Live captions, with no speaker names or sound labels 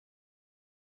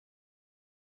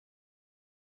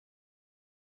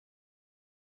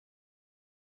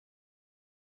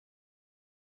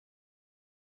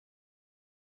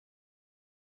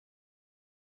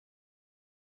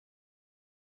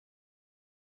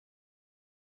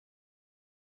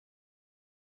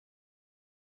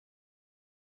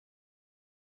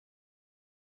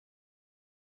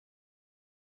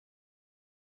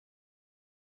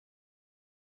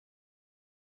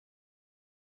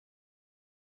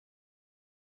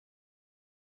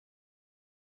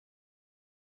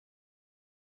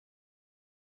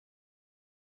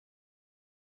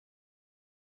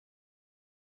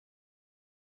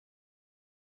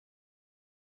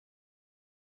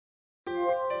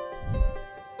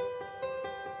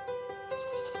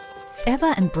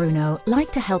Eva and Bruno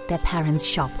like to help their parents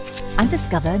shop and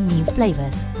discover new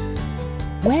flavors.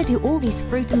 Where do all these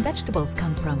fruit and vegetables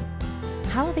come from?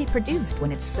 How are they produced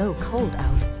when it's so cold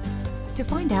out? To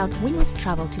find out, we must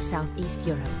travel to Southeast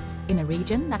Europe, in a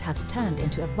region that has turned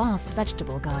into a vast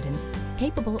vegetable garden,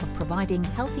 capable of providing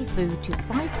healthy food to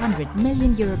 500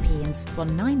 million Europeans for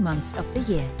 9 months of the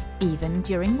year, even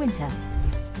during winter.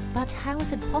 But how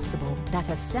is it possible that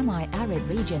a semi-arid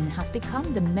region has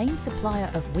become the main supplier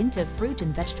of winter fruit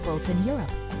and vegetables in Europe?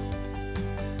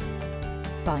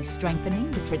 By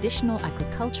strengthening the traditional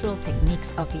agricultural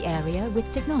techniques of the area with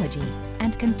technology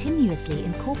and continuously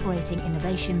incorporating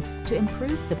innovations to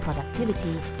improve the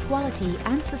productivity, quality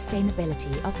and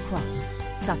sustainability of crops,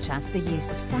 such as the use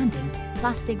of sanding,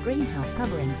 plastic greenhouse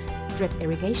coverings, drip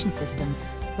irrigation systems,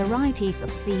 varieties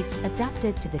of seeds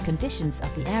adapted to the conditions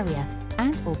of the area,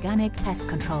 and organic pest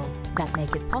control that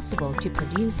make it possible to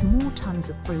produce more tons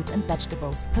of fruit and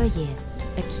vegetables per year.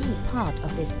 A key part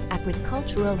of this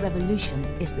agricultural revolution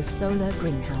is the solar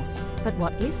greenhouse. But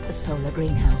what is a solar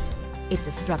greenhouse? It's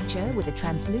a structure with a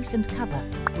translucent cover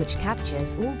which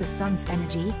captures all the sun's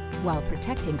energy while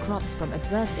protecting crops from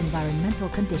adverse environmental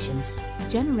conditions,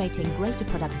 generating greater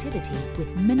productivity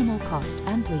with minimal cost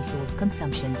and resource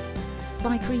consumption.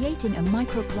 By creating a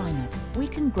microclimate, we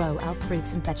can grow our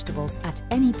fruits and vegetables at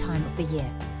any time of the year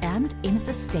and in a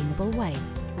sustainable way,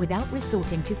 without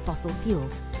resorting to fossil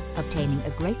fuels, obtaining a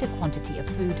greater quantity of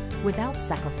food without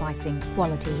sacrificing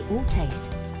quality or taste.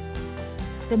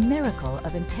 The miracle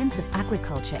of intensive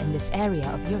agriculture in this area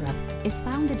of Europe is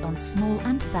founded on small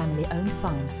and family-owned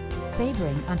farms,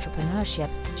 favoring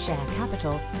entrepreneurship, share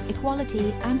capital,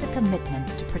 equality and a commitment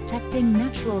to protecting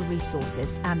natural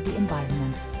resources and the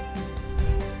environment.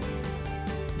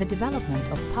 The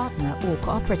development of partner or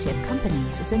cooperative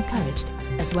companies is encouraged,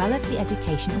 as well as the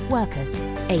education of workers,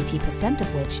 80%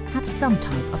 of which have some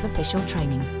type of official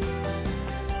training.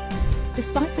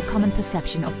 Despite the common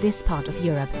perception of this part of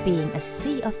Europe being a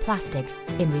sea of plastic,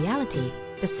 in reality,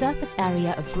 the surface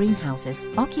area of greenhouses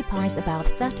occupies about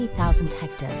 30,000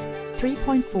 hectares,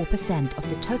 3.4% of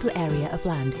the total area of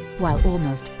land, while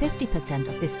almost 50%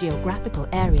 of this geographical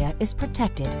area is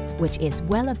protected, which is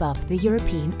well above the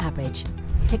European average.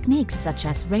 Techniques such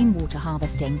as rainwater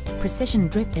harvesting, precision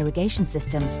drip irrigation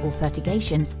systems or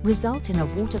fertigation result in a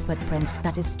water footprint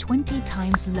that is 20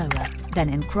 times lower than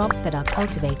in crops that are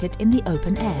cultivated in the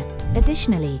open air.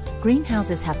 Additionally,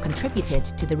 greenhouses have contributed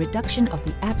to the reduction of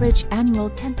the average annual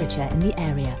temperature in the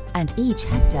area, and each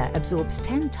hectare absorbs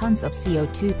 10 tons of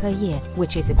CO2 per year,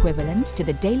 which is equivalent to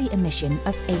the daily emission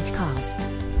of 8 cars.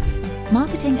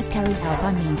 Marketing is carried out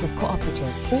by means of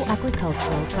cooperatives or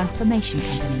agricultural transformation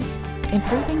companies,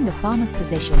 improving the farmers'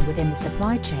 position within the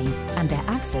supply chain and their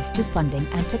access to funding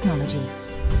and technology.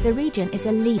 The region is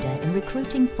a leader in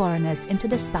recruiting foreigners into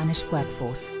the Spanish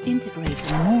workforce,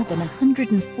 integrating more than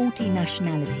 140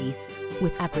 nationalities,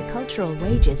 with agricultural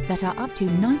wages that are up to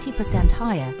 90%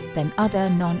 higher than other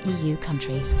non-EU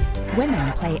countries.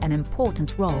 Women play an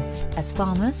important role as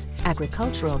farmers,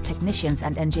 agricultural technicians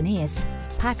and engineers,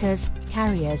 packers,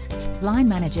 carriers, line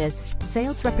managers,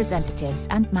 sales representatives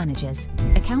and managers,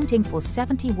 accounting for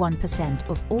 71%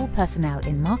 of all personnel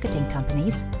in marketing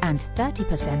companies and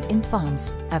 30% in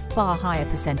farms, a far higher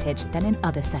percentage than in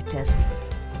other sectors.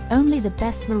 Only the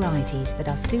best varieties that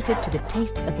are suited to the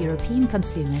tastes of European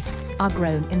consumers are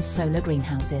grown in solar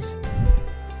greenhouses.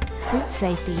 Food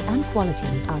safety and quality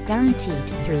are guaranteed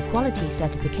through quality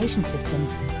certification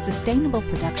systems, sustainable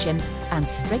production and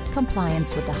strict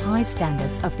compliance with the high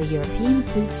standards of the European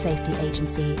Food Safety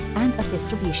Agency and of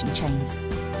distribution chains.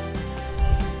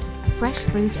 Fresh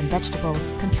fruit and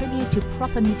vegetables contribute to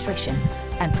proper nutrition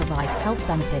and provide health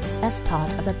benefits as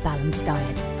part of a balanced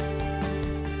diet.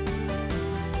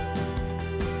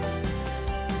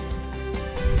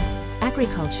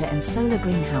 Agriculture in solar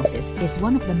greenhouses is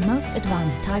one of the most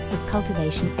advanced types of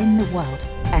cultivation in the world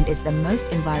and is the most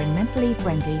environmentally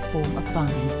friendly form of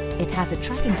farming. It has a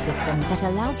tracking system that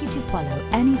allows you to follow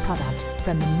any product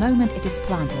from the moment it is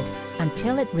planted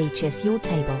until it reaches your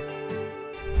table.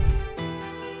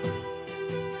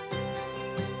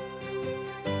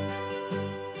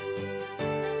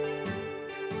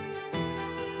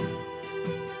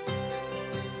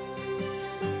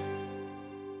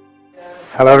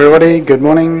 Hello everybody, good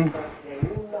morning.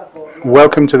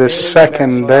 Welcome to the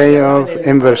second day of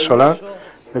Inversolar,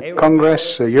 the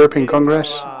Congress, the European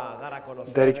Congress,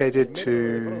 dedicated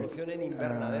to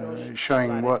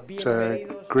showing what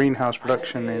greenhouse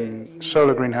production in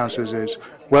solar greenhouses is.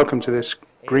 Welcome to this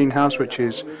greenhouse, which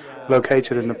is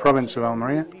located in the province of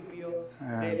Almería,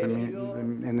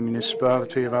 in the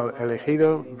municipality of El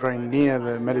Ejido, very near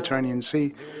the Mediterranean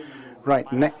Sea,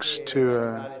 right next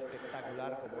to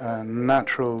a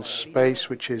natural space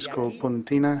which is called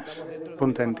Punta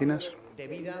Encinas,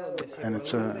 and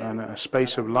it's a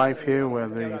space of life here where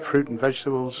the fruit and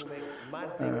vegetables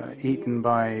eaten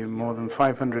by more than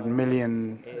 500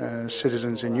 million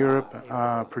citizens in Europe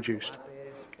are produced.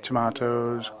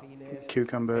 Tomatoes,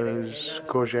 cucumbers,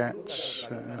 courgettes,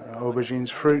 aubergines,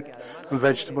 fruit and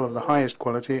vegetable of the highest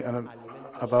quality, and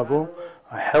above all,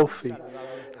 a healthy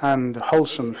and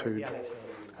wholesome food,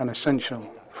 and essential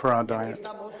for our diet.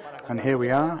 And here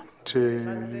we are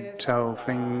to tell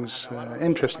things,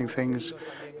 interesting things,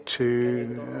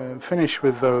 to finish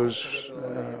with those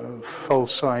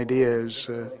false ideas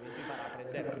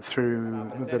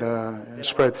that are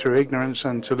spread through ignorance,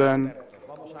 and to learn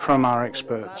from our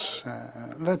experts.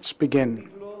 Let's begin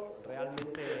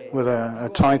with a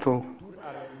title: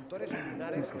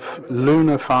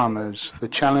 Lunar Farmers, the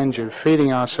challenge of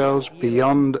feeding ourselves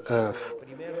beyond Earth.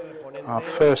 Our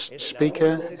first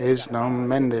speaker is Naum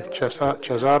Mendez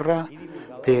Chazarra,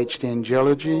 PhD in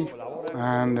geology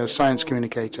and a science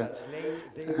communicator.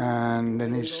 And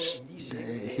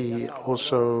he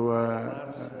also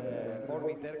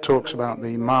talks about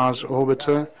the Mars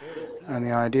orbiter, and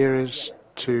the idea is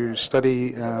to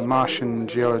study Martian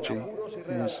geology.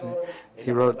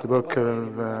 He wrote the book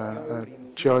of A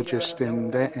Geologist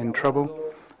in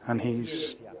Trouble, and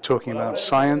he's talking about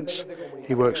science.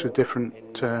 He works with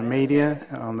different media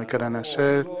on the Cadena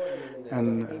Ser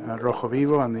and Rojo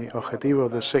Vivo and the Objetivo,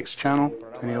 the 6th channel,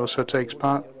 and he also takes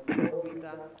part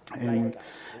in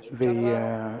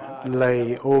the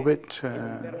Ley Orbit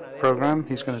program.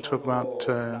 He's going to talk about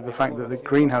the fact that the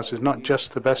greenhouse is not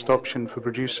just the best option for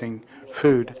producing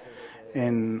food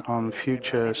on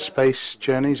future space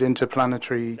journeys,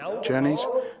 interplanetary journeys.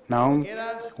 Naum,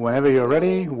 whenever you're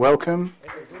ready, welcome.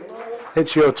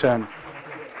 It's your turn.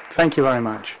 Thank you very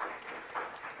much.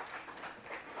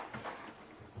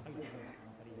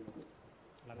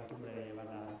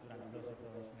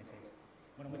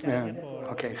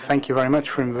 Okay, thank you very much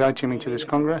for inviting me to this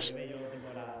Congress.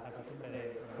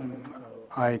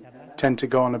 I tend to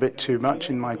go on a bit too much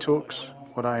in my talks.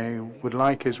 What I would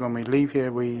like is when we leave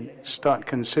here, we start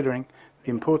considering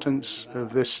the importance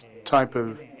of this type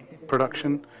of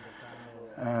production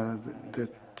that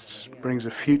brings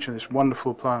a future, this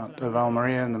wonderful part of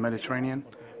Almeria and the Mediterranean.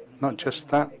 Not just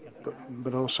that,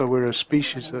 but also we're a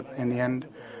species that in the end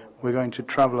we're going to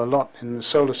travel a lot in the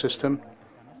solar system,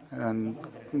 and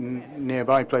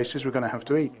nearby places we're going to have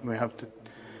to eat. We have to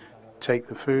take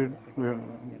the food. We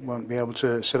won't be able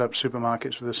to set up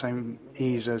supermarkets with the same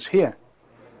ease as here.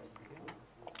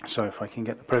 So if I can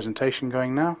get the presentation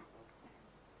going now.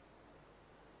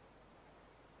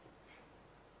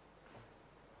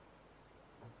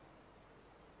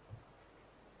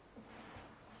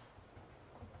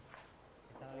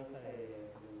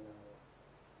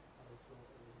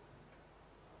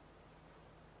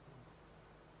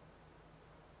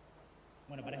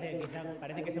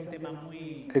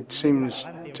 It seems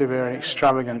to be a very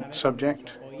extravagant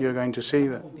subject. You're going to see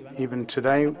that even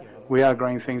today we are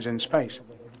growing things in space.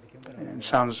 It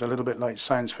sounds a little bit like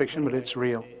science fiction, but it's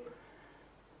real.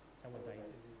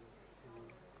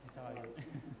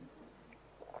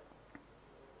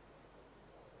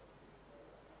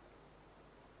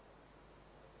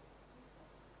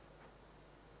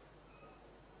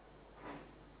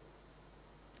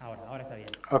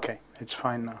 Okay, it's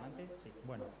fine now.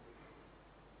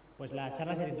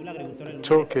 The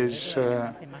talk is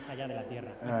Lunar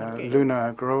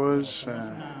Growers,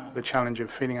 the challenge of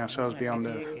feeding ourselves beyond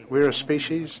Earth. We're a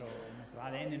species,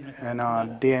 and our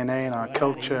DNA and our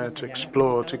culture to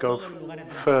explore, to go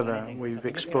further. We've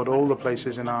explored all the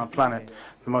places in our planet,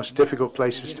 the most difficult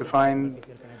places to find.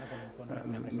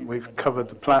 We've covered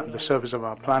the surface of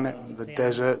our planet, the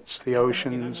deserts, the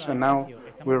oceans, and now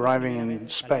we're arriving in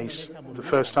space. The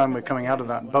first time we're coming out of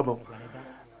that bubble.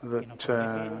 It's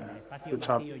a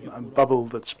bubble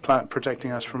that's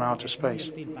protecting us from outer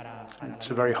space. It's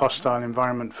a very hostile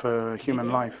environment for human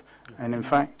life. And in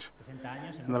fact,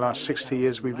 in the last 60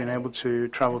 years, we've been able to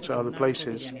travel to other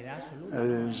places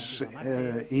as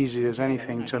easy as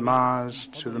anything, to Mars,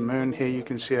 to the moon. Here you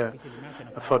can see a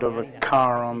photo of a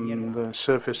car on the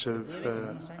surface of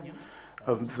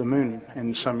the moon.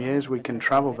 In some years, we can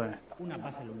travel there.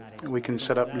 We can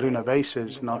set up lunar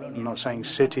bases, not saying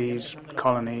cities,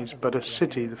 colonies, but a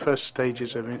city, the first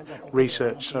stages of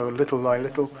research. So little by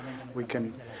little, we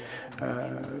can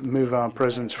move our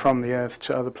presence from the Earth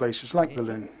to other places like the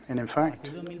Moon. And in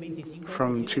fact,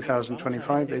 from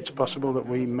 2025, it's possible that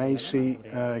we may see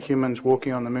humans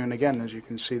walking on the Moon again, as you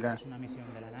can see there.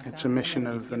 It's a mission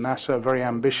of the NASA, a very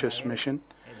ambitious mission.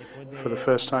 For the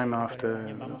first time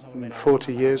after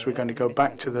 40 years, we're going to go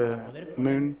back to the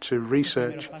moon to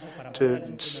research,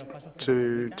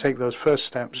 to take those first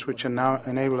steps, which are now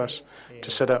enable us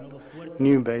to set up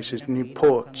new bases, new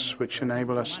ports, which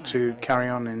enable us to carry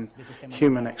on in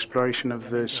human exploration of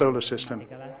the solar system.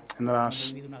 In the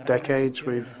last decades,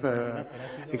 we've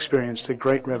experienced a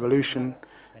great revolution,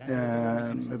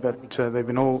 but they've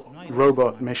been all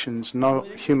robot missions, no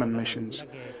human missions.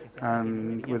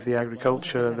 And with the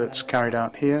agriculture that's carried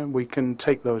out here, we can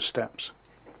take those steps.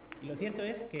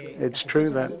 It's true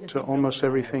that almost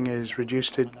everything is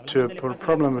reduced to a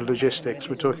problem of logistics.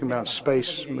 We're talking about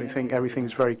space. We think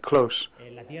everything's very close.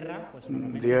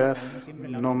 The Earth,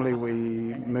 normally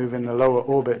we move in the lower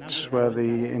orbits where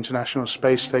the International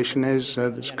Space Station is.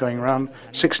 It's going around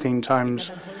 16 times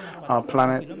our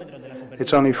planet.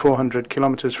 It's only 400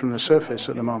 kilometers from the surface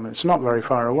at the moment. It's not very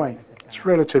far away. It's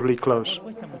relatively close,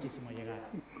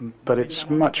 but it's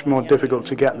much more difficult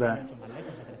to get there.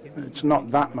 It's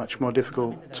not that much more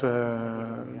difficult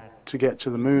to get to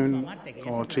the moon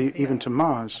or even to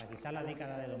Mars.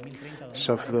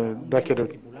 So for the decade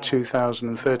of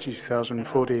 2030,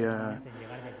 2040,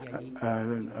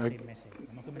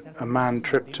 a manned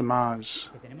trip to Mars,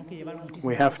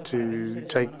 we have to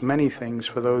take many things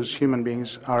for those human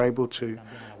beings are able to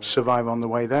survive on the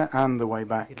way there and the way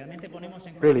back.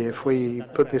 Really, if we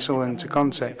put this all into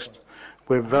context,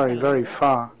 we're very, very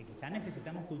far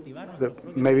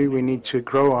that maybe we need to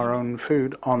grow our own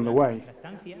food on the way,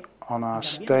 on our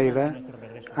stay there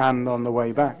and on the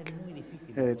way back.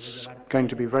 It's going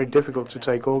to be very difficult to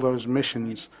take all those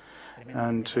missions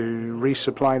and to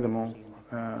resupply them all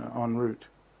en route.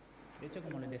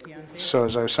 So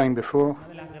as I was saying before,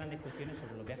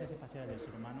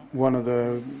 one of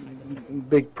the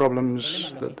big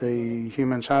problems that the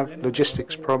humans have,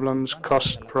 logistics problems,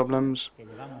 cost problems,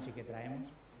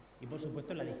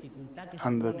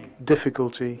 and the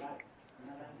difficulty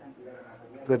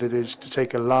that it is to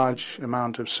take a large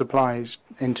amount of supplies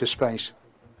into space.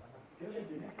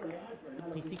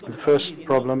 The first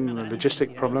problem, the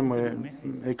logistic problem, we're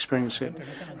experiencing it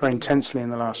very intensely in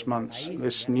the last months.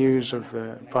 This news of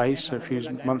the País a few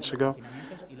months ago,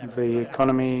 the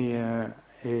economy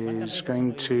is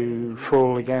going to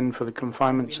fall again for the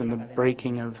confinements and the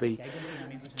breaking of the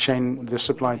chain, the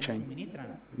supply chain.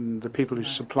 The people who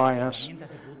supply us,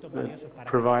 that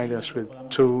provide us with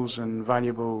tools and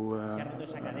valuable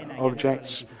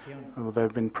objects, well, there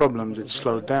have been problems, it's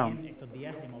slowed down.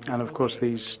 And of course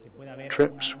these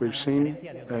trips we've seen,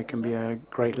 there can be a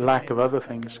great lack of other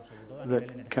things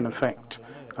that can affect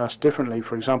us differently.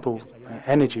 For example,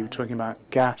 energy, we're talking about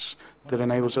gas that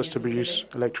enables us to produce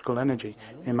electrical energy.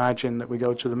 Imagine that we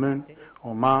go to the moon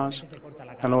or Mars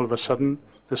and all of a sudden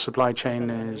the supply chain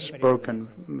is broken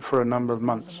for a number of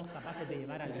months.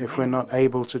 If we're not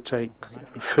able to take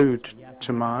food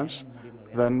to Mars,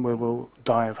 then we will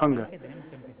die of hunger.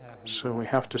 So we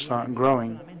have to start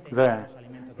growing there,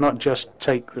 not just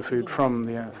take the food from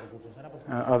the Earth,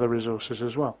 other resources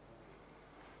as well.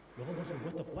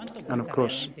 And of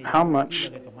course, how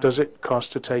much does it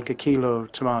cost to take a kilo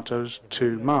of tomatoes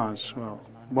to Mars? Well,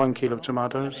 1 kilo of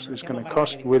tomatoes is going to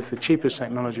cost, with the cheapest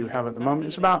technology we have at the moment,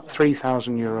 it's about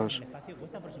 3,000 euros.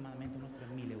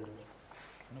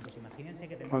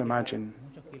 Well, imagine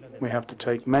we have to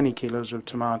take many kilos of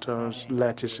tomatoes,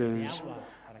 lettuces,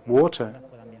 water.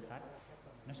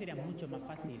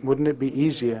 Wouldn't it be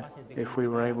easier if we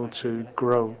were able to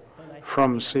grow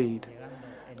from seed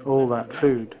all that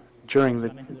food during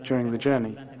the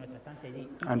journey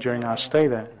and during our stay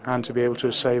there, and to be able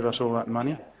to save us all that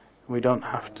money? We don't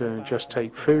have to just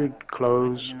take food,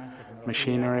 clothes,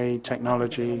 machinery,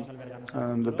 technology,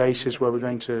 the bases where we're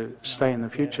going to stay in the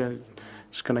future.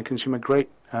 It's going to consume a great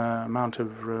amount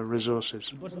of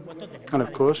resources. And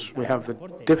of course, we have the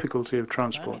difficulty of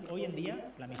transport.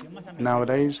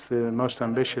 Nowadays, the most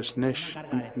ambitious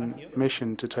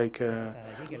mission to take a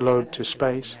load to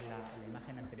space,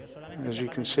 as you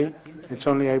can see, it's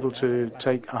only able to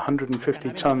take 150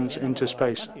 tons into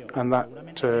space, and that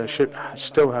ship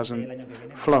still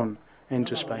hasn't flown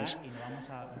into space.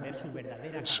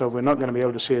 So we're not going to be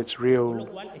able to see its real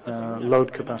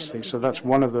load capacity. So that's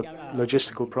one of the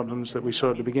logistical problems that we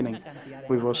saw at the beginning.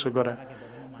 We've also got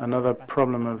another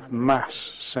problem of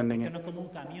mass sending it,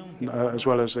 as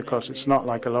well as the cost. It's not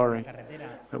like a lorry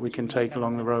that we can take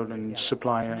along the road and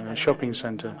supply a shopping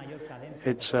center.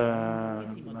 It's a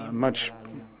much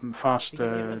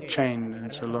faster chain.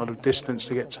 It's a lot of distance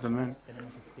to get to the moon.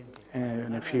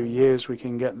 In a few years we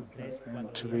can get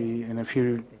in a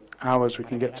few hours we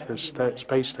can get to the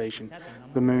space station.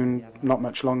 The moon, not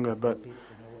much longer, but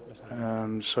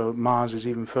So Mars is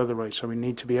even further away, so we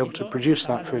need to be able to produce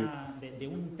that food.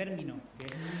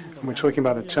 We're talking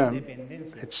about a term,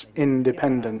 it's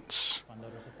independence.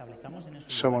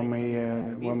 So when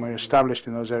we're established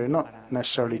in those areas, not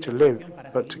necessarily to live,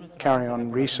 but to carry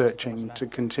on researching, to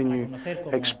continue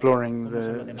exploring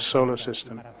the solar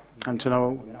system, and to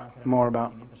know more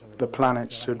about the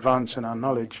planets, to advance in our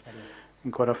knowledge,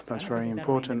 and quite often that's very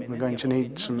important. We're going to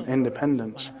need some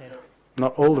independence.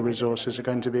 Not all the resources are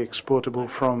going to be exportable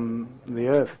from the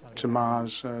Earth to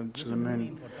Mars, to the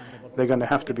Moon. They're going to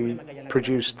have to be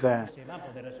produced there.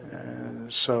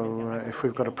 So if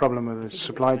we've got a problem with the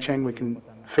supply chain, we can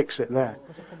fix it there.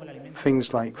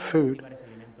 Things like food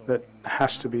that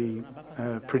has to be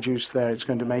produced there, it's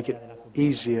going to make it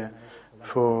easier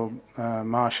for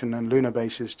Martian and lunar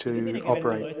bases to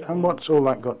operate. And what's all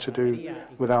that got to do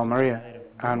with Almeria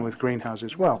and with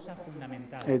greenhouses? Well,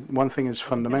 one thing is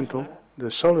fundamental.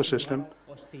 The solar system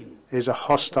is a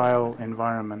hostile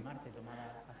environment.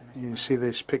 You see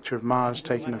this picture of Mars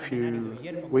taken a few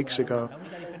weeks ago.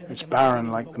 It's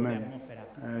barren like the Moon.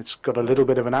 It's got a little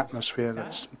bit of an atmosphere,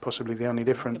 that's possibly the only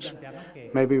difference.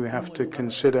 Maybe we have to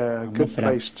consider a good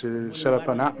place to set up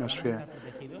an atmosphere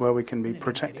where we can be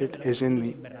protected is in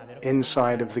the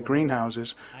inside of the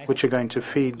greenhouses, which are going to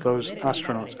feed those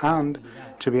astronauts, and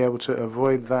to be able to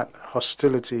avoid that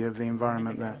hostility of the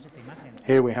environment there.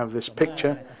 Here we have this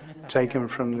picture taken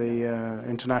from the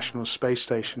International Space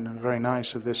Station, and very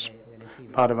nice, of this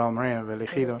part of Almeria, of El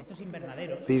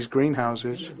Ejido. These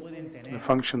greenhouses, the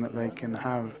function that they can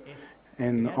have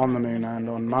on the Moon and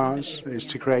on Mars is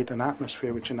to create an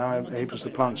atmosphere which enables the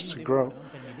plants to grow,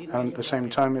 and at the same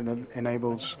time it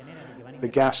enables the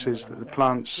gases that the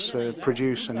plants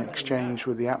produce and exchange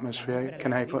with the atmosphere. It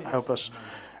can help us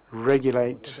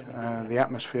regulate the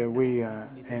atmosphere we are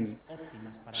in.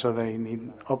 So they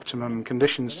need optimum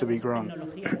conditions to be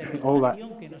grown. All that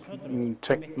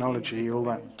technology, all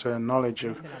that knowledge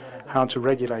of how to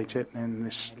regulate it in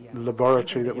this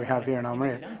laboratory that we have here in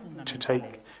Almeria to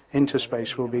take into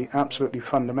space will be absolutely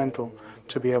fundamental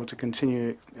to be able to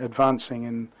continue advancing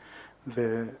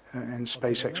in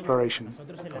space exploration.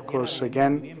 Of course,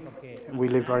 again, we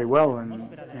live very well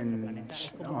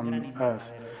on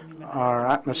Earth. Our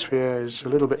atmosphere is a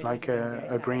little bit like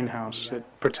a greenhouse. It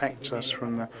protects us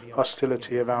from the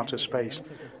hostility of outer space.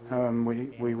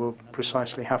 We will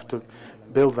precisely have to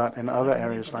build that in other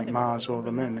areas like Mars or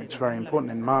the Moon. It's very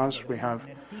important. In Mars, we have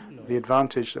the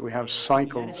advantage that we have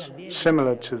cycles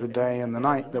similar to the day and the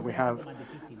night that we have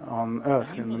on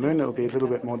Earth. In the Moon, it will be a little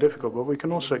bit more difficult, but we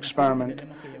can also experiment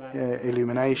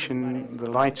illumination, the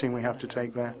lighting we have to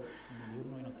take there.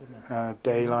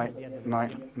 Daylight,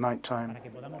 nighttime,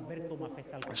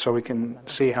 so we can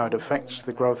see how it affects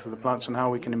the growth of the plants and how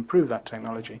we can improve that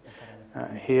technology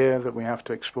here that we have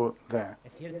to export there.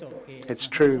 It's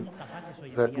true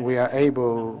that we are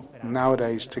able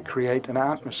nowadays to create an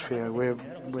atmosphere.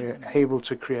 We're able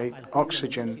to create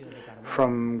oxygen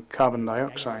from carbon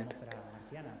dioxide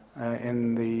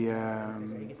in the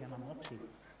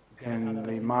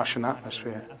Martian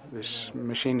atmosphere. This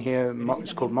machine here,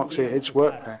 it's called Moxie, it's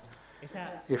worked there.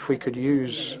 If we could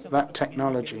use that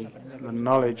technology, the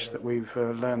knowledge that we've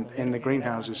learned in the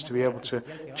greenhouses, to be able to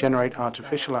generate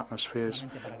artificial atmospheres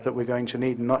that we're going to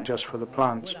need not just for the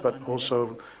plants but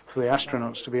also for the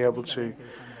astronauts to be able to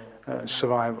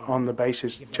survive on the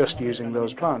basis just using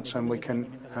those plants, and we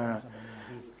can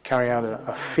carry out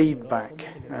a feedback,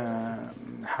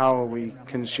 how we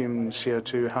consume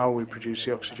CO2, how we produce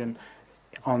the oxygen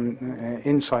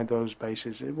inside those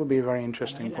bases. It will be a very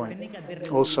interesting point.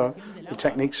 Also, the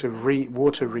techniques of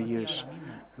water reuse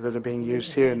that are being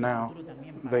used here now,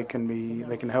 they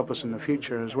can help us in the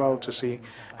future as well to see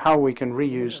how we can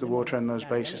reuse the water in those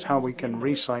bases, how we can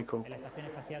recycle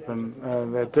them.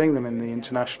 They're doing them in the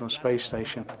International Space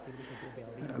Station.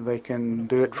 They can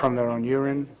do it from their own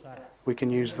urine. We can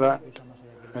use that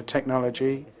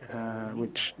technology,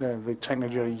 which the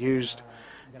technology used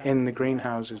in the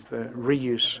greenhouses, the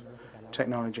reuse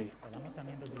technology.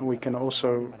 We can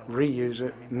also reuse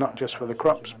it not just for the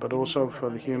crops but also for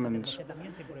the humans.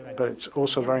 But it's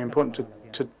also very important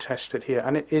to test it here,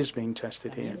 and it is being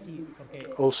tested here.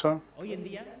 Also,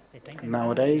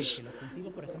 nowadays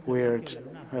we're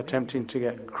attempting to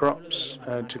get crops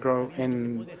to grow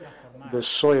in the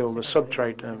soil, the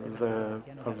substrate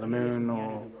of the Moon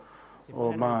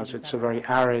or Mars. It's a very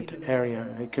arid area.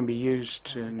 It can be used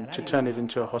to turn it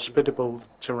into a hospitable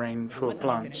terrain for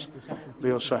plants.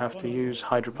 We also have to use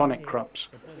hydroponic crops,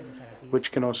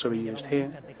 which can also be used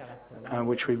here,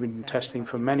 which we've been testing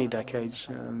for many decades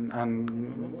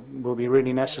and will be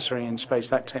really necessary in space.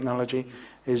 That technology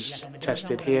is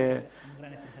tested here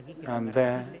and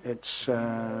there it's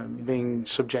being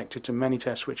subjected to many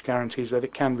tests which guarantees that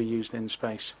it can be used in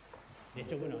space.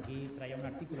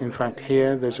 In fact,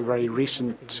 here there's a very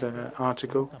recent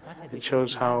article. It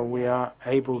shows how we are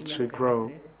able to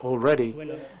grow already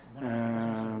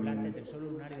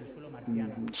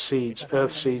seeds,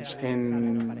 earth seeds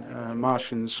in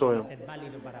Martian soil.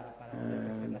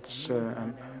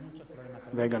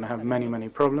 They're going to have many, many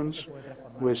problems.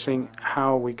 We're seeing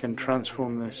how we can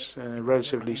transform this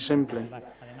relatively simply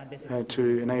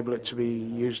to enable it to be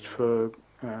used for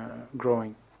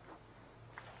growing.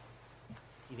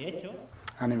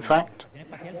 And in fact,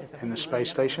 in the space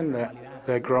station,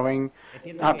 they're growing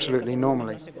absolutely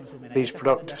normally. These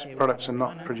products are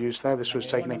not produced there. This was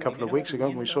taken a couple of weeks ago,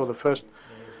 and we saw the first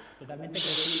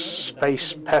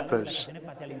space peppers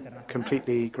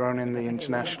completely grown in the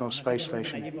International Space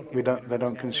Station. They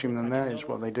don't consume them there. Is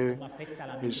what they do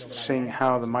is seeing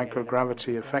how the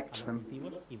microgravity affects them,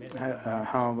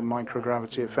 how the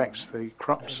microgravity affects the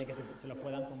crops.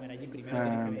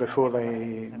 Before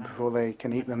they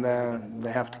can eat them there,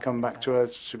 they have to come back to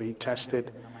Earth to be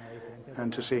tested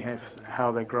and to see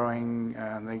how they're growing,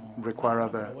 and they require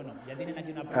other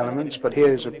elements. But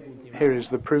here is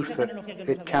the proof that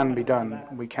it can be done.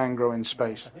 We can grow in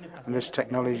space, and this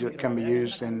technology that can be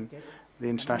used in the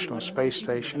International Space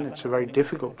Station. It's a very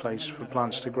difficult place for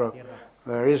plants to grow.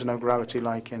 There is no gravity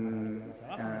like on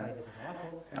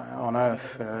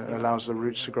Earth. Allows the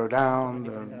roots to grow down,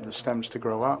 the stems to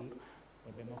grow up,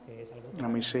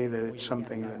 and we see that it's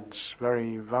something that's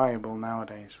very viable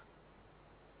nowadays.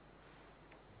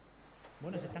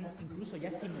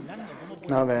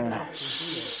 Now they're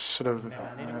sort of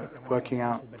working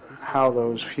out how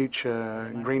those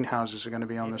future greenhouses are going to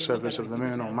be on the surface of the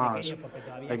Moon or Mars.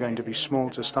 They're going to be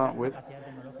small to start with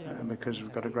because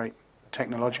we've got a great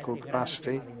technological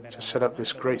capacity to set up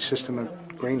this great system of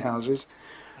greenhouses.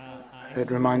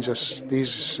 It reminds us,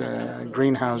 these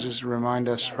greenhouses remind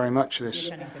us very much of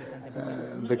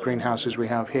the greenhouses we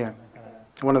have here.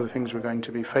 One of the things we're going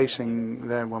to be facing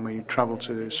there when we travel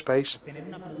to space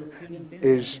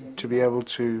is to be able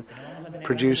to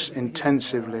produce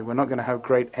intensively. We're not going to have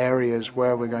great areas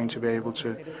where we're going to be able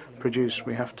to produce.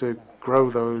 We have to grow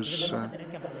those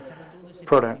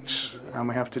products, and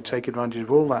we have to take advantage of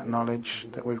all that knowledge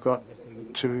that we've got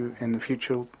to in the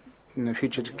future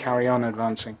to carry on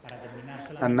advancing.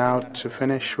 And now to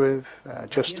finish with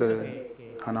just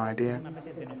an idea.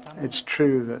 It's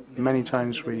true that many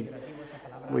times we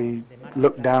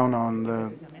look down on the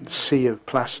sea of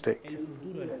plastic.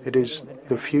 It is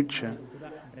the future,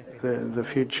 the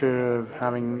future of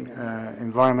having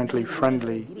environmentally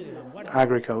friendly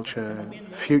agriculture,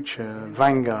 future,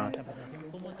 vanguard.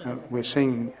 We're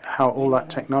seeing how all that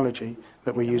technology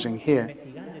that we're using here,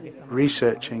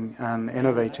 researching and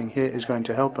innovating here, is going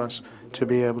to help us to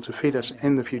be able to feed us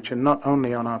in the future, not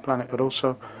only on our planet, but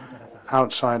also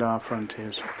outside our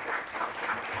frontiers.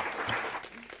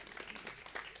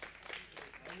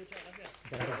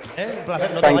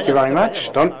 Thank you very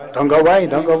much. Don't go away.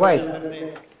 Don't go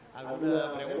away.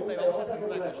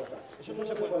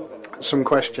 Some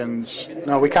questions.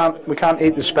 No, we can't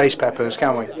eat the space peppers,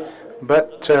 can we?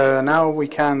 But now we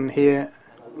can hear.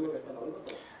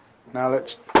 Now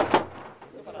let's.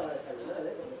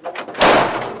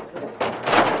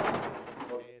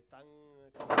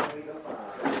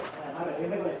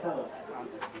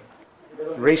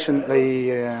 Recently,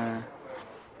 yeah.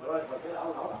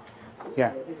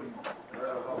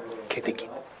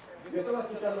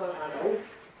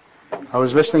 I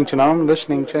was listening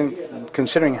to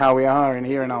considering how we are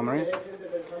here in Almeria.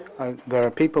 There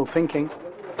are people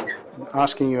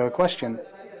asking you a question.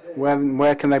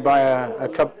 Where can they buy a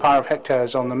pair of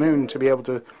hectares on the Moon to be able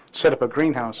to set up a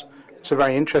greenhouse? It's a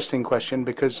very interesting question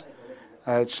because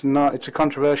it's a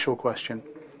controversial question.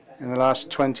 In the last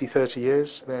 20, 30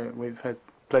 years, we've had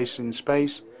places in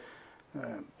space.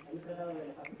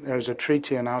 There is a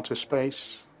treaty on outer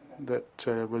space that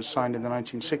was signed in the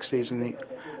 1960s, and the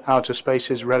outer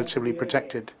space is relatively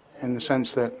protected in the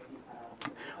sense that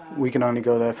we can only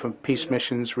go there for peace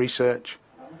missions, research.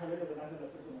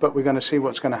 But we're going to see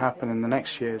what's going to happen in the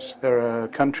next years. There are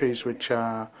countries which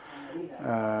are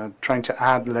trying to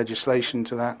add legislation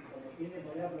to that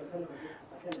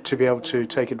to be able to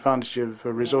take advantage of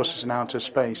resources in outer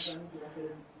space.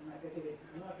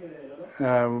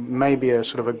 Maybe a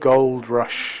sort of a gold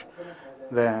rush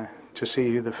there to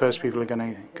see who the first people are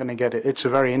going to get it. It's a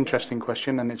very interesting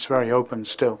question, and it's very open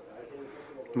still.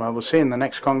 Well, we'll see in the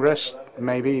next Congress.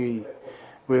 Maybe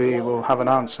we will have an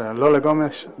answer. Lola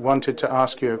Gomez wanted to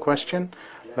ask you a question.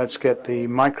 Let's get the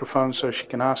microphone so she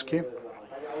can ask you.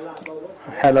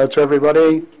 Hello to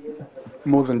everybody.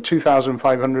 more than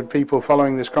 2,500 people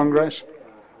following this Congress.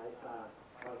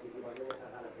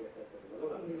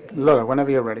 Lola,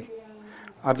 whenever you're ready,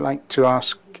 I'd like to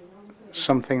ask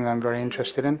something that I'm very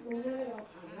interested in.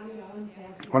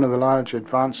 One of the large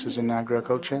advances in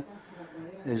agriculture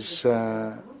is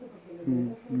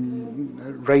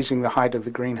raising the height of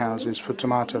the greenhouses for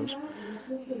tomatoes.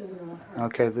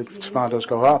 Okay, the tomatoes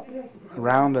go up,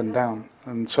 around and down,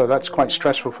 and so that's quite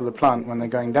stressful for the plant when they're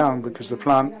going down, because the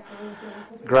plant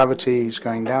gravity is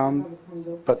going down,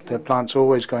 but the plant's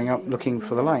always going up looking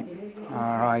for the light.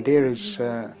 Our idea is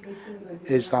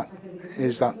that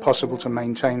possible to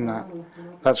maintain that?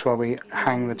 That's why we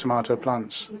hang the tomato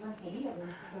plants.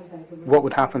 What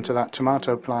would happen to that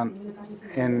tomato plant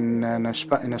in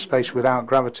a space without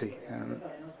gravity?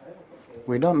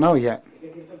 We don't know yet.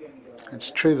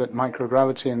 It's true that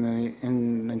microgravity in the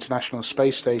International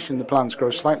Space Station, the plants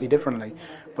grow slightly differently,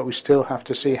 but we still have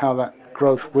to see how that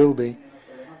growth will be,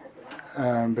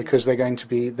 because they're going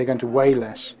to weigh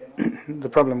less. The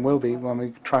problem will be when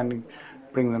we try and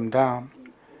bring them down.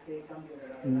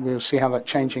 We'll see how that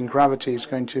change in gravity is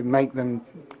going to make them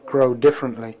grow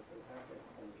differently,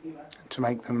 to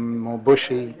make them more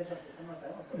bushy.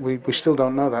 We still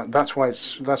don't know that. That's why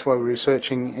we're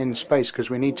researching in space, because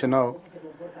we need to know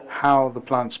how the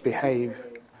plants behave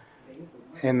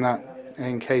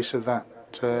in case of that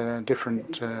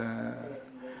different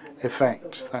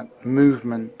effect, that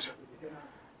movement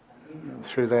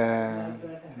through their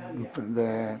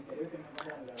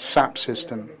sap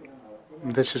system.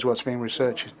 This is what's being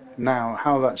researched now,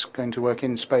 how that's going to work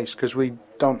in space, because we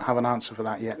don't have an answer for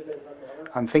that yet.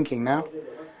 I'm thinking now.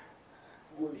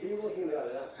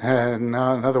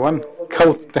 Now another one.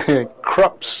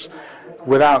 Crops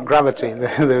without gravity.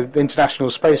 The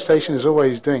International Space Station is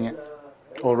always doing it,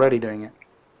 already doing it.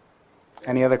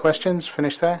 Any other questions?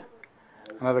 Finish there.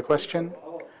 Another question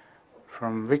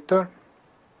from Victor.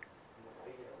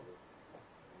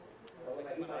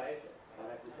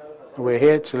 We're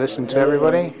here to listen to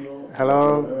everybody.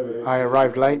 Hello, I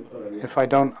arrived late. If I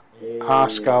don't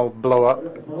ask, I'll blow up.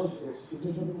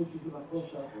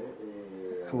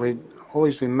 We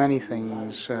always do many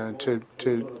things to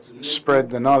spread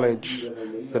the knowledge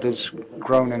that is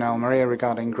grown in Almeria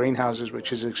regarding greenhouses,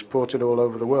 which is exported all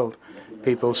over the world.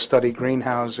 People study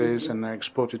greenhouses and they're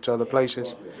exported to other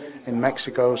places. In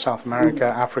Mexico, South America,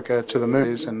 Africa, to the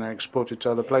moon, and they're exported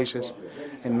to other places.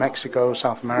 In Mexico,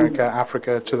 South America,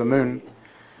 Africa, to the moon.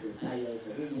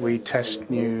 We test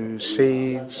new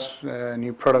seeds,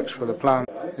 new products for the plant.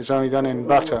 It's only done in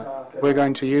butter. We're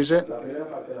going to use it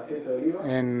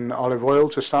in olive oil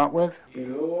to start with,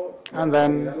 and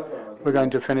then we're going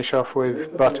to finish off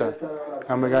with butter,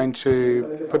 and we're going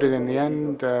to put it in the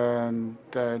end,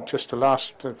 just to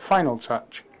last the final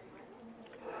touch.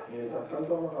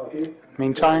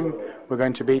 Meantime, we're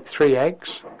going to beat 3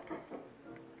 eggs.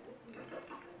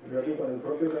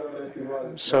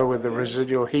 So with the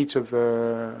residual heat of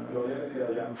the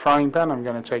frying pan, I'm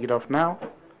going to take it off now.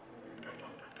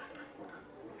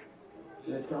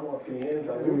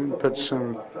 Put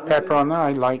some pepper on there.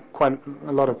 I like quite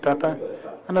a lot of pepper,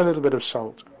 and a little bit of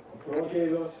salt.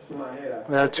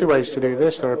 There are 2 ways to do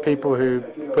this. There are people who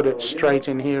put it straight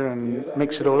in here and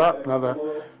mix it all up, and other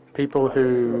people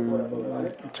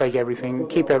who take everything,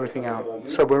 keep everything out.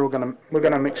 So we're going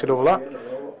to mix it all up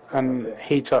and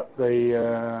heat up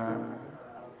the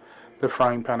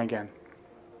frying pan again.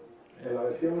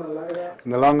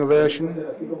 In the longer version,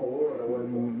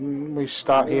 we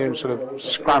start here in sort of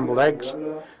scrambled eggs.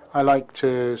 I like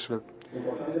to sort of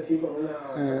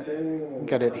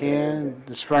get it here.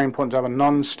 It's very important to have a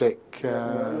non-stick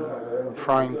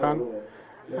frying pan.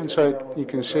 And so you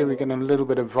can see we get a little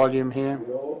bit of volume here.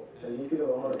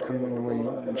 And we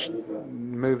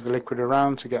move the liquid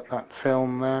around to get that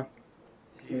film there.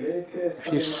 If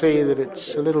you see that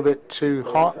it's a little bit too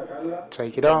hot,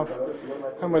 take it off,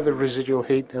 and with the residual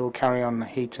heat it will carry on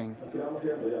heating.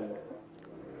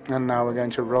 And now we're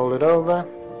going to roll it over.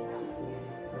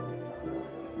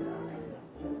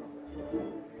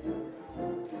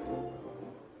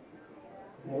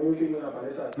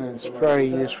 It's very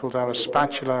useful to have a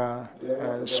spatula,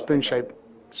 spoon-shaped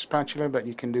spatula, but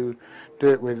you can do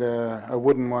it with a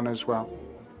wooden one as well.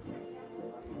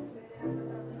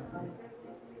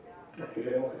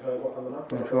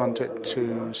 And if we want it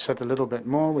to set a little bit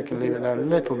more, we can leave it there a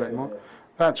little bit more.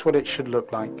 That's what it should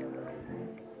look like.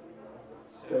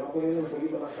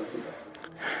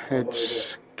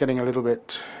 It's getting a little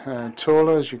bit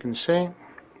taller, as you can see.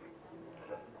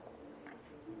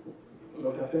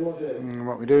 And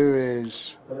what we do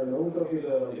is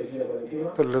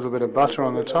put a little bit of butter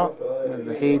on the top. With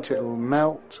the heat it will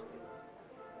melt.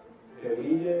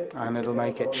 and it'll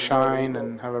make it shine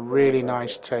and have a really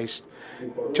nice taste,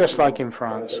 just like in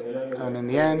France. And in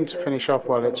the end, to finish off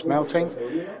while it's melting,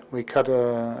 we cut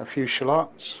a few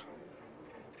shallots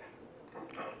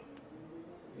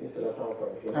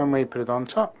and we put it on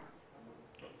top.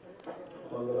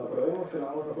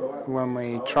 When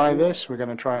we try this, we're going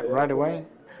to try it right away.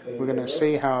 We're going to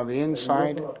see how the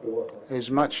inside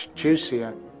is much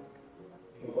juicier.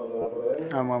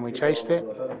 And when we taste it,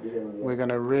 we're going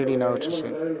to really notice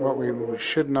it. What we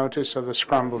should notice are the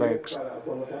scrambled eggs.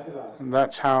 And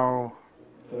that's how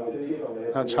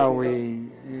we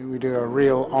do a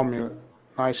real omelette,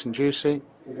 nice and juicy,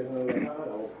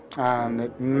 and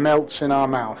it melts in our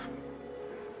mouth.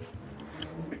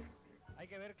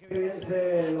 It's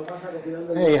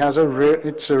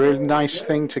a really nice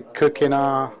thing to cook in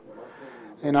our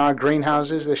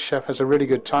greenhouses. This chef has a really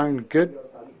good time. Good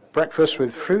breakfast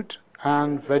with fruit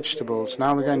and vegetables.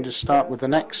 Now we're going to start with the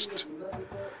next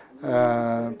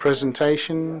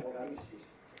presentation.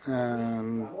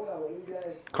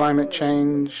 Climate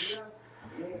change,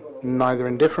 neither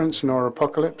indifference nor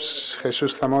apocalypse.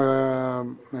 Jesus Zamora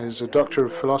is a doctor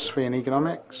of philosophy and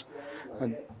economics,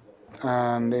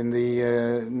 and in the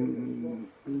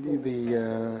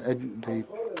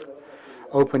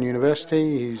Open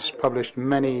University he's published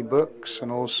many books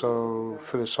and also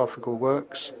philosophical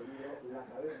works,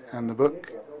 and the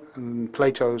book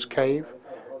Plato's Cave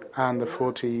and the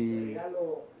 40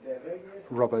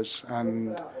 Robbers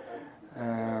and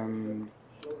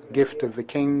Gift of the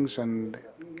Kings and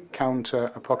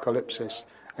Counter Apocalypsis,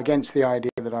 against the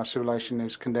idea that our civilization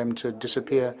is condemned to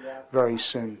disappear very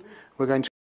soon. We're going to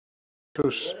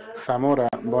Zamora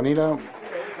Bonilla.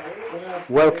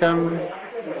 Welcome.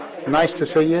 Nice to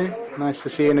see you. Nice to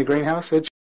see you in the greenhouse.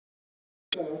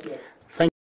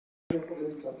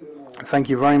 Thank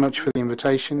you very much for the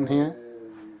invitation here.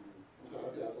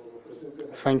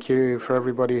 Thank you for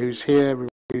everybody who's here, everybody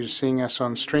who's seeing us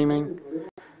on streaming.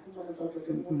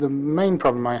 The main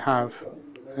problem I have,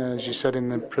 as you said in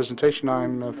the presentation,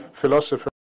 I'm a philosopher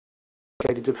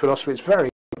dedicated to philosophy. It's very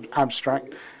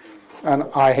abstract, and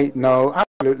I know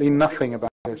absolutely nothing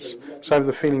about this. So I have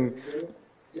the feeling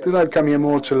that I've come here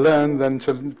more to learn than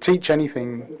to teach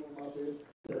anything.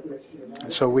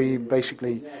 So we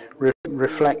basically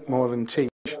reflect more than teach,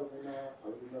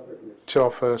 to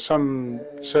offer some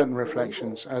certain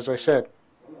reflections. As I said,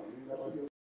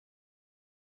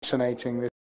 fascinating this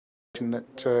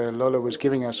that Lola was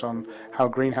giving us on how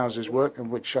greenhouses work, of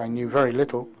which I knew very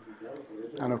little.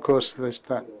 And of course, there's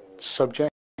that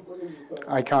subject.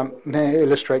 I can't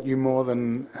illustrate you more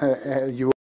than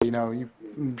you already know. You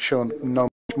sure know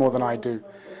much more than I do.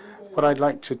 What I'd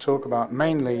like to talk about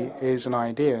mainly is an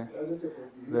idea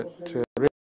that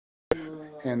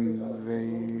in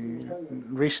the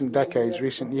recent decades,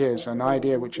 recent years, an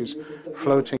idea which is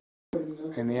floating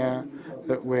in the air,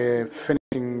 that we're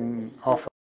finishing off our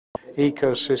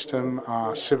ecosystem,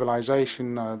 our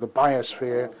civilization, the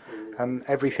biosphere, and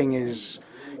everything is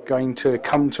going to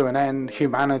come to an end,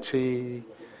 humanity,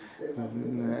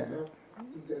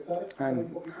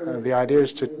 and the idea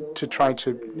is to try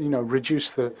to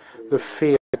reduce the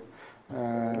fear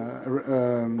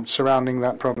surrounding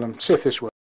that problem. See if this works.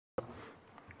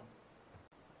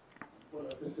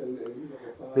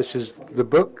 This is the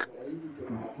book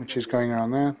which is going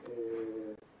around there.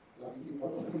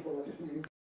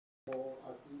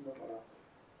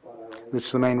 This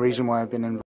is the main reason why I've been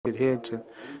invited here,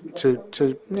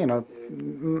 to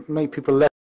make people less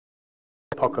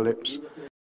apocalypse.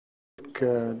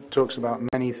 Talks about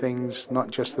many things, not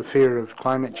just the fear of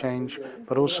climate change,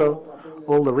 but also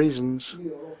all the reasons,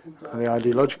 the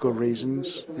ideological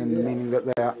reasons, in the meaning that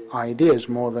they are ideas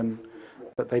more than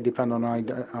that they depend on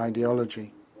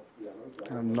ideology.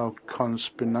 No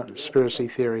conspiracy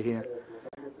theory here.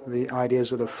 The ideas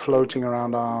that are floating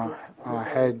around our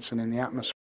heads and in the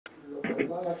atmosphere.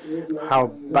 How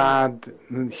bad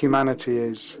humanity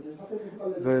is.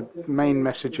 The main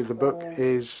message of the book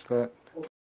is that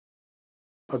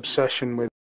obsession with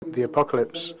the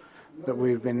apocalypse that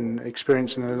we've been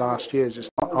experiencing in the last years is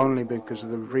not only because of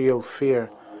the real fear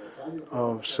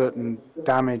of certain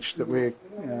damage that we're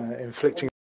inflicting,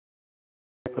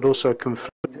 but also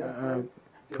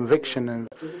conviction of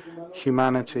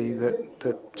humanity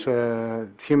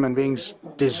that human beings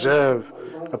deserve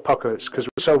apocalypse, because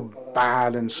we're so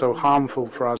bad and so harmful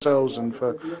for ourselves and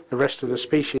for the rest of the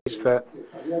species that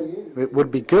it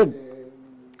would be good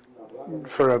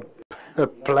for a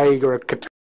plague or a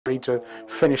catastrophe to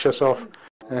finish us off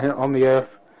on the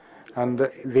earth, and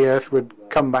the earth would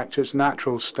come back to its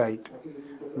natural state.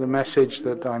 The message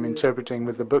that I'm interpreting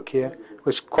with the book here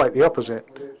was quite the opposite.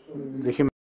 The human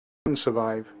can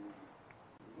survive.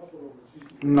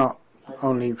 not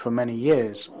only for many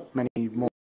years, many more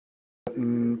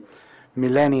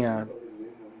millennia,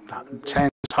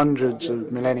 tens, hundreds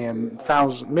of millennia,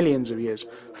 thousands, millions of years,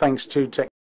 thanks to technology.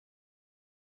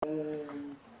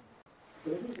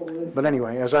 But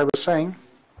anyway, as I was saying,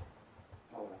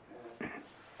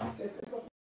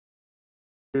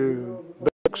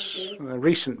 books,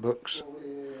 recent books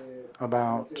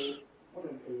about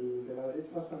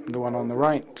the one on the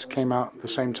right came out at the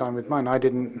same time with mine. I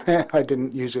didn't I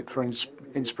didn't use it for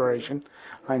inspiration.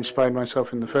 I inspired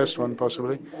myself in the first one,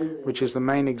 possibly, which is the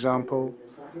main example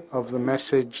of the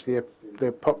message, the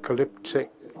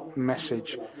apocalyptic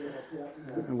message.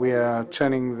 We are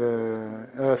turning the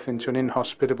earth into an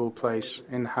inhospitable place,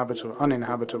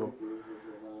 uninhabitable.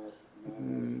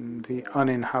 The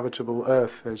uninhabitable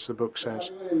earth, as the book says.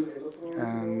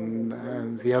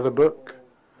 And the other book,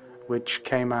 which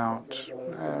came out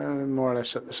more or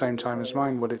less at the same time as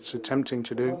mine, what it's attempting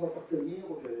to do,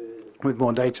 with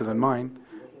more data than mine,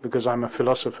 because I'm a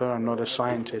philosopher, I'm not a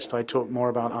scientist. I talk more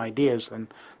about ideas than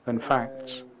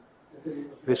facts.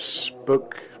 This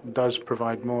book does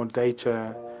provide more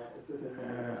data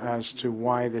as to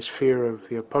why this fear of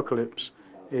the apocalypse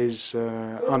is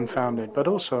unfounded. But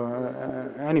also,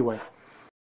 anyway,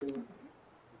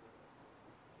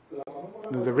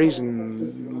 the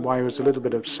reason why I was a little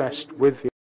bit obsessed with the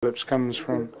apocalypse comes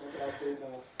from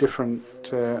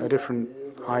a different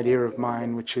idea of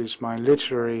mine, which is my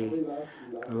literary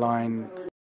line.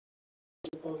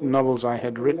 Novels I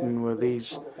had written were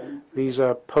these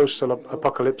are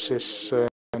post-apocalypsis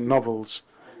novels.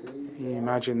 You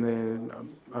imagine the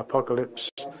apocalypse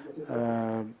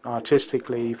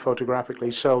artistically,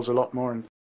 photographically sells a lot more and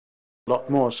a lot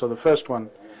more. So the first one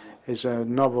is a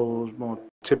novel, more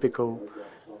typical,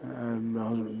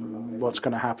 what's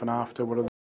going to happen after, what are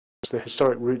the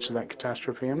historic roots of that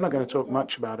catastrophe. I'm not going to talk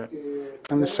much about it.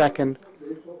 And the second,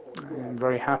 I'm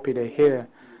very happy to hear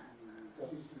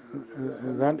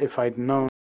that if I'd known,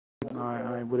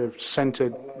 I would have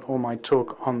centered all my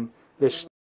talk on this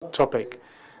topic.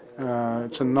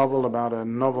 It's a novel about a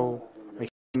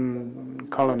human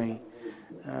colony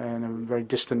in a very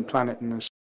distant planet in a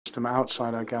system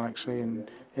outside our galaxy, and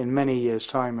in many years'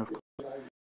 time, of course,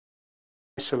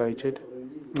 isolated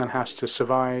and has to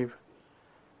survive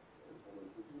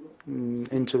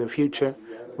into the future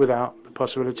without the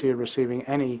possibility of receiving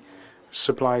any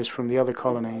supplies from the other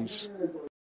colonies.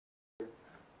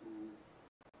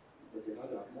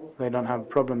 They don't have a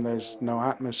problem. There's no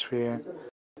atmosphere.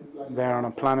 They're on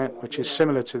a planet which is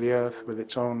similar to the Earth, with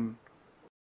its own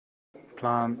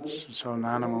plants, its own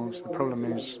animals. The problem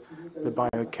is the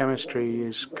biochemistry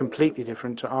is completely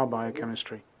different to our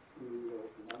biochemistry.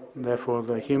 Therefore,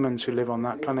 the humans who live on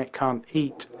that planet can't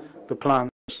eat the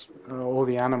plants or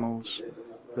the animals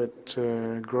that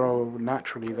grow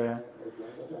naturally there.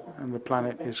 And the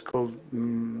planet is called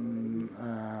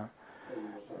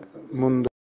Mundo,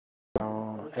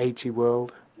 or 80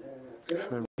 world,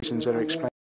 for reasons that are explained.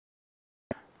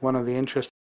 One of the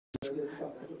interesting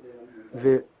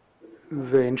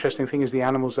thing is the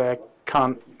animals there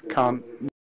can't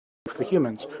the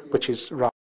humans, which is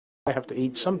right. They have to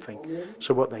eat something.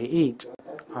 So what they eat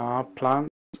are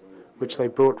plants which they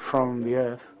brought from the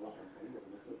Earth.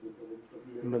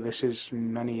 But this is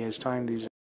in many years' time. These are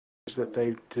that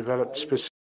they've developed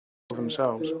specifically for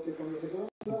themselves.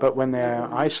 But when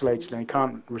they're isolated and they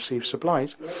can't receive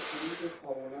supplies,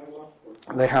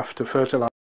 they have to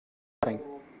fertilize something.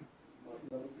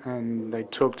 And they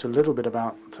talked a little bit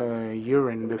about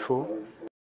urine before.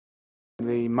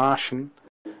 The Martian,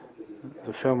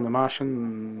 the film The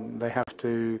Martian, they have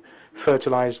to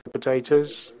fertilize the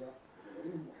potatoes.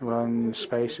 Well, in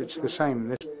space it's the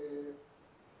same.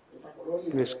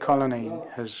 This colony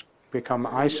has become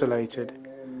isolated.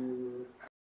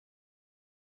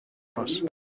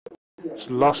 It's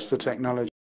lost the technology,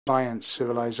 science,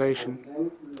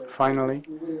 civilization. Finally,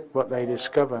 what they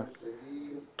discover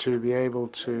to be able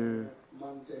to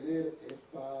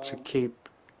keep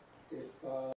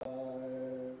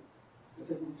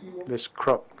this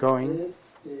crop going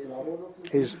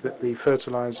is that the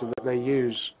fertilizer that they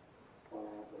use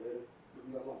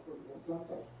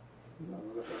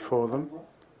for them,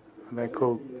 they're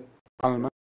called palma,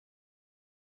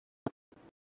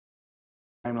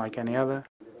 like any other.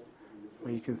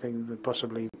 Well, you can think that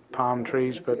possibly palm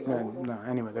trees, but no,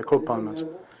 anyway, they're called palmas.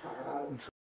 So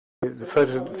the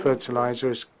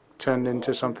fertilizer is turned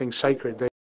into something sacred. They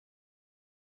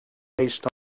based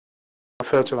on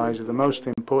fertilizer. The most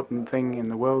important thing in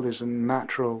the world is a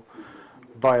natural,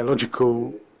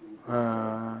 biological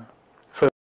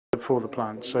fertilizer for the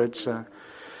plant. So it's a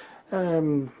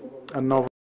novel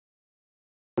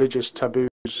religious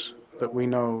taboos that we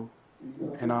know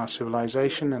in our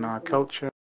civilization, in our culture,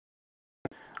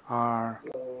 are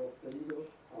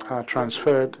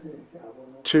transferred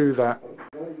to that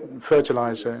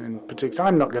fertilizer in particular.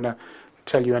 I'm not going to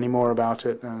tell you any more about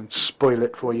it and spoil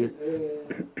it for you.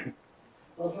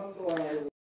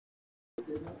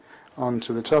 On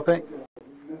to the topic.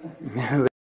 The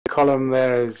column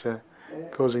there is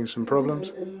causing some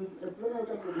problems.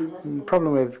 The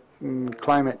problem with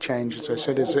climate change, as I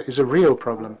said, is a real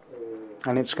problem,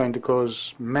 and it's going to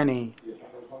cause many,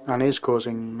 and is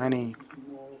causing many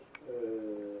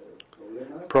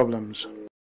problems.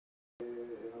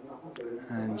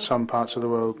 In some parts of the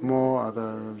world more,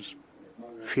 others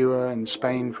fewer. In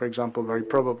Spain, for example, very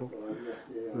probable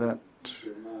that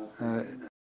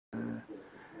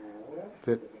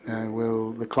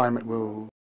the climate will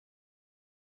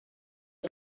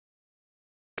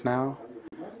now.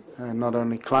 Not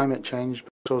only climate change,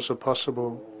 but it's also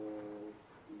possible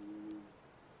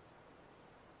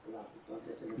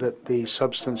that the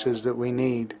substances that we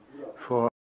need for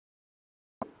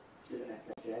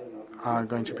are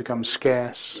going to become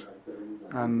scarce,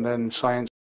 and then science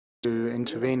to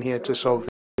intervene here to solve the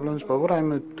problems. But what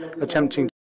I'm attempting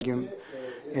to argue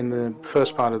in the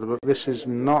first part of the book, this is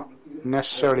not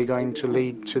necessarily going to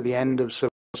lead to the end of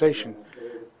civilization.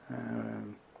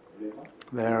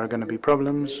 There are going to be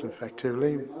problems,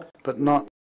 effectively, but not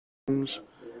problems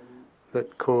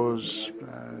that cause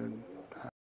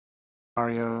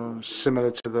scenarios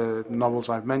similar to the novels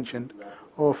I've mentioned,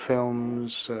 or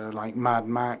films like Mad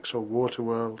Max or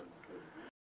Waterworld.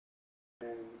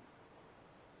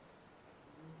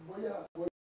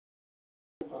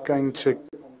 Going to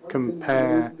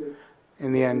compare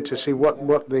in the end to see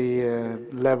what the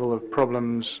level of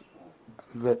problems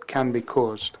that can be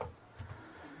caused.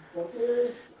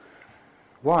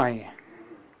 Why?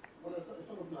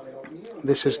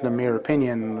 This isn't a mere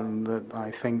opinion that I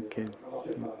think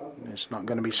it's not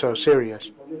going to be so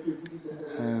serious.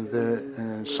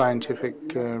 The scientific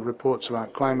reports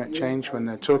about climate change, when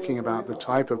they're talking about the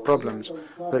type of problems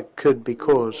that could be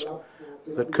caused,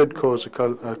 that could cause a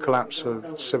collapse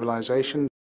of civilization,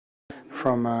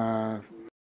 from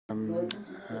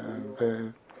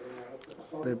the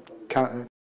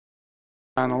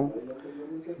panel,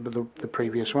 the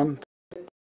previous one,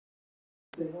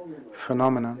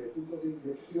 phenomena,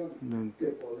 the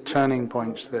turning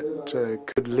points that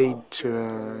could lead to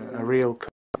a real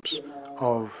collapse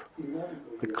of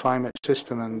the climate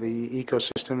system and the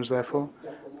ecosystems, therefore,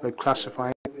 they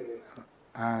classify it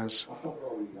as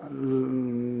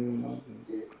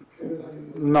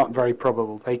not very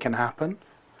probable. They can happen,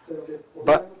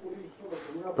 but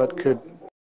could,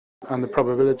 and the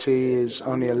probability is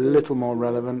only a little more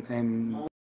relevant in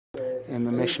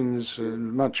the missions,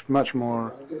 much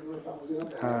more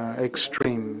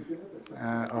extreme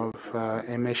of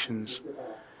emissions,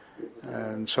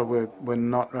 and so we're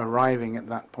not arriving at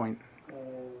that point.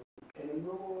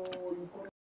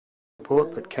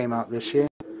 Report that came out this year,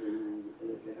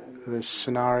 the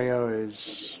scenario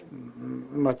is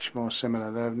much more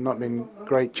similar. There have not been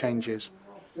great changes.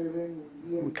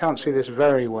 We can't see this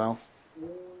very well.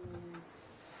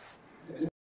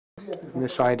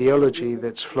 This ideology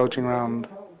that's floating around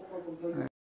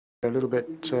a little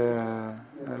bit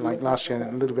like last year,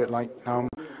 a little bit like now.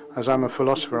 As I'm a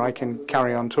philosopher, I can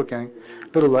carry on talking. A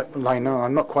little like now,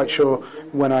 I'm not quite sure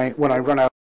when I run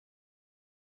out.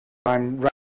 I'm running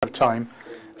out of time,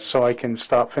 so I can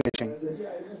start finishing.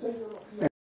 The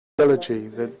ideology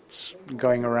that's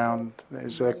going around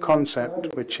is a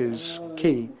concept which is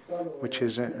key, which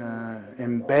is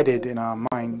embedded in our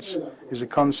minds, is a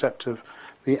concept of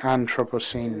the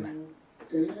Anthropocene.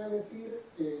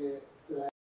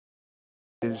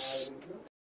 Is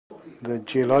the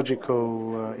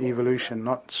geological evolution,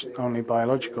 not only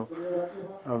biological,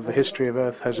 of the history of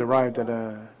Earth has arrived at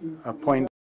a point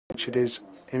which it is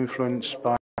influenced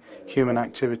by human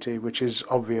activity, which is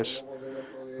obvious.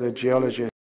 The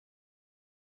geologists,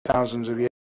 thousands of years,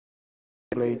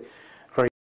 very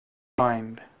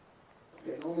defined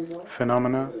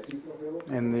phenomena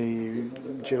in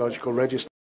the geological register,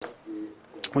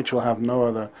 which will have no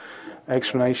other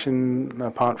explanation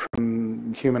apart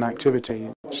from human activity.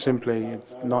 Simply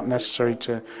not necessary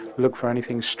to look for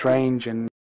anything strange in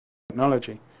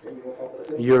technology.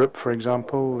 Europe, for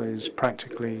example, is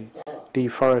practically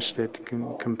deforested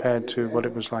compared to what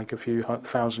it was like a few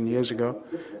thousand years ago,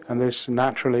 and this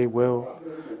naturally will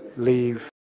leave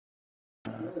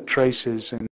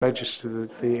traces in the register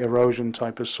that the erosion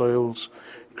type of soils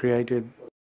created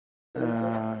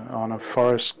in a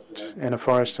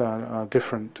forest are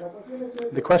different.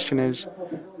 The question is,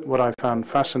 what I found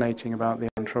fascinating about the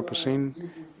Anthropocene,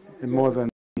 more than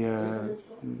the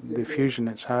diffusion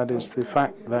it's had is the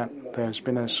fact that there's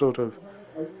been a sort of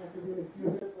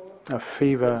a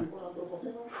fever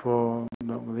for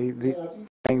the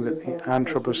saying that the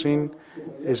Anthropocene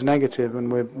is negative,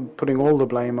 and we're putting all the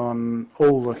blame on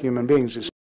all the human beings. It's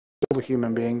all the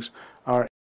human beings are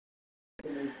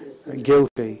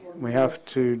guilty. We have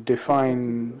to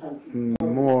define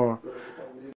more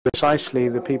precisely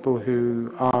the people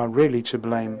who are really to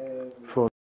blame for.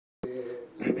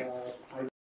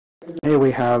 Here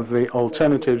we have the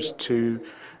alternatives to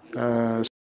Anthropocene,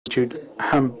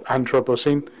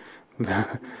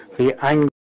 the Anglo,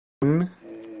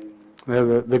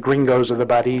 the gringos are the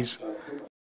baddies,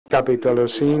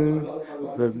 Capitalocene,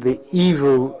 the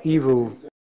evil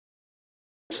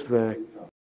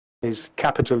is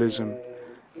capitalism,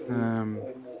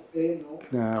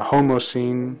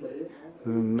 Homocene,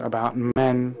 about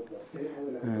men,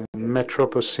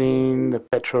 Metropocene, the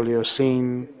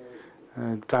Petroleocene,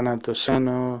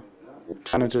 Thanatocene,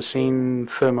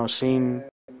 Thermocene,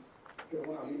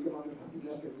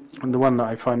 and the one that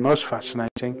I find most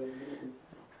fascinating,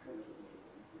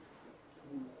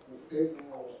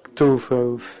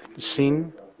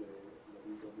 Tulthocene,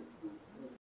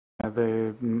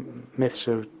 the myths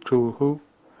of Cthulhu,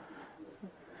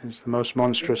 is the most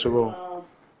monstrous of all.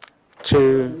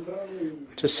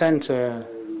 To center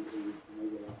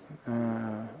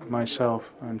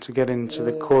myself and to get into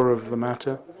the core of the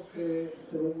matter,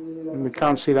 we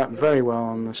can't see that very well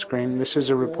on the screen. This is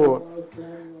a report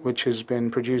which has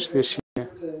been produced this year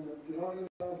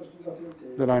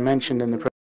that I mentioned in the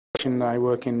presentation. I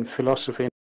work in philosophy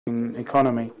and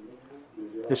economy.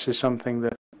 This is something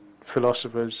that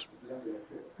philosophers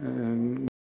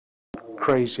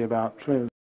crazy about.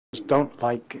 Don't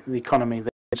like the economy.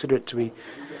 They consider it to be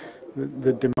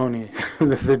the demoniac,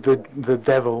 the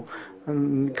devil.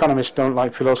 And economists don't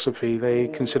like philosophy. They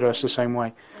consider us the same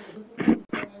way.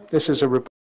 This is a report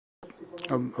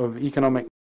of economic,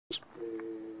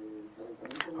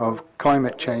 of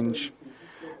climate change,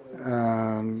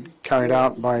 carried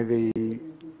out by the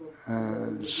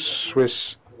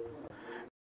Swiss.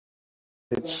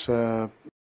 It's a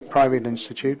private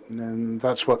institute, and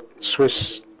that's what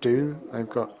Swiss do. They've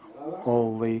got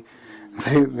all the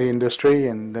industry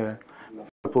and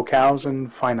purple cows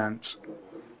and finance.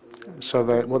 So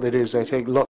what they do is they take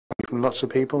lots from lots of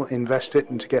people, invest it,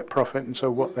 and to get profit. And so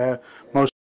what they're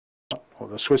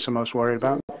the Swiss are most worried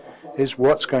about is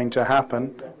what's going to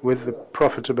happen with the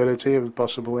profitability of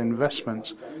possible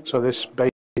investments. So this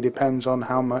basically depends on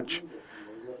how much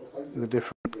the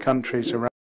different countries around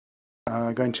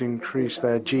are going to increase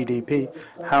their GDP,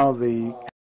 how the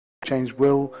change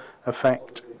will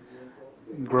affect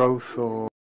growth or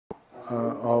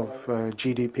of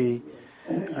GDP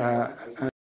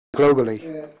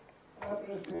globally.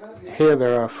 Here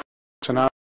there are scenarios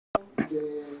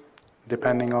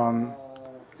depending on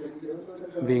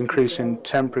the increase in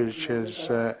temperatures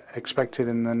expected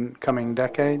in the coming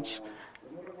decades.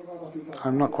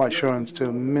 I'm not quite sure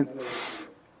until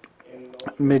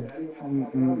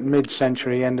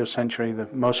mid-century, end of century, the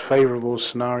most favorable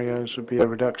scenarios would be a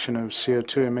reduction of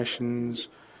CO2 emissions.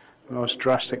 The most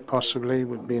drastic possibly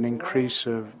would be an increase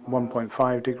of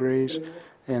 1.5 degrees.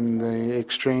 In the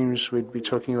extremes, we'd be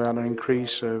talking about an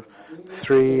increase of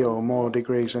 3 or more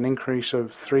degrees. An increase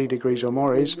of 3 degrees or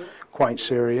more is quite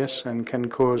serious and can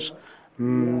cause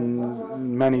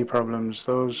many problems.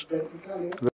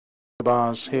 The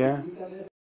bars here,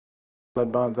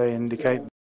 they indicate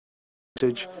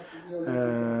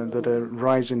that a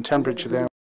rise in temperature there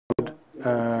would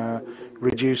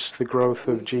reduce the growth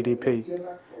of GDP.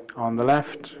 On the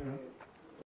left,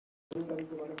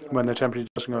 when the temperature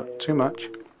doesn't go up too much,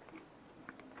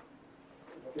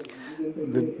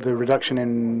 the reduction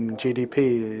in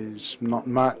GDP is not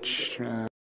much.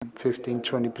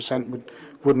 15-20%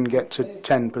 wouldn't get to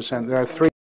 10%. There are 3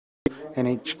 in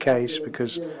each case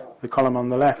because the column on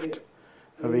the left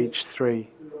of each 3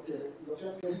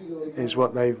 is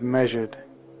what they've measured.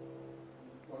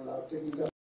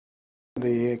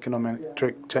 The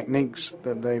econometric techniques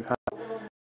that they've had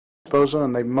disposal,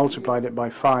 and they've multiplied it by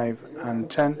 5 and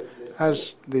 10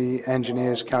 as the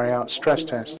engineers carry out stress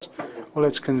tests. Well,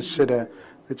 let's consider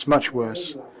it's much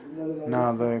worse.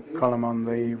 Now the column on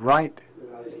the right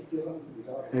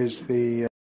is the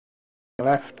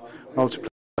left multiplied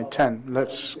by 10.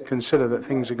 Let's consider that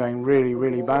things are going really,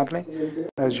 really badly.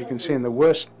 As you can see, in the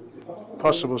worst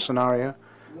possible scenario,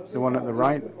 the one at the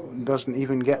right doesn't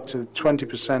even get to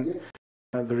 20%.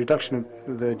 The reduction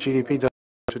of the GDP doesn't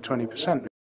get to 20%.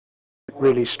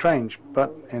 Really strange,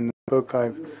 but in the book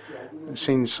I've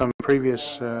seen some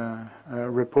previous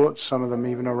reports, some of them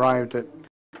even arrived at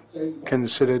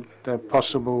considered a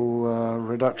possible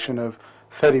reduction of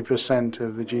 30%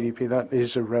 of the GDP. That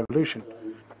is a revolution.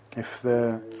 If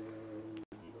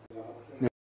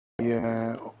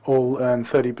all earn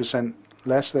 30%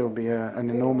 less, there will be an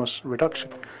enormous reduction.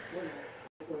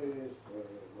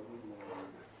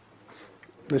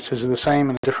 This is the same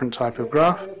in a different type of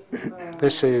graph.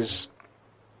 This is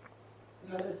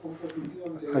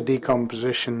a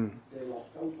decomposition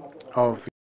of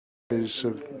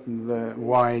the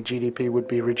why GDP would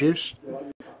be reduced,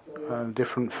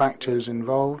 different factors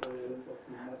involved,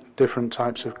 different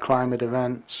types of climate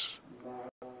events.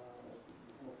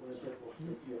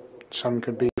 Some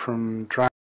could be from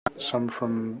drought, some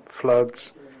from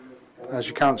floods. As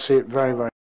you can't see it very, very,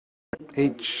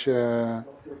 each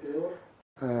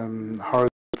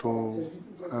horizontal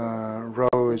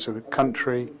row is a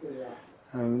country.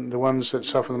 The ones that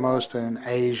suffer the most are in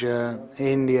Asia,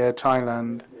 India,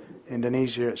 Thailand,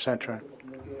 Indonesia, etc.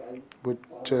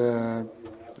 Their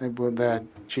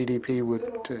GDP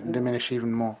would diminish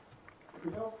even more.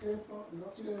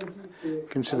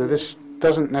 Consider this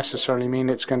doesn't necessarily mean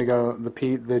it's going to go. The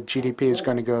GDP is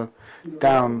going to go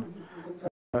down.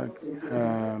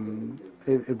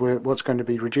 What's going to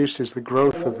be reduced is the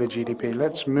growth of the GDP.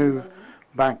 Let's move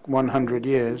back 100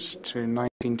 years to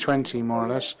 1920, more or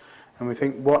less, and we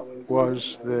think, what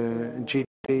was the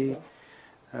GDP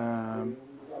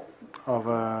of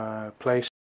a place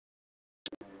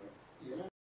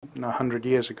 100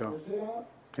 years ago?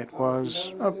 It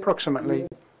was approximately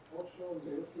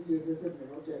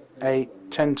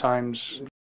 8-10 times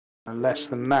less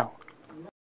than now.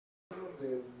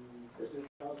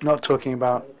 Not talking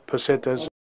about pesetas,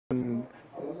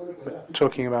 but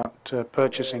talking about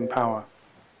purchasing power.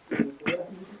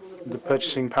 The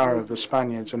purchasing power of the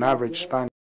Spaniards, an average Spaniard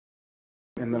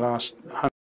in the last 100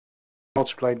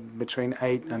 multiplied between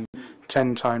 8 and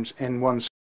 10 times in one.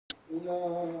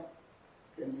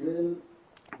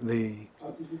 The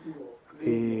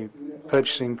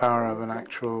purchasing power of an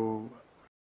actual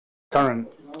current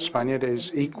Spaniard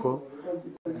is equal.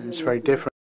 It's very different.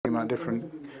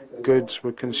 Different goods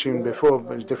were consumed before,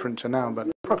 but it's different to now. But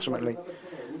approximately,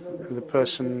 the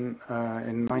person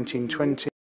in 1920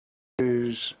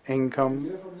 whose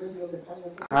income,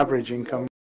 average income,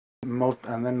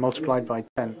 and then multiplied by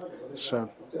 10, so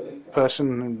a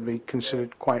person would be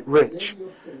considered quite rich.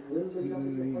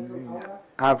 The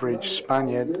average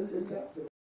Spaniard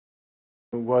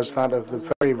was that of the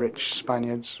very rich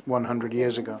Spaniards 100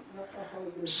 years ago.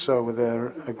 So with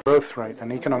a growth rate,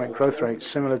 an economic growth rate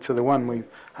similar to the one we've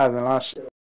had in the last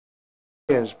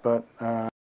years, but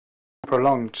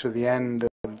prolonged to the end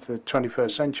of the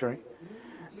 21st century,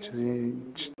 to the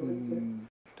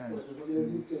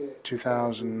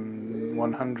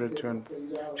 2100 to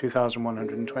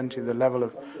 2120, the level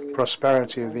of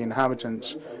prosperity of the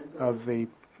inhabitants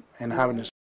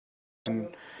in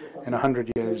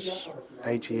 100 years,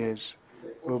 80 years,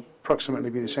 will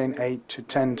approximately be the same, 8 to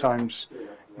 10 times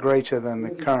greater than the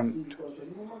current.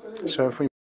 So if we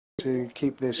want to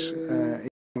keep this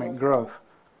economic growth,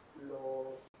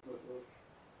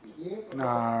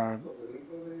 our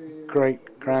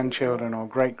great-grandchildren or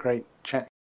great-great-children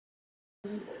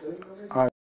are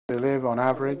to live on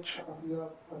average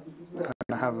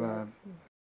and have a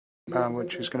power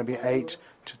which is going to be 8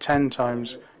 to 10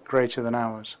 times greater than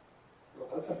ours,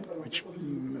 which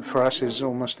for us is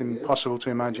almost impossible to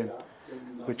imagine,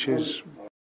 which is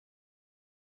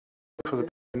for the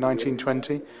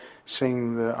 1920,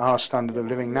 seeing our standard of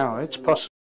living now. It's possible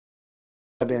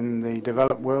that in the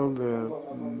developed world the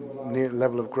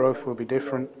level of growth will be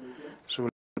different, so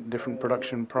we'll have different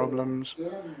production problems,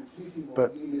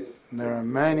 but there are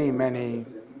many, many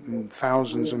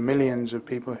thousands and millions of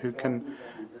people who can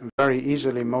very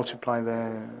easily multiply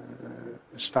their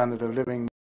standard of living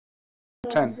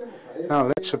 10. Now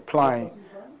let's apply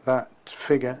that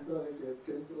figure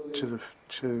to the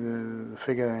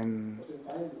figure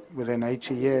within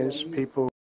 80 years. People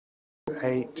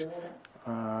 8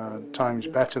 times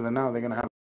better than now. They're going to have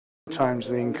times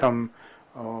the income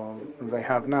they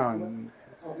have now. And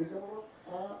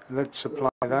let's apply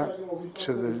that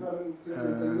to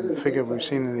the figure we've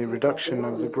seen in the reduction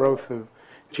of the growth of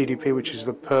GDP, which is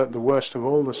the worst of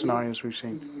all the scenarios we've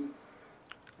seen.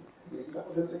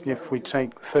 If we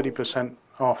take 30%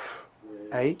 off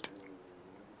 8,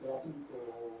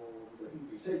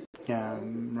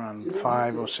 around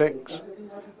 5 or 6,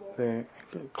 the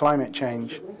climate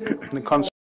change, the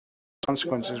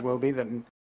consequences will be that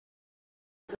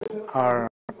our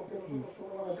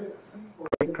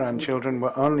great-grandchildren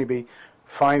will only be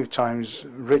 5 times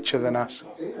richer than us.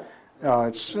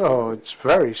 It's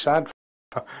very sad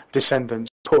for descendants,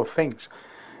 poor things.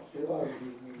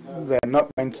 they're not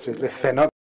going to, if they're not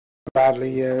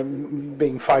badly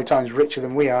being 5 times richer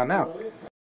than we are now.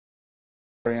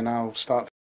 And I'll start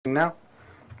now.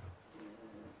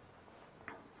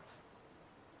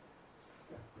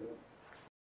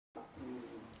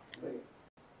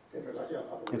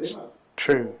 It's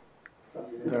true.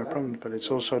 There are problems, but it's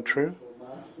also true.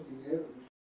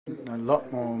 A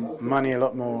lot more money, a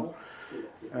lot more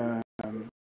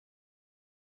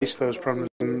face those problems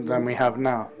than we have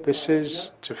now. This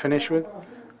is, to finish with,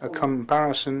 a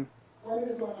comparison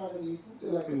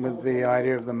with the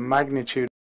idea of the magnitude of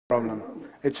the problem.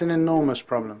 It's an enormous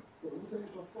problem.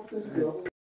 It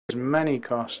has many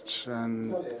costs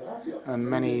and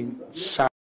many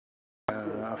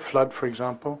a flood, for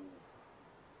example.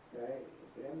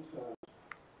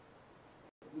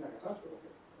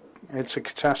 It's a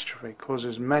catastrophe. It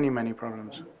causes many, many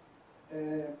problems.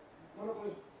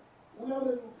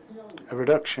 A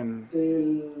reduction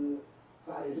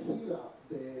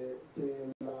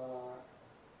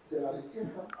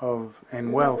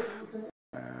in wealth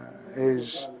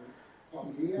is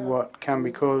what can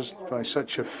be caused by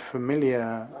such a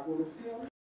familiar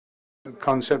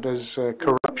concept as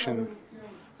corruption.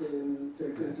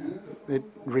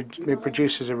 It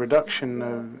produces a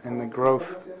reduction in the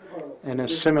growth in a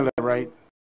similar rate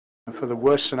for the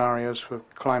worst scenarios for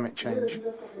climate change.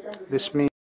 This means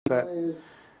that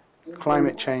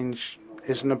climate change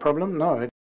isn't a problem? No, it's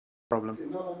a problem.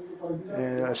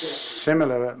 A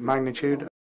similar magnitude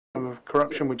of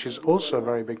corruption, which is also a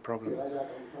very big problem.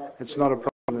 It's not a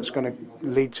problem that's going to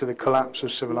lead to the collapse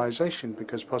of civilization,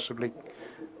 because possibly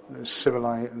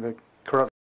the corruption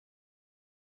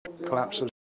collapse of.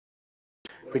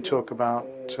 We talk about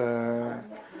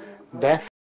death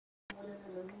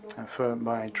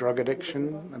by drug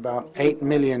addiction. About 8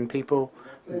 million people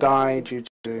die due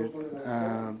to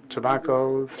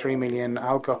tobacco, 3 million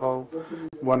alcohol,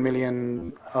 1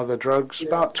 million other drugs.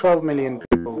 About 12 million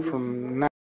people from now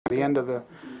to the end of the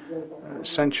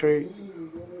century.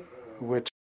 We're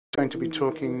going to be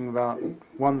talking about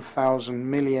 1,000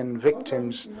 million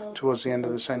victims towards the end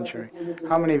of the century.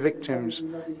 How many victims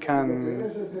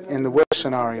can, in the worst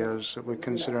scenarios that we're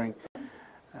considering,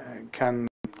 can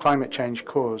climate change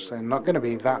cause? They're not going to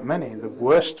be that many. The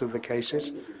worst of the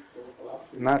cases,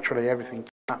 naturally everything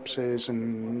collapses,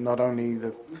 and not only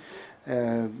the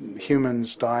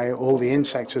humans die, all the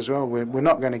insects as well. We're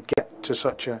not going to get to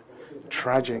such a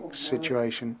tragic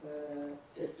situation.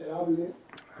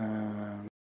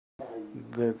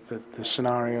 The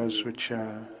scenarios which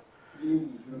are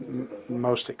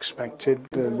most expected,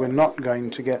 we're not going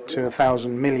to get to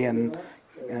 1,000 million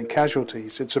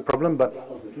casualties. It's a problem, but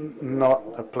not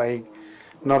a plague,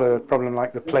 not a problem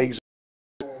like the plagues.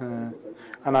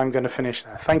 And I'm going to finish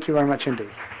there. Thank you very much indeed.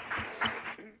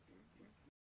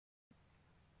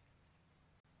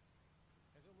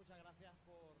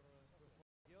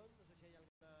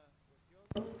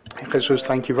 Jesus,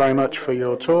 thank you very much for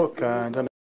your talk.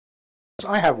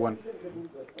 I have one.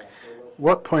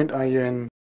 What point are you in?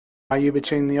 Are you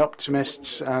between the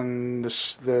optimists and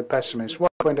the pessimists?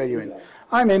 What point are you in?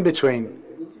 I'm in between.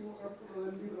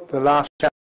 The last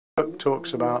chapter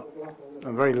talks about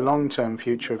a very long-term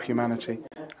future of humanity,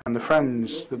 and the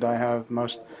friends that I have,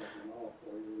 most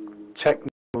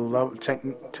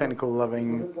technical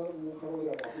loving,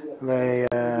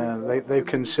 they've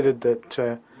considered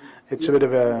that it's a bit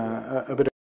of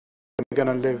we're going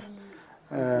to live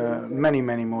many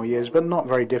more years, but not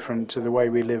very different to the way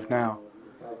we live now.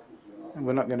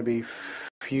 We're not going to be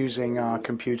fusing our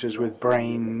computers with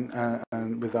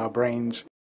with our brains.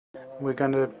 We're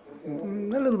going to a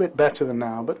little bit better than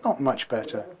now, but not much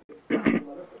better.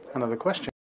 Another question.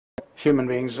 Human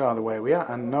beings are the way we are,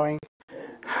 and knowing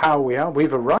how we are,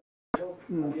 we've arrived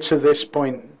to this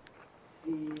point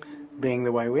being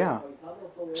the way we are.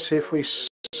 See if we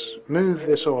smooth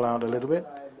this all out a little bit.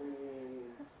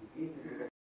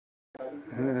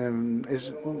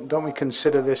 Don't we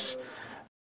consider this?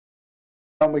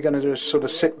 Aren't we going to just sort of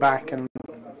sit back and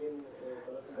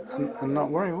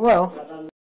not worry? Well,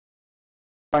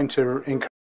 trying to encourage.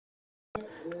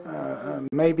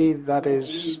 Maybe that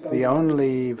is the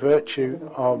only virtue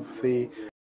of the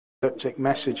apocalyptic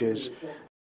messages.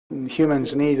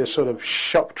 Humans need a sort of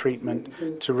shock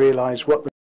treatment to realize what the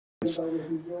is.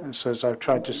 And so, as I've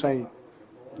tried to say,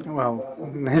 well,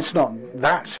 it's not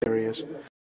that serious.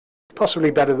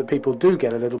 Possibly better that people do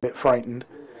get a little bit frightened.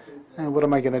 What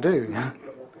am I going to do?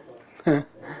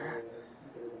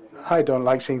 I don't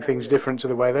like seeing things different to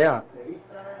the way they are.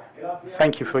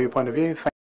 Thank you for your point of view.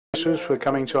 Thank you, Jesus, for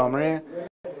coming to Almeria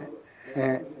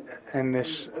in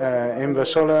this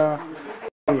Inversolar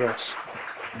Congress.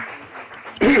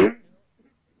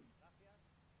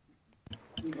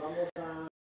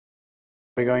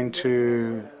 we're going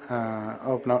to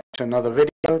open up to another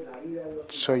video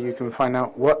so you can find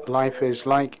out what life is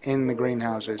like in the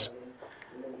greenhouses.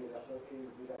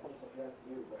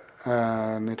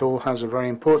 And it all has a very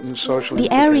important social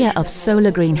The area of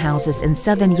solar greenhouses in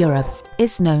southern Europe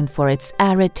is known for its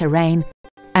arid terrain,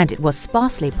 and it was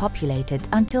sparsely populated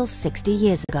until 60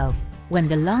 years ago, when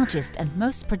the largest and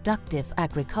most productive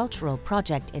agricultural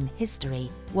project in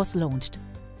history was launched.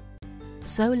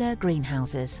 Solar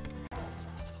greenhouses.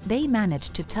 They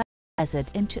managed to turn the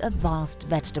desert into a vast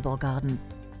vegetable garden,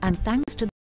 and thanks to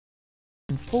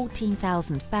the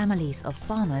 14,000 families of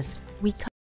farmers, we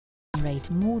generate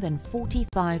more than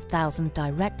 45,000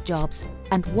 direct jobs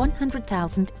and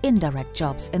 100,000 indirect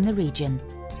jobs in the region.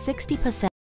 60%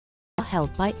 are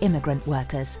held by immigrant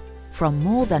workers from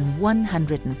more than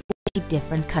 140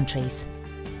 different countries.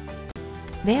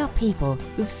 They are people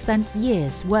who've spent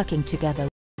years working together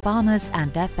with farmers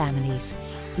and their families,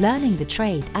 learning the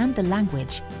trade and the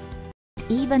language,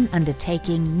 even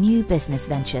undertaking new business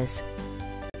ventures.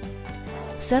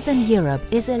 Southern Europe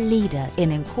is a leader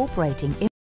in incorporating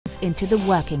into the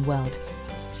working world,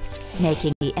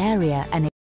 making the area an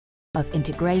example of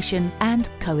integration and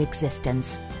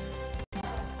coexistence.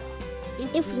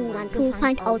 If you want to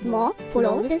find out more,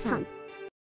 follow the sun.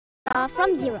 We are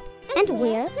from Europe and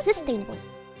we're sustainable.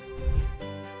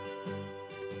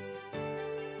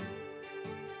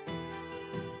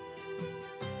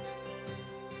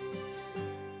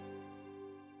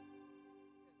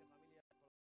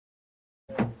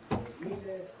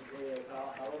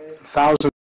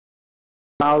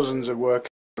 Thousands of workers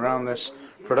around this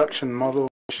production model,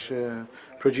 which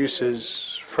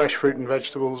produces fresh fruit and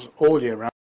vegetables all year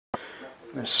round,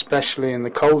 especially in the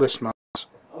coldest months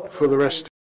for the rest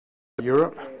of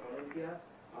Europe.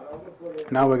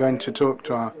 Now we're going to talk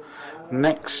to our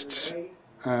next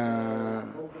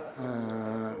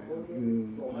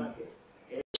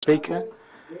speaker.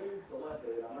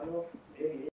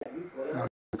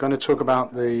 We're going to talk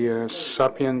about the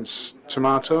Sapiens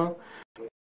tomato.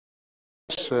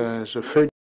 As a food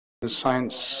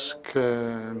science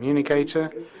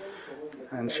communicator,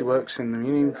 and she works in the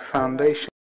Munich Foundation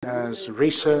as a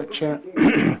researcher.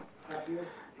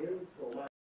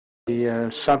 The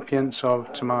Sapiens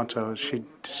of tomatoes. She's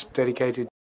dedicated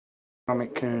to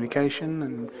economic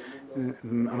communication, and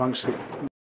amongst the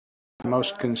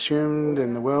most consumed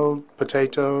in the world,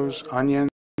 potatoes, onions,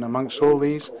 and amongst all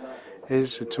these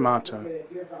is a tomato.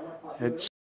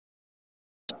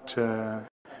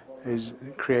 It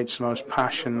creates the most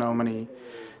passion.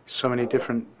 So many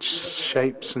different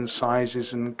shapes and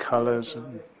sizes and colors.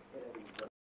 And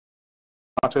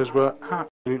tomatoes were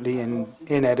absolutely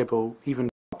inedible, even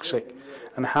toxic.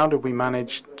 And how did we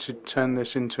manage to turn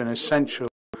this into an essential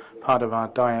part of our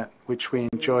diet, which we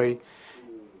enjoy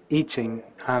eating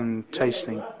and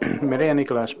tasting? Maria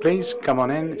Nicolas, please come on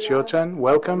in. It's your turn.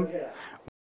 Welcome.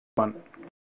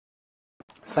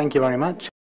 Thank you very much.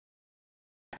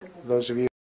 Those of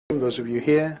you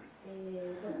here,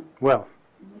 well,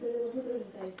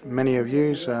 many of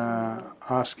you are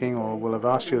asking or will have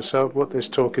asked yourself what this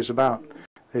talk is about.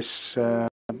 This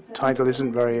title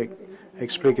isn't very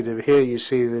explicative. Here you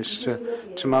see this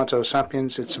Tomato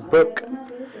Sapiens. It's a book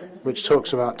which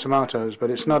talks about tomatoes,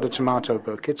 but it's not a tomato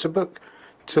book. It's a book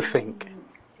to think.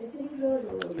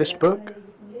 This book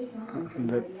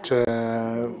that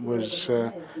was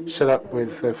set up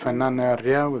with Fernando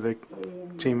Arria, with a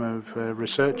team of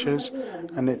researchers,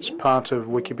 and it's part of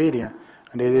Wikipedia,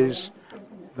 and it is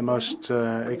the most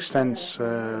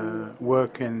extensive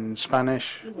work in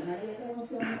Spanish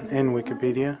in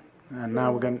Wikipedia. And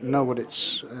now we're going to know what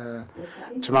it's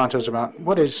tomatoes about.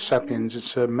 What is Sapiens?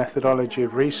 It's a methodology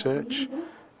of research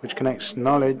which connects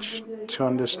knowledge to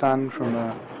understand from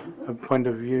a point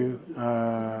of view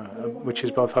which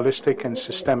is both holistic and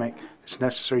systemic. It's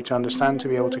necessary to understand to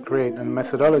be able to create. And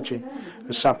methodology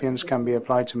of Sapiens can be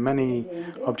applied to many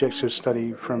objects of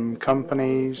study, from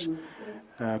companies,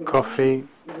 coffee,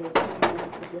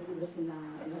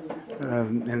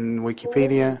 in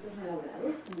Wikipedia,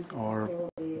 or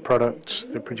products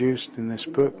that are produced in this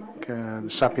book, the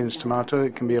Sapiens tomato.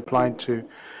 It can be applied to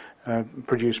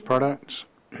produce products.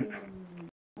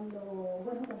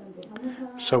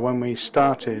 So when we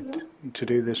started to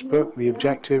do this book, the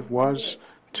objective was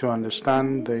to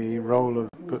understand the role of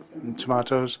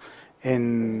tomatoes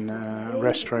in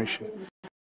restoration,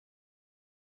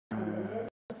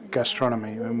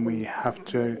 gastronomy, and we have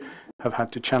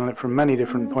had to channel it from many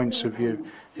different points of view.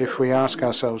 If we ask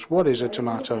ourselves, what is a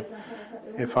tomato?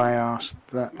 If I asked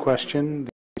that question,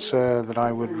 the answer that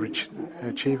I would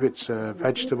achieve, it's a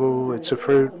vegetable, it's a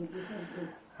fruit,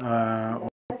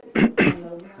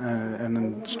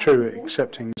 and it's true,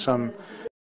 excepting some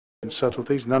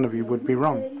subtleties, none of you would be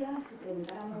wrong.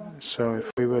 So if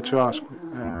we were to ask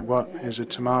what is a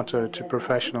tomato to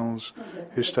professionals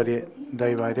who study it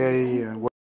day by day,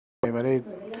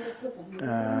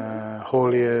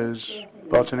 hauliers,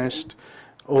 botanists,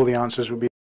 all the answers would be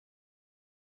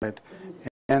in the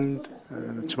end.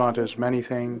 The tomato is many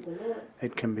things.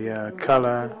 It can be a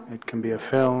color, it can be a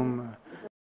film, it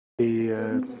can be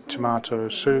a tomato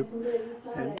soup.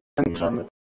 It depends on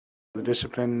the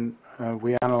discipline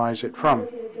we analyze it from.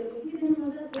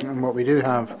 And what we do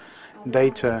have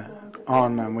data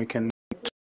on, and we can,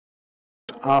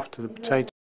 after the potato,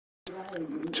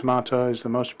 tomato is the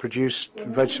most produced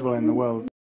vegetable in the world,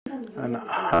 and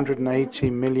 180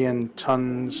 million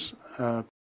tons, and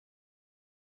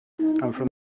from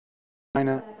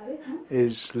China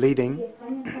is leading,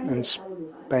 and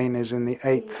Spain is in the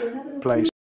 8th place,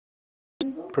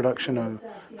 production of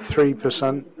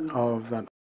 3% of that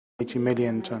 80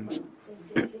 million tons.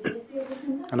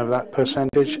 And of that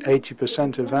percentage,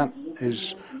 80% of that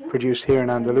is produced here in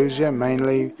Andalusia,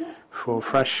 mainly for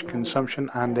fresh consumption,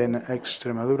 and in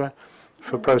Extremadura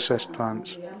for processed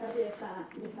plants.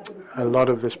 A lot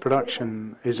of this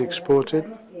production is exported.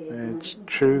 It's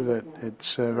true that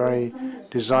it's a very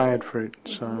desired fruit.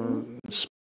 So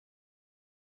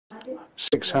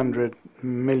 600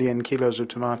 million kilos of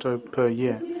tomato per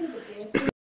year.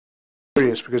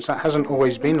 Curious, because that hasn't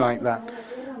always been like that.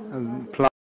 Plants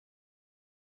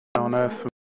on Earth for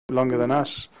longer than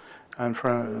us, and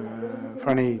for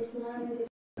any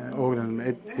organism,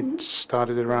 it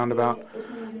started around about,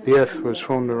 the Earth was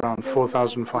formed around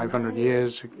 4,500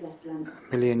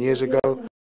 million years ago.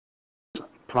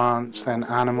 Plants, then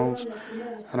animals,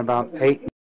 and about 8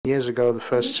 years ago the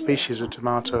first species of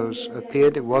tomatoes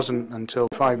appeared. It wasn't until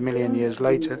 5 million years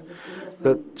later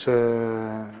that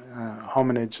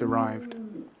hominids arrived.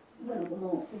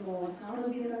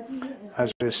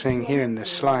 As we're seeing here in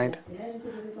this slide,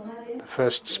 the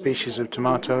first species of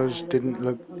tomatoes didn't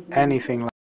look anything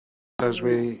like those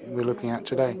we're looking at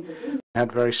today. They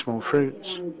had very small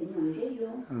fruits.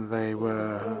 They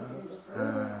were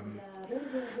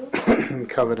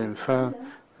covered in fur,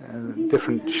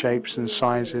 different shapes and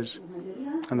sizes,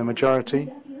 and the majority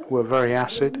were very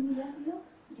acid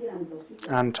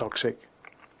and toxic.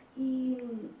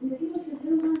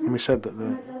 And we said that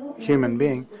the human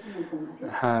being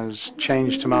has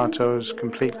changed tomatoes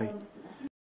completely,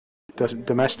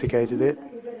 domesticated it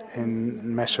in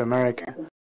Mesoamerica.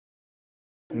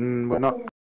 And we're not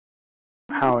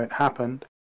how it happened,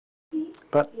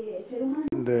 but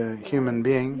the human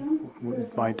being,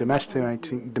 by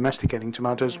domesticating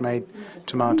tomatoes, made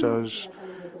tomatoes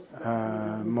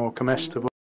more comestible.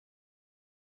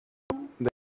 They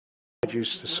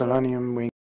reduced the selenium, we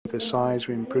improved the size,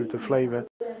 we improved the flavor.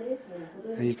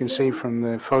 And you can see from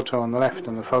the photo on the left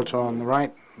and the photo on the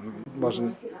right, it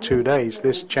wasn't 2 days.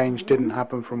 This change didn't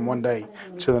happen from one day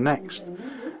to the next.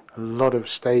 A lot of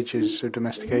stages of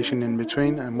domestication in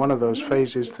between, and one of those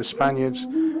phases, the Spaniards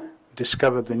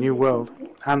discovered the New World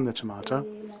and the tomato.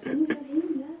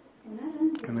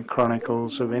 In the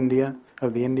chronicles of India,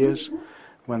 of the Indias,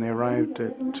 when they arrived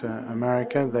at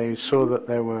America, they saw that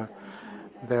there were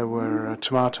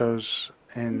tomatoes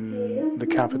in the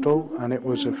capital, and it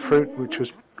was a fruit which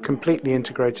was completely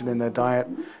integrated in their diet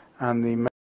and the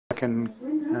American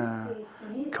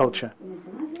culture.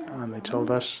 And they told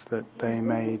us that they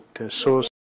made sauce,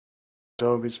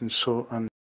 adobes, and salt, and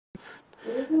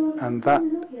that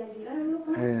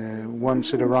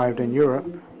once it arrived in Europe,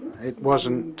 it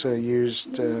wasn't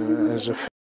used as a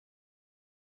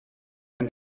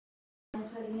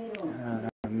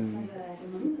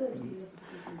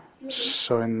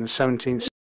so in the 17th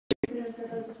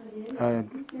century,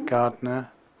 Gardner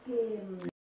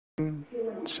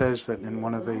says that in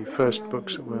one of the first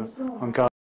books that were on gardening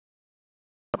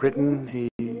written, he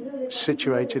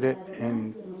situated it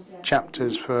in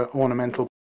chapters for ornamental.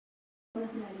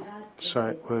 So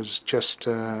it was just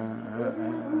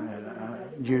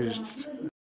used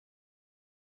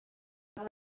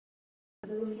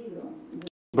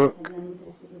book.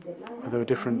 There were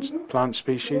different plant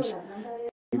species.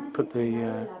 You put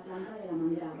the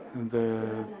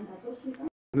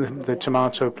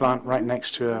tomato plant right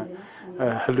next to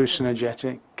a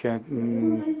hallucinogenic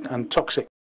and toxic.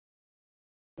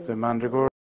 The mandragora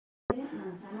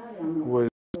was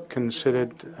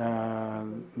considered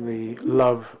the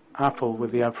love apple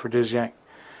with the aphrodisiac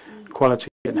quality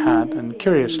it had, and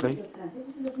curiously,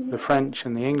 the French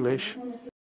and the English,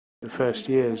 the first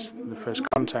years, the first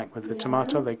contact with the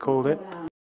tomato, they called it,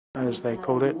 as they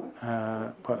called it,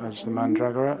 but as the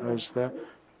mandragora, as the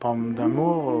pomme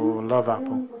d'amour or love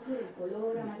apple.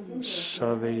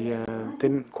 So they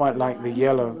didn't quite like the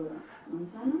yellow.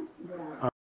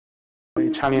 The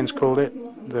Italians called it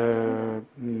the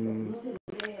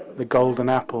golden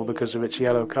apple because of its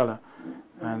yellow colour,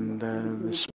 and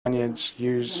the Spaniards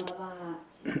used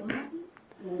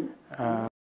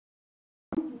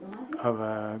of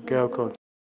a girl called,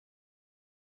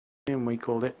 and we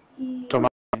called it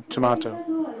tomato.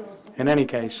 In any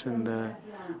case, and the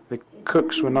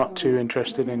cooks were not too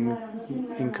interested in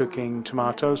cooking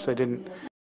tomatoes. They didn't.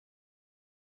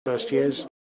 First years,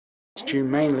 it's due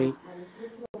mainly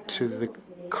to the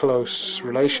close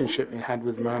relationship it had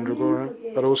with Mandragora,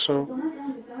 but also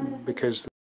because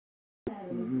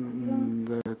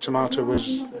the tomato was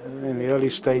in the early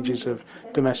stages of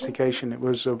domestication. It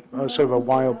was a sort of a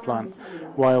wild plant.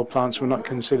 Wild plants were not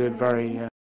considered very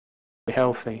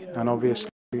healthy, and obviously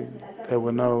there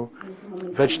were no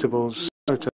vegetables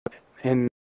in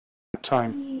that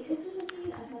time.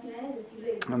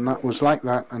 And that was like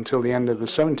that until the end of the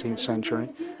 17th century.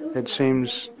 It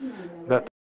seems that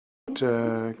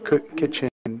kitchen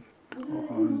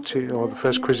or the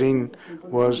first cuisine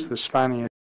was the Spaniards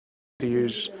to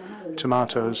use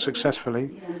tomatoes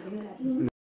successfully.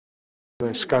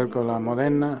 The Scalcola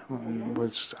Moderna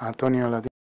was Antonio Ladino,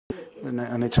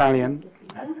 an Italian,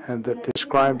 that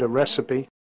described a recipe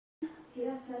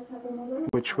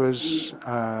which was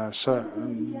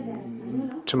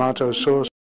tomato sauce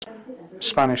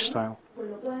Spanish style.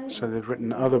 So they've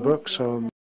written other books, so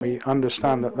we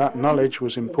understand that that knowledge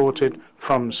was imported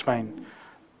from Spain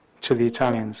to the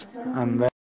Italians, and then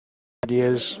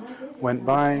years went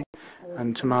by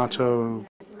and tomato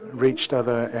reached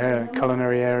other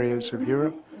culinary areas of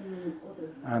Europe,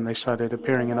 and they started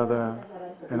appearing in other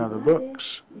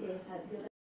books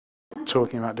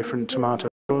talking about different tomato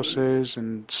sauces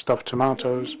and stuffed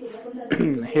tomatoes.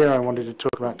 Here I wanted to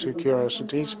talk about two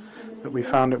curiosities that we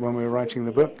found it when we were writing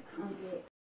the book.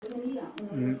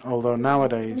 Although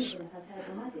nowadays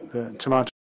the tomatoes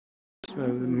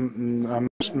are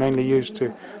mainly used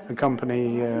to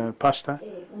accompany pasta,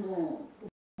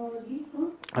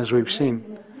 as we've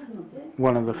seen,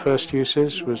 one of the first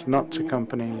uses was not to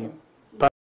accompany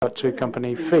pasta, but to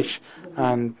accompany fish,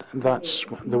 and that's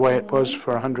the way it was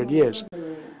for 100 years.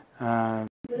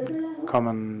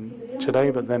 Common today,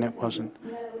 but then it wasn't.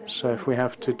 So if we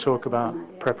have to talk about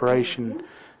preparation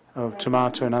of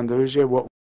tomato in Andalusia, what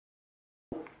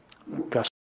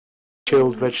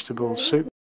chilled vegetable soup,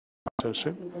 tomato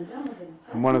soup,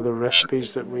 and one of the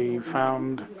recipes that we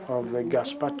found of the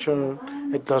gazpacho,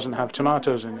 it doesn't have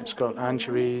tomatoes in it. It's got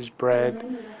anchovies, bread,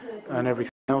 and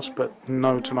everything else, but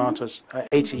no tomatoes.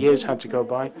 80 years had to go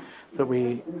by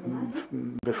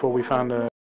before we found a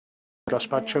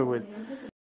gazpacho with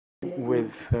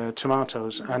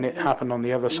tomatoes, and it happened on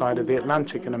the other side of the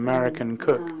Atlantic. An American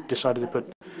cook decided to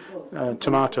put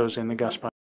tomatoes in the gazpacho,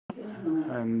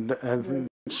 and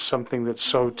something that's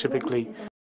so typically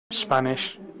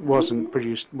Spanish wasn't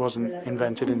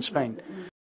invented in Spain.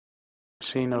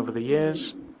 Seen over the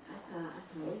years,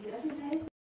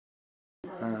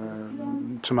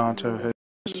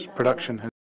 production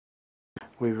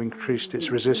we've increased its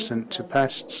resistance to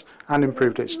pests and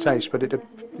improved its taste, but it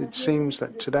seems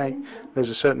that today there's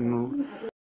a certain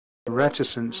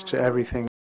reticence to everything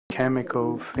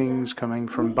chemical things coming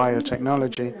from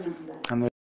biotechnology and the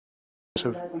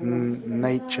sort of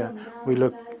nature. We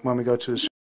look when we go to the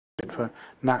supermarket for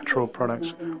natural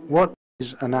products. What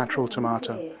is a natural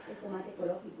tomato?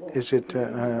 Is it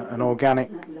an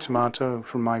organic tomato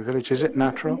from my village? Is it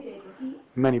natural?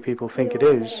 Many people think it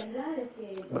is,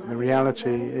 but the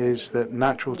reality is that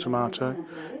natural tomato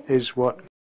is what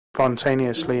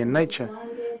spontaneously in nature.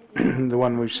 The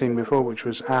one we've seen before, which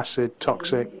was acid,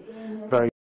 toxic, very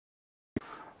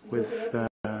with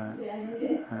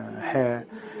hair.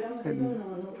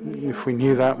 If we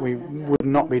knew that, we would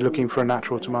not be looking for a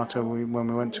natural tomato. When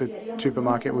we went to a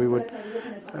supermarket, we would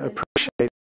appreciate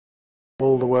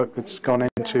all the work that's gone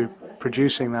into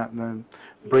producing that, the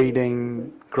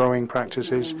breeding, growing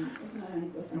practices.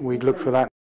 We'd look for that.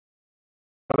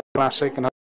 Another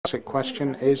classic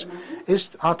question is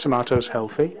are tomatoes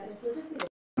healthy? The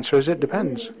answer is it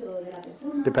depends.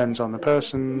 Depends on the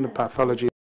person, the pathology,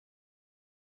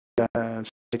 the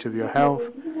state of your health.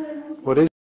 What is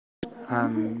it?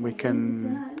 And we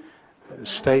can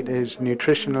state is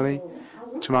nutritionally,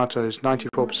 tomato is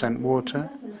 94% water,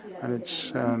 and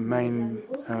its main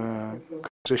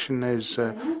composition is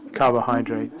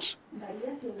carbohydrates.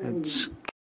 Its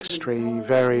chemistry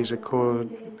varies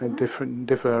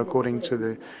differ according to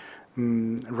the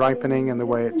ripening and the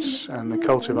way and the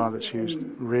cultivar that's used.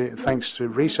 Thanks to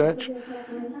research,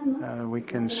 we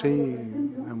can see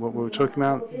what we were talking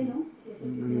about.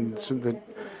 The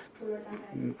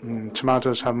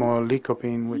tomatoes have more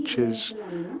lycopene, which is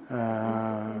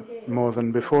more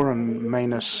than before, and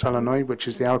minus solenoid, which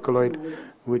is the alkaloid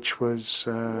which was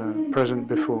present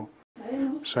before.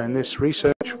 So in this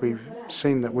research we've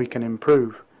seen that we can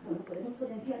improve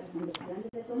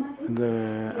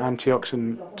the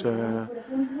antioxidant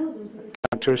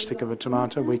characteristic of a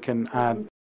tomato. We can add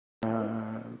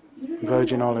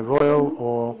virgin olive oil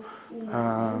or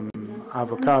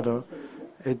avocado.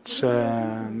 It's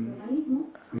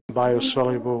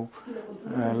biosoluble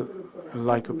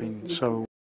lycopene, so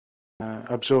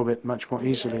absorb it much more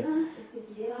easily.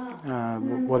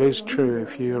 What is true,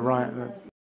 if you arrive,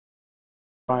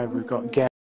 we've got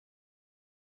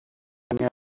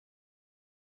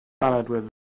salad with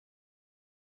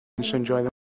to enjoy them,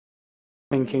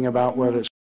 thinking about whether it's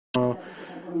more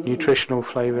nutritional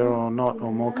flavor or not,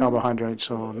 or more carbohydrates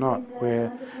or not.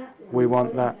 We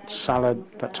want that salad,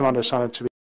 that tomato salad, to be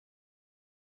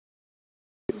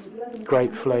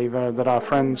great flavor, that our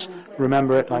friends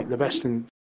remember it like the best in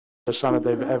the salad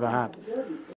they've ever had.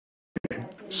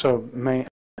 So the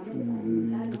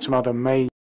tomato may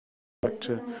work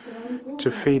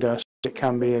to feed us. It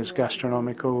can be as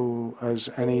gastronomical as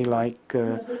any, like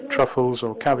truffles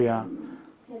or caviar.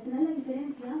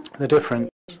 The difference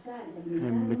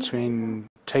in between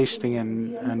tasting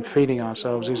and feeding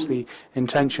ourselves is the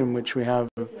intention which we have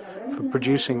for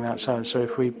producing that salad. So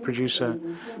if we produce a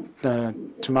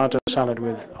tomato salad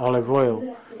with olive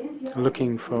oil,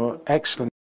 looking for excellence,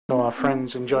 so our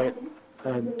friends enjoy it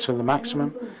to the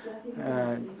maximum,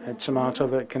 a tomato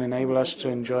that can enable us to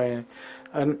enjoy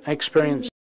an experience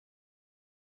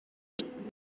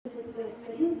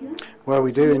where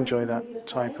we do enjoy that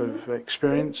type of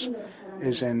experience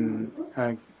is in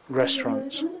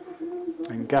restaurants,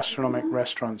 in gastronomic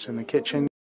restaurants. In the kitchen,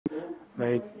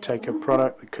 they take a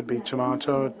product that could be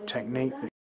tomato, technique,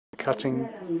 cutting,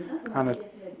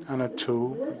 and a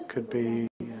tool. It could be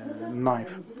a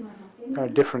knife. There are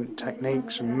different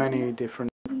techniques and many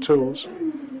different tools,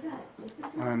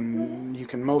 and you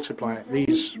can multiply it.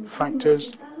 These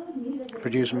factors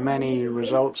produce many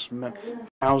results,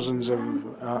 thousands of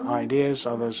ideas.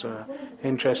 Others are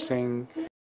interesting,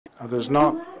 others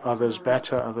not, others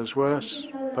better, others worse,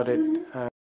 but it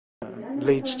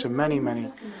leads to many,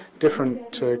 many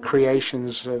different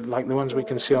creations, like the ones we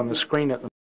can see on the screen at the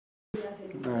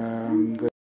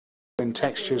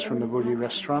textures from the Bulli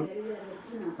restaurant,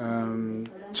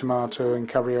 tomato and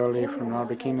cabrioli from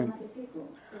Arbequina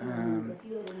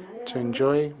to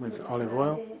enjoy with olive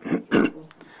oil,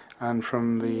 and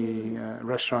from the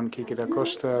restaurant Kiki da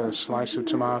Costa, a slice of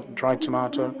dried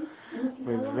tomato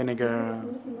with vinegar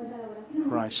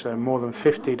rice. More than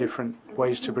 50 different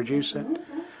ways to produce it,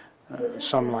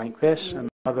 some like this and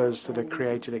others that are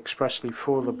created expressly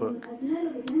for the book.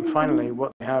 And finally,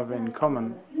 what they have in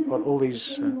common, what all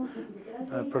these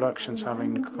productions have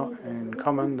in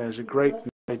common, there's a great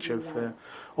knowledge of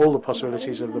all the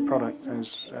possibilities of the product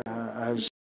as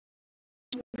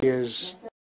appears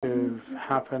to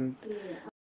happen.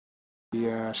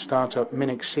 The startup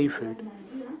Minix Seafood,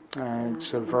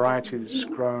 it's a variety that's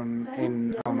grown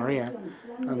in Almeria,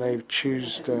 and they've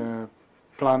chosen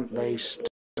plant-based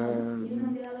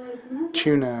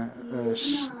tuna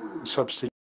substitute.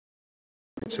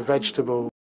 It's a vegetable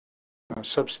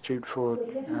substitute for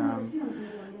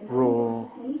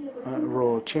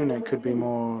raw tuna. It could be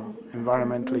more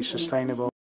environmentally sustainable,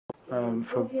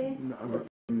 for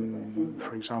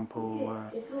example,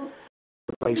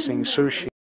 replacing sushi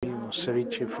or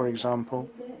ceviche, for example.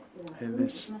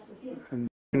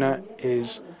 Tuna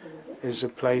is a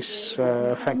place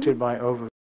affected by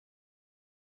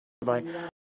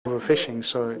overfishing,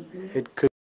 so it could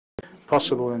be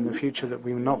possible in the future that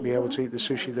we will not be able to eat the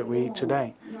sushi that we eat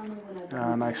today.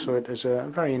 And I saw it as a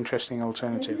very interesting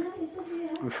alternative.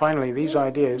 And finally, these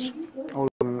ideas, all of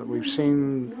them that we've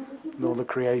seen, all the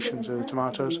creations of the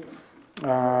tomatoes,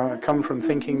 come from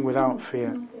thinking without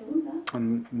fear.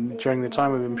 And during the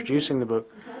time we've been producing the book,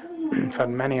 we've had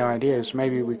many ideas.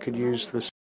 Maybe we could use the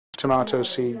tomato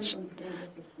seeds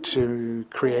to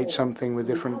create something with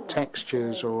different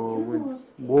textures, or with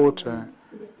water,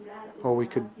 or we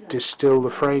could distill the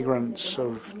fragrance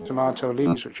of tomato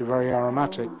leaves, which are very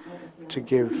aromatic, to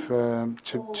give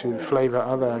to flavor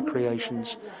other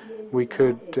creations. We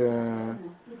could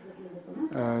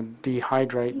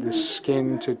dehydrate the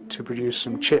skin to produce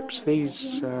some chips.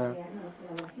 These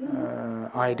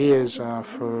ideas are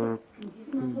for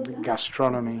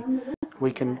gastronomy.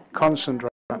 We can concentrate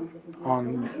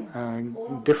on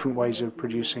different ways of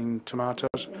producing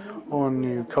tomatoes or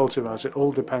new cultivars. It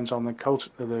all depends on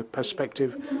the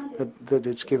perspective that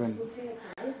it's given.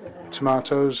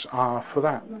 Tomatoes are for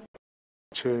that,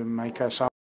 to make us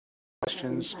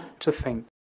questions, to think.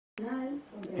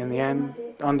 In the end,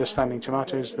 understanding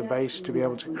tomato is the base to be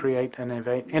able to create and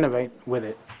innovate with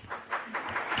it.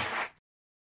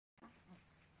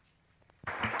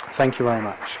 Thank you very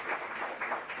much.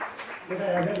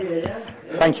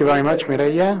 Thank you very much,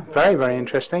 Mireia. Very, very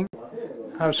interesting.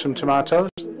 Have some tomatoes.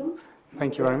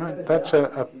 Thank you very much. That's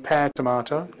a pear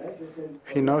tomato.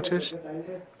 If you noticed,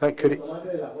 that could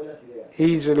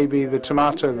easily be the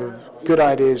tomato of good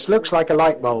ideas. Looks like a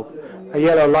light bulb, a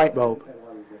yellow light bulb.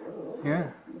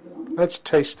 Yeah. Let's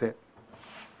taste it.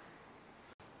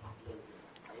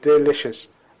 Delicious.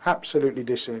 Absolutely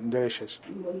delicious.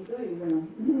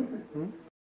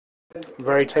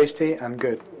 Very tasty and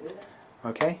good.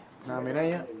 Okay, now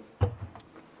Mireia.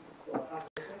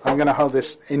 I'm going to hold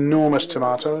this enormous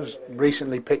tomato,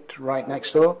 recently picked right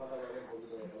next door.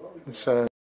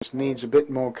 It needs a bit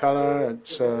more colour.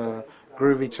 It's a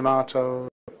groovy tomato,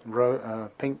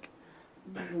 pink.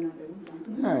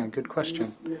 Good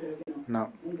question.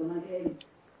 No.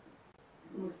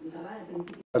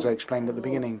 As I explained at the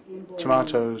beginning,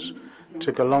 tomatoes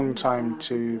took a long time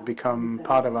to become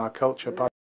part of our culture.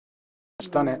 It's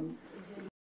done it.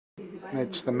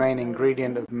 It's the main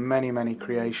ingredient of many, many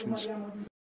creations.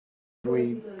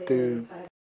 We do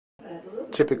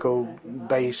typical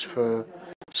base for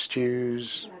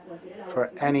stews,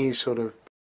 for any sort of...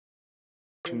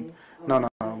 No,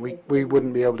 we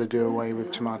wouldn't be able to do away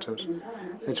with tomatoes.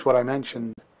 It's what I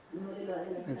mentioned.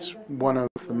 It's one of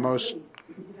the most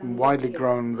widely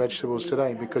grown vegetables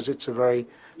today because it's a very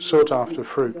sought after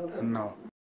fruit. And no,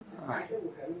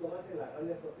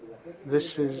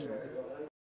 this is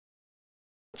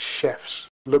chefs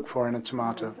look for in a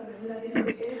tomato.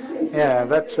 Yeah,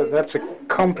 that's a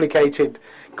complicated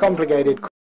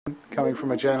coming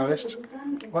from a journalist.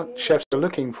 What chefs are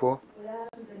looking for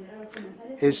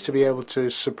is to be able to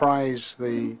surprise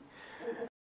the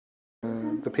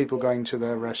people going to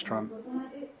their restaurant,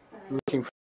 looking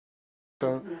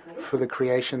for the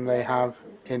creation they have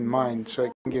in mind, so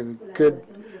it can give good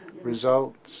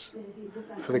results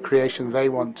for the creation they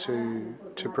want to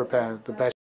prepare. The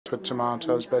best for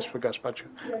tomatoes, best for gazpacho,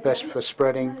 best for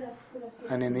spreading,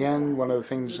 and in the end, one of the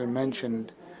things I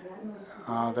mentioned,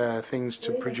 are there things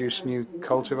to produce new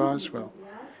cultivars? Well,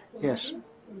 yes,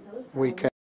 we can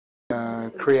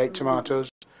create tomatoes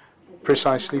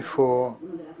precisely for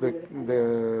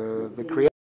the creation.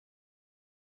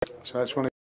 So that's one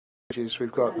of the challenges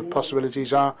we've got. The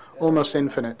possibilities are almost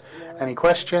infinite. Any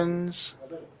questions?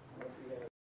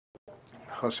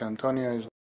 Jose Antonio,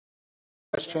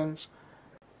 questions?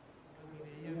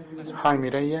 Hi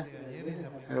Mireia.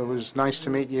 It was nice to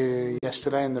meet you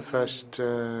yesterday in the first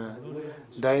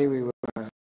day. We were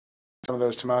some of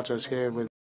those tomatoes here with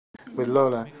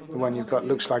Lola. The one you've got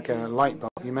looks like a light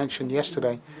bulb. You mentioned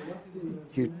yesterday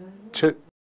you took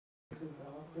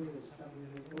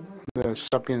the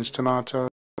Sapiens tomato,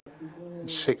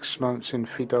 6 months in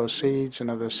phyto seeds,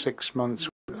 another 6 months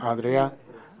with Adria.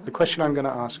 The question I'm going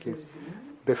to ask you,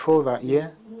 before that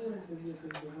year,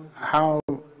 how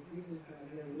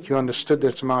you understood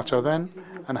the tomato then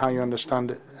and how you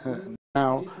understand it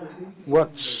now,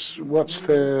 what surprised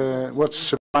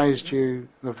you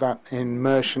of that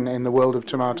immersion in the world of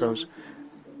tomatoes?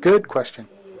 Good question.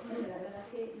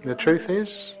 The truth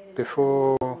is,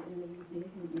 before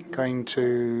going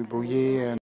to Bouilly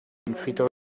and phyto,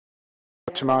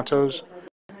 tomatoes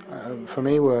for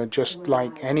me were just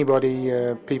like anybody,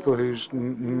 people who's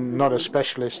not a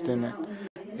specialist in it.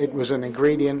 It was an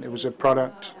ingredient, it was a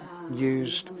product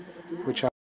used, which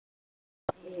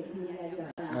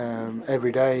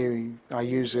every day I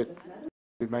use it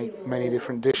to make many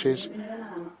different dishes,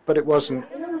 but it was a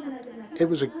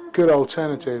good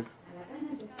alternative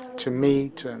to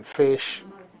meat and fish.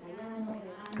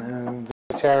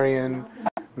 Vegetarian,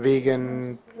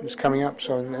 vegan is coming up,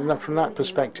 so from that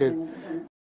perspective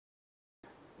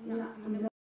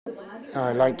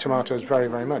I like tomatoes very,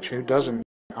 very much. Who doesn't?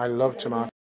 I love tomatoes.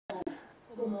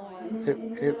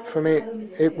 For me,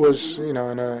 it was,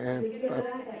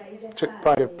 took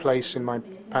quite a place in my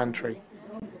pantry.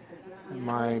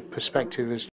 My perspective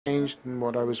has changed, and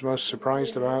what I was most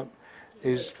surprised about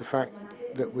is the fact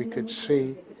that we could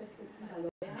see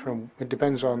it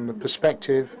depends on the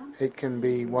perspective, it can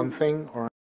be one thing or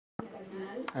another.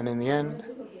 And in the end,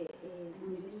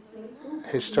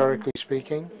 historically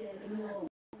speaking,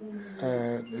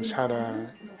 it's had a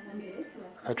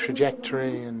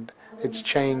trajectory, and it's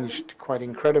changed quite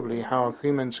incredibly how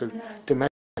humans have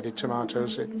domesticated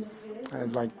tomatoes.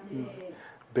 Like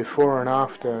before and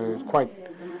after,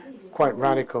 quite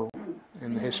radical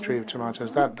in the history of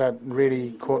tomatoes. That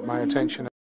really caught my attention.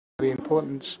 The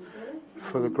importance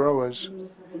for the growers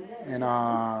in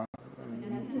our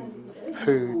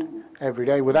food every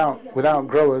day. Without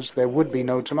growers, there would be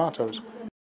no tomatoes.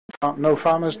 No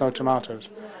farmers, no tomatoes.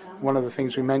 One of the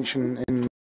things we mentioned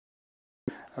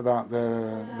about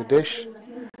the dish,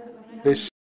 this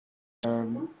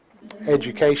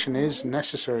education is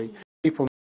necessary. People know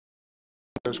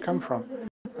where those come from,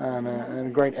 and a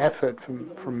great effort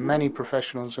from many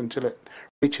professionals until it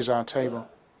reaches our table.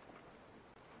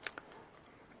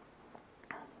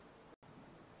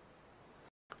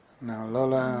 Now,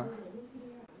 Lola,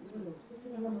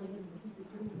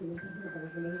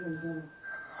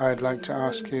 I'd like to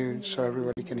ask you, so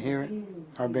everybody can hear it.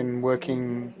 I've been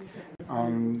working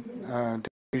on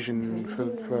diffusion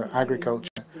for agriculture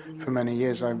for many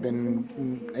years. I've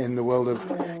been in the world of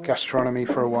gastronomy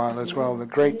for a while as well. The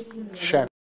great chef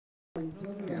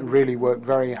really worked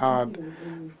very hard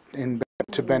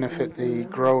to benefit the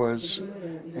growers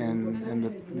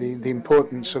and the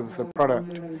importance of the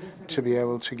product to be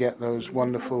able to get those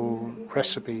wonderful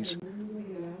recipes.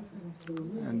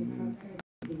 And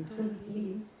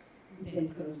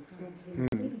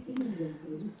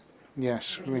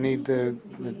yes, we need the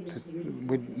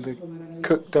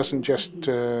cook doesn't just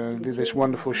do this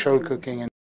wonderful show cooking and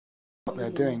what they're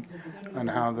doing and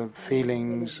how the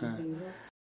feelings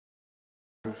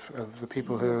of the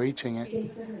people who are eating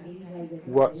it,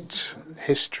 what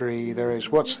history there is,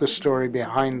 what's the story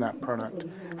behind that product.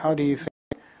 How do you think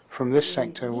from this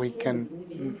sector we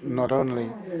can not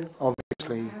only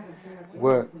obviously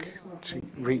work to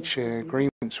reach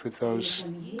agreements with those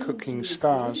cooking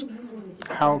stars,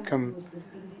 how can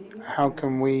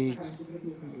we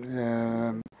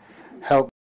help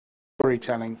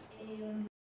storytelling?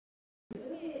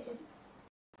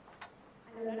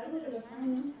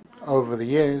 Over the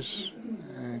years,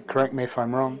 correct me if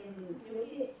I'm wrong,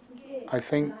 I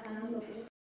think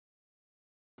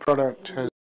product has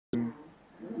been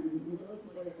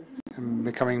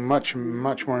becoming much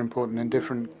more important in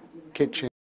different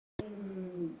kitchens.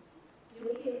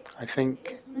 I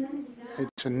think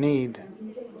it's a need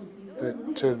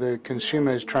that the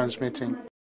consumer is transmitting.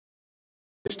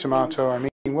 This tomato, I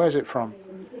mean, where's it from?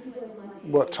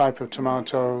 What type of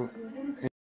tomato?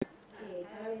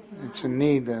 It's a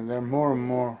need. There are more and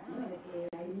more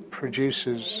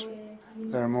producers.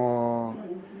 There are more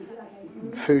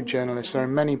food journalists. There are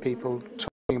many people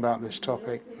talking about this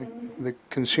topic. The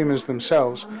consumers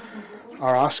themselves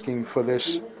are asking for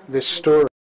this story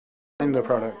behind the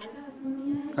product.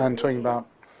 And talking about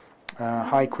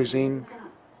high cuisine,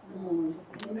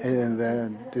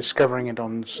 they're discovering it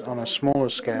on a smaller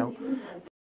scale.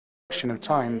 Question of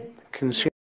time,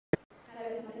 consumers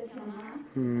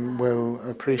will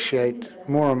appreciate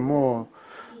more and more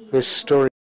this story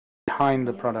behind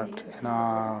the product. In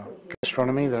our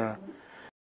gastronomy, there are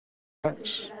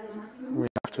products. We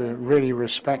have to really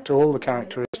respect all the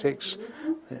characteristics,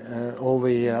 all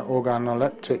the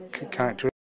organoleptic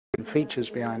characteristics and features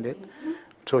behind it.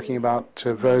 Talking about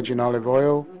virgin olive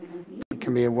oil, it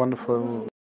can be a wonderful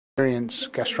experience,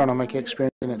 gastronomic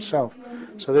experience in itself.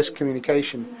 So this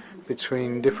communication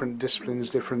between different disciplines,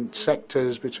 different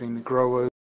sectors, between the growers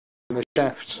and the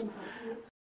chefs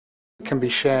can be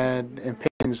shared,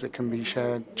 opinions that can be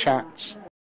shared, chats.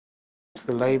 It's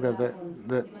the labour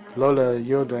that Lola,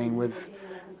 you're doing with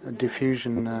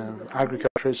diffusion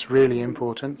agriculture is really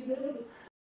important.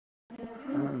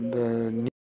 The new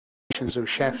generations of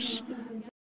chefs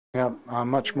are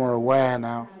much more aware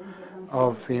now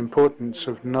of the importance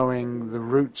of knowing the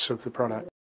roots of the product.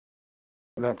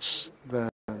 That's the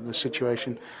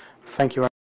situation. Thank you.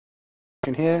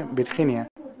 Here, Virginia.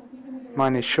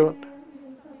 Mine is short.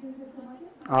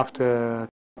 After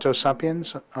Tomato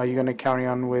Sapiens, are you going to carry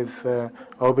on with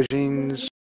aubergines,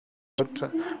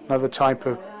 another type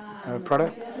of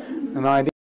product? An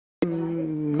idea?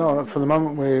 No, for the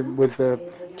moment we're with the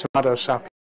Tomato Sapiens.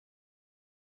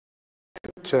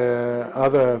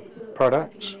 Other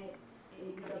products.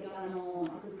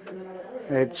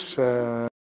 It's the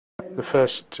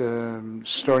first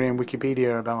story in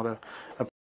Wikipedia about a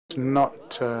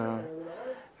not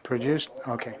produced.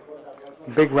 Okay.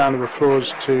 Big round of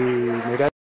applause to Mireille.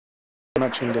 Very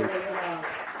much indeed.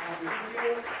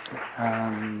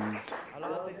 And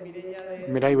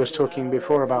Mireille was talking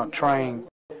before about trying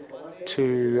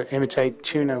to imitate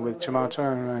tuna with tomato,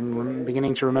 and I'm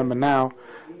beginning to remember now.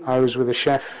 I was with a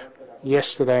chef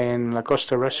yesterday in La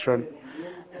Costa restaurant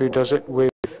who does it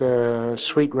with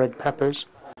sweet red peppers,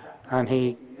 and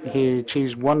he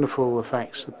achieves wonderful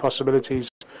effects, the possibilities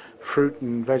of fruit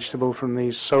and vegetable from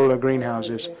these solar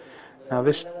greenhouses. Now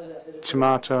this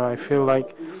tomato, I feel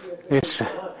like it's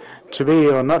to be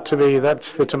or not to be,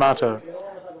 that's the tomato.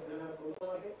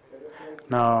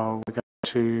 Now we're going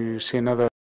to see another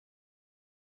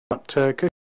cooking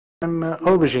some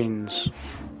aubergines.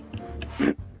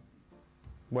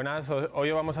 Buenas,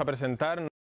 hoy vamos a presentar un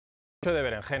de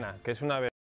berenjena, que es una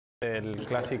del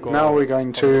clásico. Now we're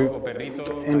going to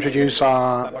introduce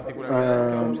our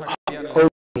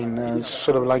aubergine as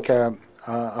sort of like a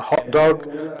hot dog,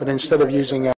 but instead of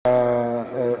using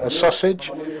a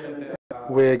sausage,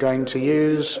 we're going to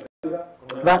use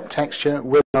that texture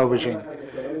with an aubergine.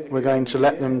 We're going to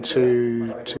let them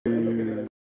to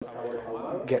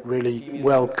get really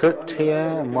well cooked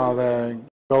here, and while they're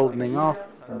goldening off,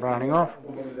 browning off,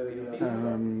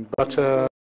 butter,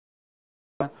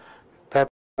 pepper,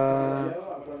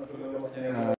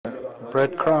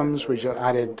 breadcrumbs. We just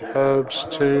added herbs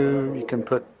too. You can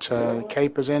put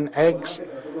capers in, eggs,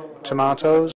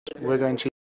 tomatoes. We're going to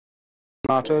use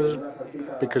tomatoes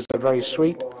because they're very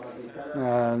sweet,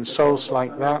 and sauce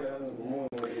like that.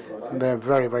 They're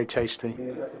very, very tasty.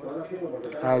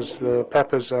 As the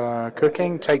peppers are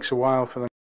cooking, takes a while for them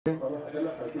to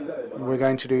cook. We're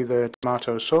going to do the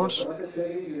tomato sauce.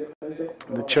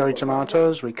 The cherry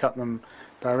tomatoes, we cut them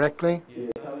directly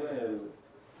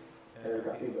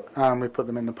and we put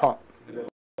them in the pot.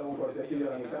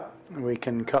 We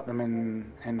can cut them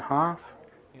in half.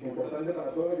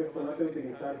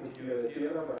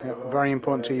 Very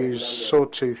important to use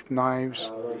sawtooth knives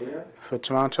for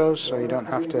tomatoes, so you don't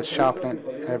have to sharpen it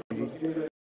every.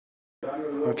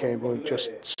 Okay, we'll just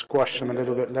squash them a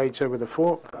little bit later with a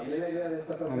fork.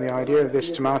 And the idea of this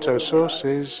tomato sauce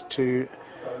is to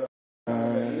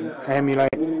emulate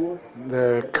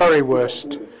the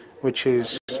currywurst, which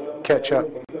is ketchup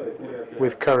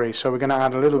with curry. So we're going to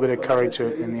add a little bit of curry to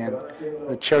it in the end.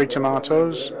 The cherry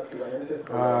tomatoes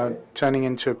are turning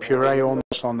into a puree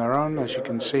almost on their own, as you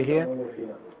can see here.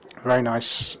 Very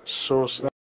nice sauce there.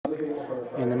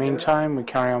 In the meantime, we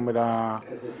carry on with our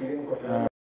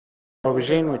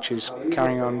aubergine, which is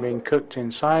carrying on being cooked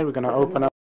inside. We're going to open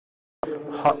up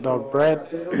hot dog bread.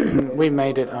 We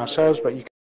made it ourselves, but you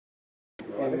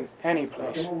can in any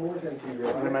place. We're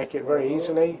going to make it very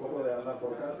easily.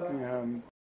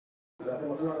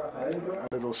 A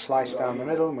little slice down the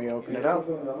middle, and we open it up,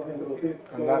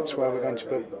 and that's where we're going to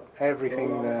put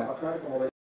everything the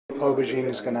aubergine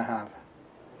is going to have.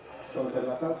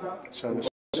 So the sauce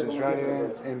is ready.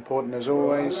 It's important as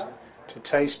always to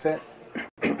taste it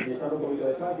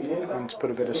and to put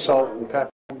a bit of salt and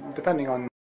pepper, depending on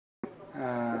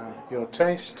your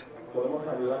taste.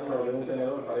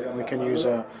 We can use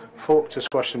a fork to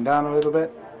squash them down a little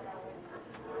bit.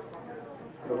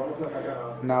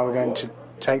 Now we're going to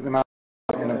take them out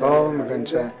in a bowl, and we're going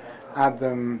to add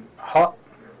them hot.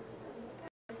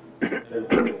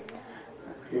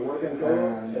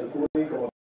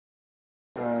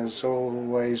 As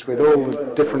always, with all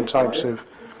the different types of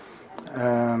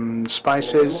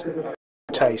spices,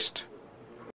 taste.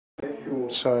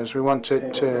 So as we want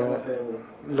it to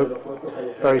look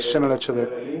very similar to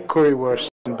the currywurst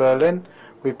in Berlin,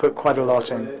 we put quite a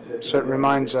lot in, so it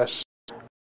reminds us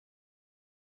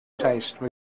taste. We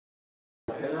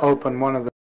open one of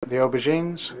the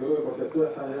aubergines.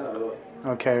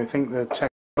 Okay, I think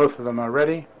both of them are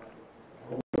ready.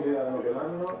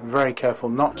 Very careful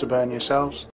not to burn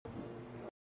yourselves.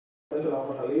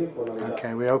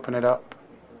 Okay, we open it up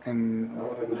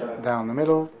down the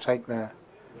middle. Take the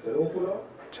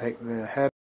head,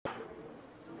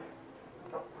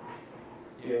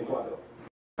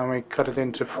 and we cut it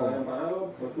into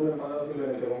four.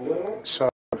 So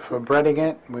for breading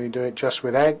it, we do it just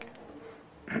with egg.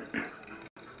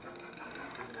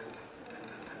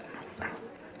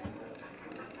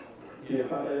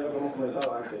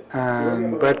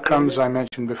 And breadcrumbs, I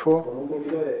mentioned before.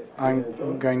 I'm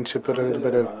going to put a little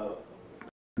bit of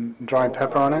dried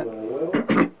pepper on it,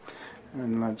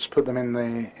 and let's put them in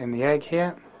the egg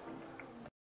here.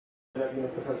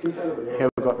 Here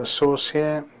we've got the sauce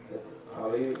here.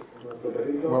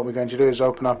 What we're going to do is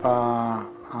open up our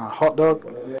hot dog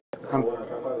and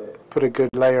put a good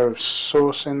layer of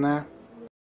sauce in there.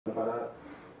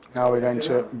 Now we're going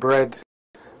to bread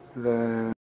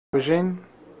the aubergine.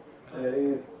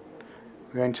 We're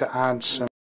going to add some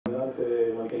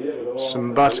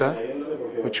butter,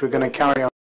 which we're going to carry on.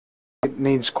 It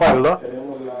needs quite a lot.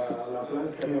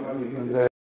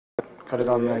 Got it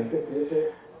on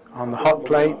the hot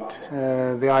plate.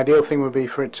 The ideal thing would be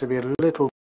for it to be a little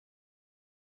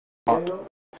hot.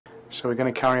 So we're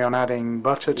going to carry on adding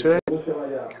butter to it,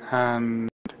 and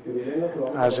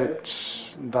as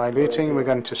it's diluting, we're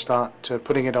going to start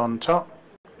putting it on top.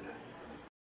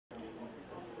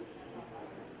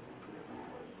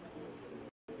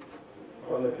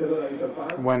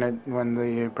 When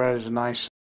the bread is nice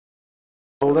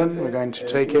golden, we're going to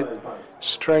take it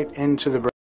straight into the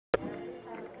bread.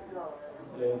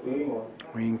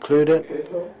 We include it,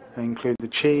 include the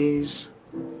cheese,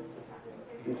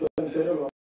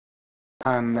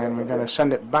 and then we're going to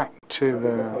send it back to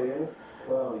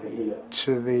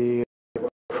the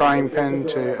frying pan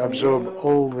to absorb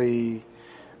all the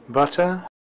butter.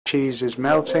 Cheese is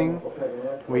melting.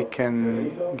 We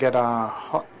can get our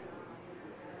hot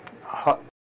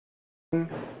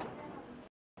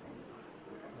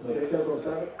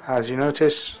as you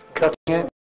notice, cutting it,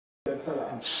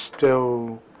 it's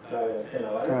still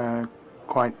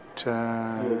quite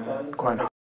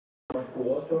hot.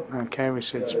 Okay, we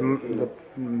see the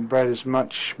bread is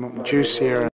much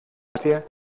juicier and healthier.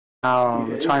 Now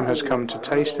the time has come to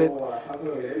taste it.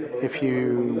 If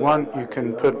you want, you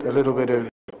can put a little bit of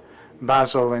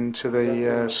basil into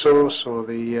the sauce, or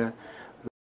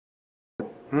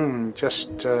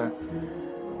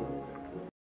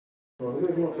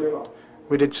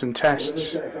we did some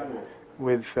tests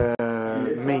with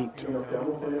meat,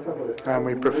 and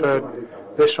we preferred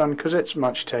this one because it's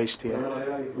much tastier.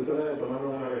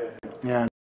 Yeah,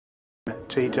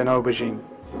 to eat an aubergine.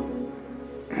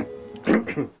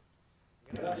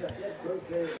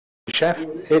 Chef,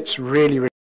 it's really, really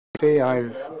tasty.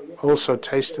 I've also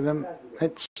tasted them.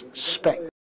 It's spectacular.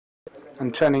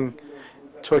 And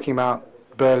talking about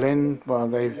Berlin, well,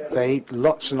 they eat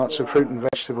lots and lots of fruit and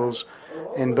vegetables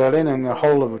in Berlin and the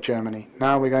whole of Germany.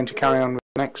 Now we're going to carry on with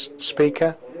the next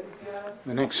speaker.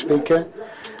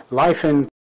 Life in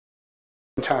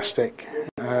Fantastic,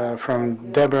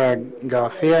 from Deborah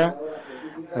Garcia,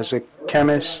 as a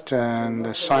chemist and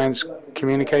a science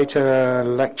communicator,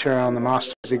 lecturer on the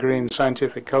master's degree in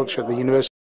scientific culture at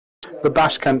the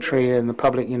Basque Country in the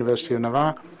Public University of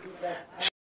Navarre. She's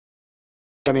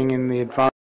studying in the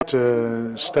advanced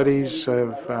studies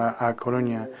of A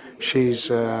Coruña. She's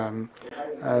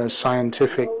a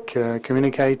scientific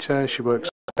communicator. She works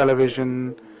on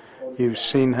television. You've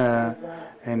seen her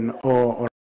in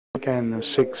the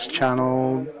 6th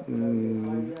channel,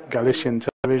 Galician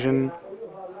television,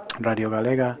 Radio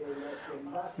Galega.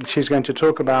 She's going to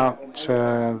talk about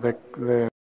the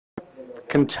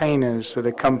containers that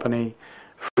accompany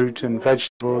fruit and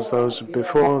vegetables, those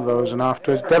before, those and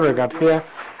afterwards. Deborah Garcia,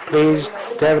 please.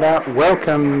 Deborah,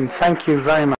 welcome. Thank you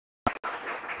very much.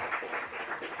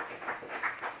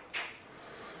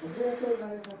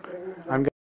 I'm going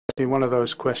to do one of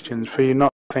those questions for you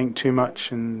not to think too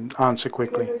much and answer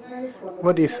quickly.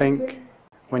 What do you think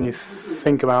when you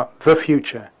think about the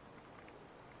future?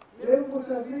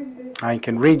 I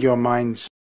can read your minds.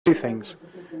 Two things.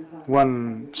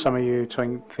 One, some of you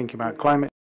think about climate,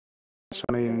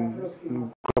 some of you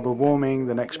global warming,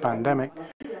 the next pandemic,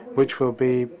 which will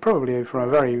be probably from a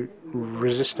very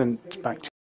resistant bacteria.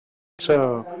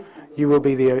 So you will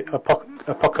be the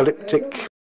apocalyptic.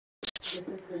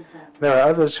 There are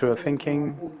others who are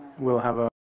thinking we'll have a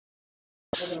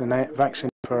vaccine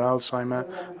for Alzheimer,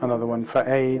 another one for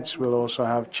AIDS. We'll also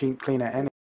have cheap, cleaner energy.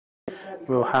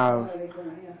 We'll have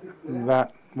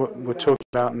that, what we're talking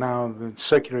about now, the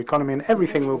circular economy, and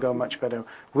everything will go much better.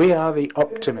 We are the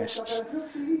optimists,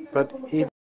 but even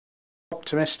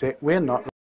optimistic, we're not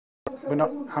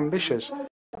ambitious.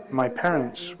 My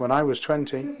parents, when I was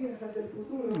 20,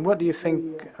 what do you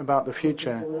think about the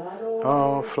future?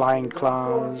 Oh, flying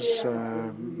cars,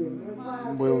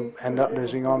 we'll end up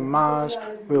living on Mars,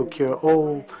 we'll cure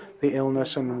all the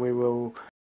illness, and we will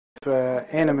live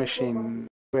in a machine.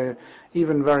 We're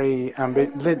even very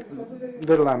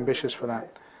little ambitious for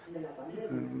that.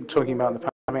 Talking about the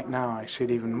pandemic now, I see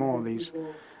it even more, these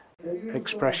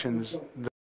expressions.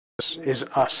 This is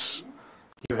us.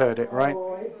 You heard it, right?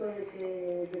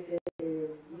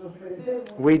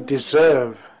 We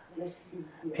deserve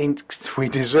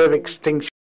extinction.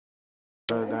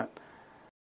 That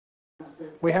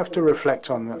we have to reflect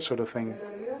on that sort of thing,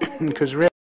 because really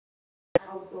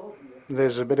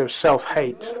there's a bit of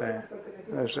self-hate there.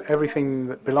 There's everything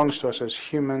that belongs to us as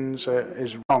humans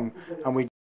is wrong, and we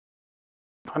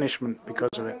punishment because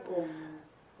of it.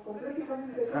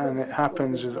 And it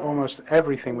happens with almost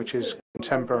everything which is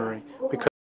contemporary. Because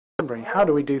how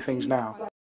do we do things now?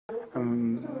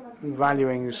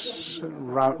 Valuing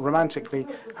romantically,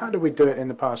 how do we do it in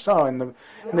the past? Oh, in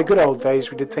the good old days,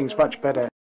 we did things much better.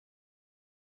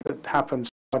 That happens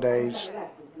nowadays.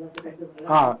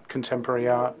 Art, contemporary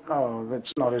art, oh,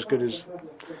 that's not as good as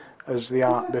the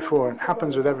art before. It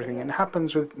happens with everything. It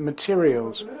happens with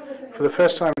materials. For the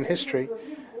first time in history,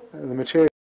 the material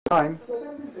time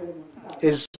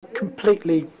is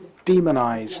completely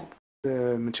demonized.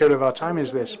 The material of our time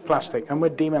is this, plastic, and we're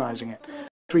demonizing it.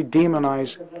 We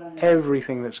demonize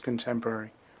everything that's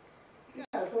contemporary.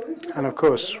 And of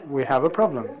course, we have a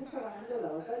problem.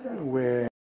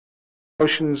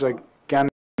 Oceans are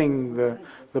gaining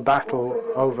the battle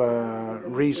over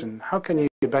reason. How can you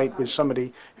debate with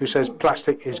somebody who says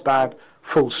plastic is bad,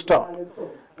 full stop?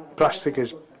 Plastic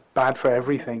is bad for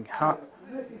everything.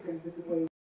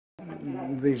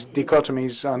 These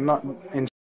dichotomies are not,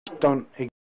 don't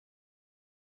exist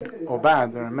or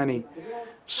bad. There are many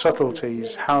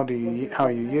subtleties. How you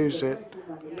use it.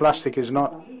 Plastic is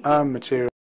not a material.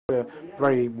 A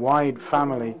very wide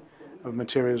family of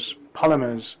materials.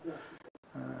 Polymers.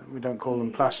 We don't call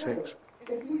them plastics.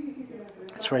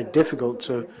 It's very difficult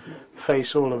to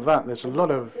face all of that. There's a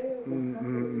lot of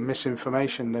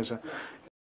misinformation. There's a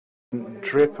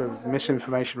drip of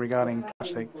misinformation regarding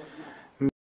plastic.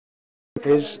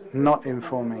 Is not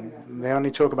informing. They only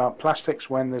talk about plastics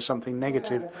when there's something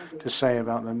negative to say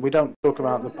about them. We don't talk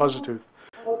about the positive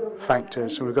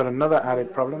factors. So we've got another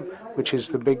added problem, which is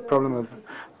the big problem of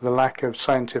the lack of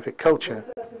scientific culture.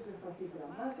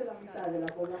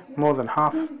 More than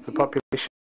half the population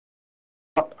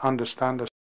do not understand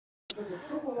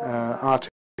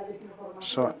article.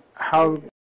 So how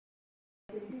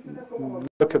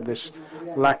look at this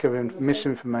lack of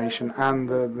misinformation and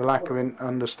the lack of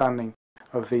understanding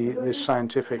of these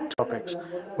scientific topics.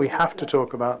 We have to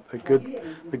talk about the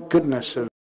goodness of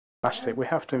plastic. We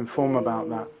have to inform about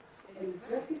that.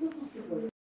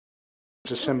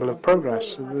 It's a symbol of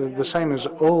progress, the same as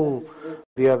all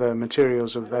the other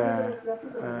materials of their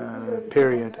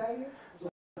period.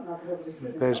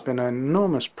 There's been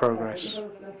enormous progress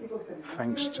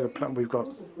thanks to we've got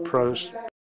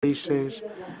prostheses,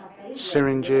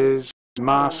 syringes,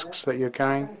 masks that you're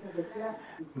carrying.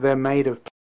 They're made of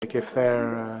plastic if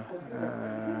they're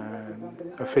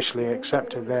officially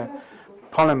accepted. They're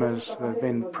polymers that have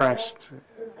been pressed.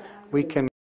 We can,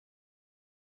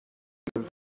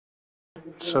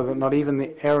 so that not even the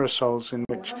aerosols in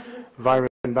which virus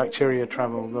and bacteria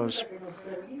travel, those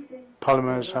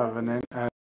polymers have an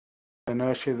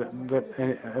inertia that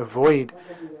avoid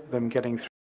them getting through.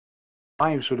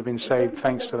 Lives would have been saved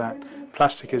thanks to that.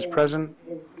 Plastic is present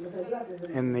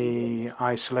in the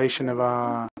isolation of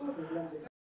our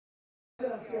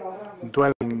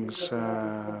dwellings,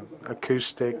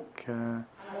 acoustic,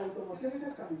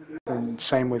 and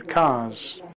same with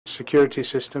cars. Security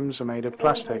systems are made of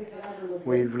plastic.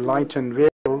 We've lightened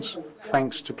vehicles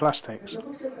thanks to plastics.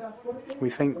 We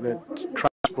think that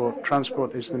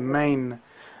transport is the main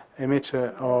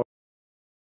emitter of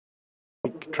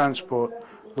transport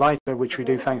lighter, which we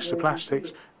do thanks to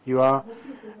plastics. You are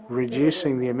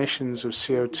reducing the emissions of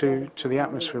CO2 to the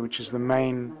atmosphere, which is the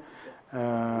main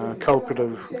culprit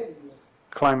of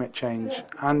climate change.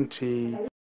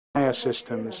 Anti-fire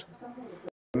systems,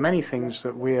 many things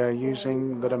that we are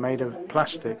using that are made of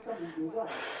plastic.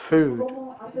 Food,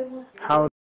 how do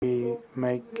we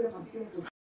make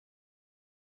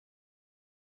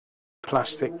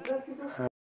plastic?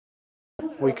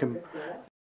 We can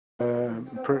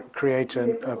create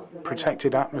a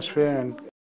protected atmosphere and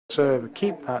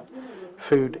keep that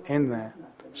food in there.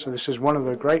 So this is one of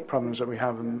the great problems that we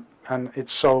have, and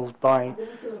it's solved by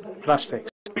plastics.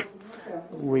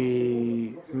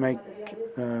 We make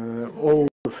all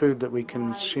the food that we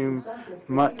consume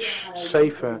much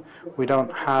safer. We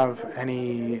don't have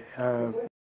any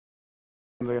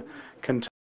the contact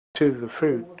to the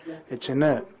fruit. It's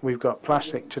inert. We've got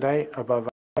plastic today above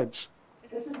our heads.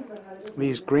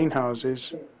 These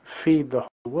greenhouses feed the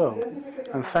whole world,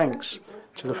 and thanks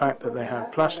to the fact that they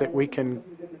have plastic, we can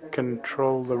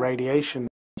control the radiation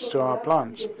to our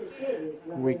plants.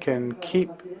 We can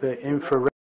keep the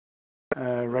infrared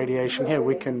radiation here.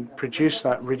 We can produce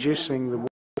that, reducing the water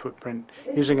footprint,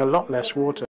 using a lot less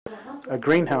water. A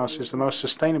greenhouse is the most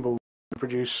sustainable way to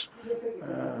produce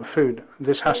food.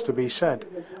 This has to be said.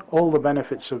 All the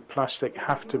benefits of plastic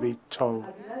have to be told.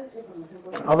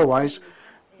 Otherwise,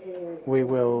 we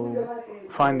will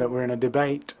find that we're in a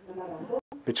debate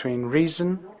between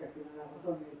reason,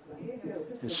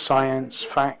 science,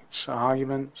 facts,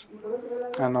 arguments,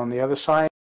 and on the other side,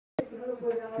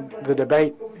 the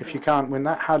debate, if you can't win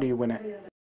that, how do you win it?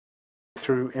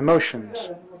 Through emotions.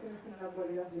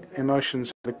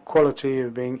 Emotions have the quality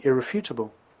of being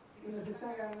irrefutable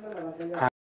and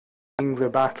winning the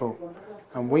battle.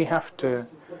 And we have to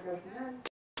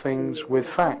take things with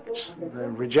facts. The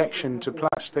rejection to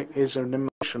plastic is an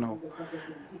emotional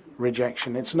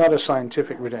rejection. It's not a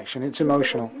scientific rejection, it's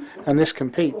emotional. And this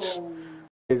competes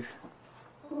with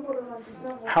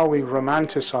how we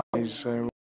romanticize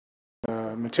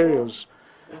materials,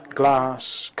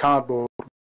 glass, cardboard.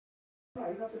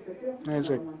 There's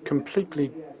a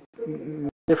completely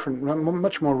different,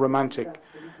 much more romantic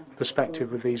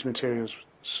perspective with these materials.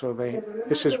 So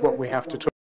this is what we have to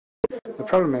talk about. The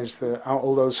problem is that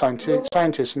although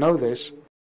scientists know this,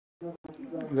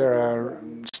 there are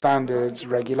standards,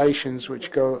 regulations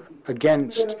which go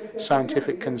against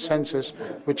scientific consensus,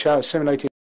 which are assimilated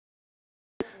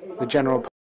the general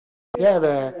public. Yeah,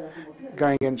 they're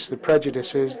going against the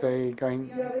prejudices, they're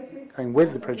going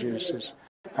with the prejudices,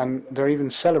 and they're even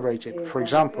celebrated. For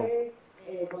example,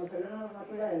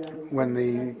 when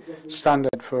the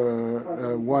standard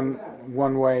for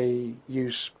one-way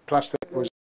use plastic was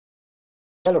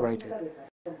celebrated,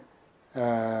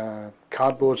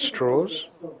 cardboard straws,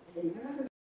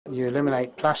 you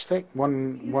eliminate plastic,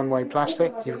 one-way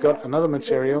plastic, you've got another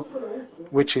material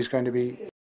which is going to be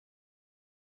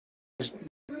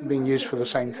being used for the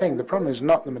same thing. The problem is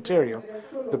not the material,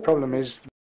 the problem is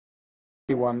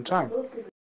one time.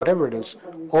 Whatever it is,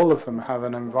 all of them have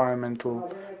an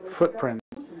environmental footprint.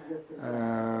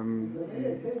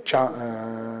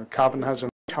 Carbon has a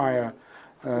much higher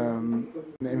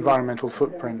environmental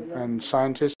footprint, and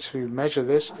scientists who measure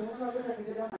this,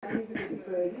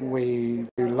 we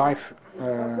do life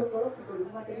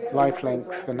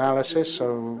length analysis,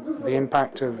 so the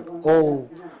impact of all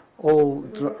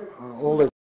the.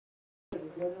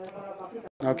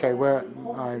 Okay, where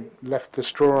I left the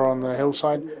straw on the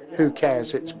hillside, who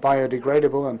cares? It's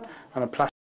biodegradable, and a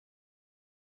plastic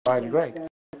biodegrade.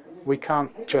 We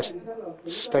can't just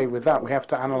stay with that. We have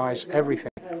to analyze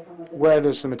everything. Where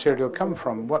does the material come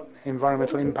from? What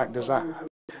environmental impact does that have?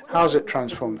 How is it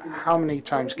transformed? How many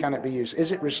times can it be used?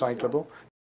 Is it recyclable?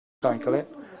 Recycle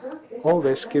it. All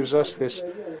this gives us this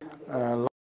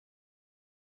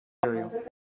material.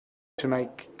 To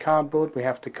make cardboard, we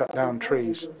have to cut down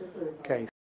trees. Okay,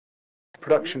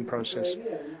 production process.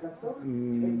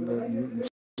 The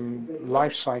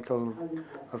life cycle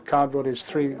of cardboard is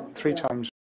three times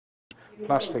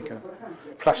plastic.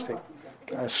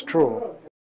 Straw.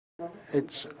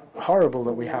 It's horrible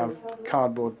that we have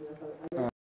cardboard.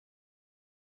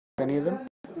 Any of them,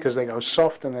 because they go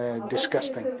soft and they're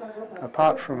disgusting.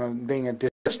 Apart from being a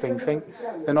disgusting thing,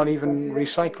 they're not even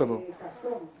recyclable.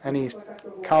 Any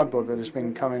cardboard that has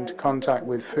been come into contact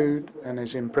with food and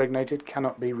is impregnated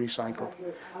cannot be recycled.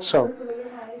 So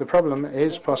the problem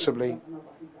is possibly,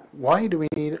 why do we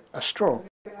need a straw?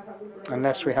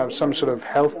 Unless we have some sort of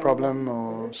health problem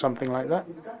or something like that.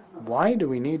 Why do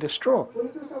we need a straw?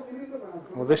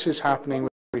 Well, this is happening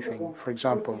with everything. For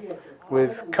example,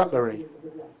 with cutlery.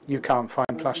 You can't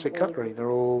find plastic cutlery. They're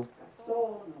all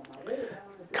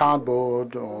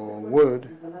cardboard or wood,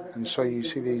 and so you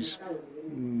see these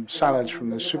salads from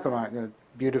the supermarket that are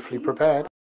beautifully prepared,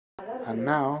 and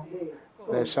now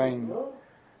they're saying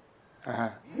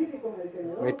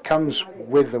it comes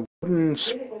with a wooden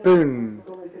spoon,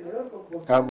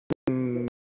 a wooden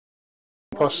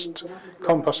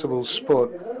compostable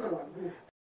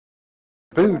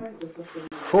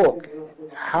fork.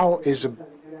 How is a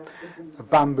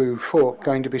bamboo fork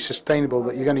going to be sustainable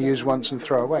that you're going to use once and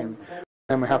throw away?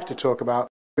 Then we have to talk about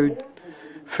food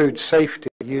safety,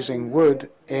 using wood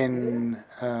in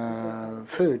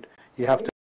food. You have to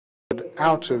put wood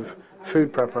out of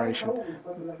food preparation.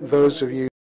 Those of you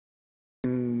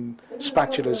in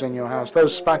spatulas in your house,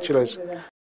 those spatulas,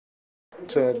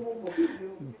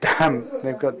 damp.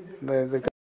 They've got.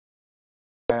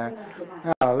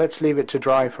 Let's leave it to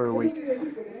dry for a week.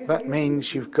 That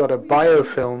means you've got a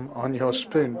biofilm on your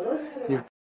spoon. You've got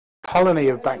a colony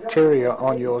of bacteria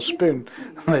on your spoon.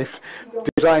 They've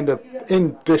designed an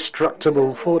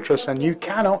indestructible fortress, and you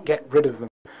cannot get rid of them.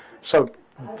 So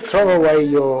throw away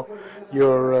your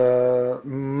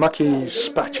mucky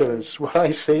spatulas. What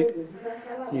I see,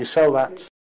 you sell that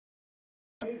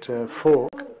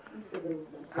fork,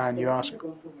 and you ask,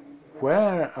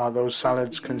 where are those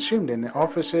salads consumed? In the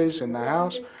offices, in the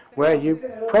house, where you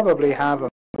probably have a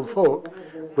fork,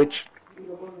 which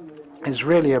is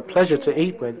really a pleasure to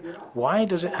eat with. Why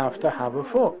does it have to have a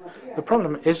fork? The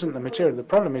problem isn't the material. The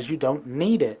problem is you don't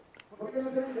need it.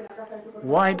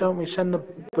 Why don't we send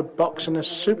the box in a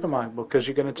supermarket? Because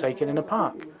you're going to take it in a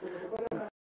park.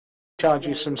 Charge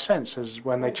you some cents, as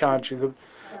when they charge you the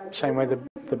same way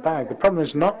the bag. The problem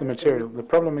is not the material. The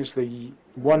problem is the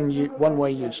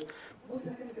one-way use.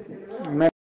 Many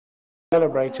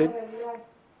celebrated,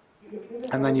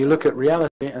 and then you look at reality,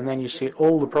 and then you see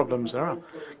all the problems there are,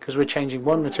 because we're changing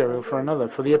one material for another,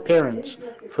 for the appearance,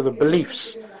 for the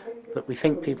beliefs that we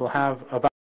think people have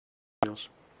about materials.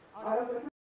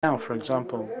 Now, for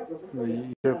example,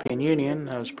 the European Union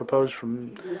has proposed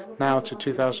from now to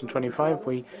 2025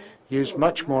 we use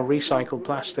much more recycled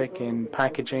plastic in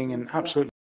packaging, and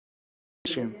absolutely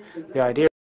assume the idea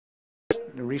is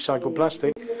recycled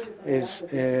plastic is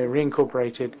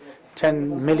reincorporated.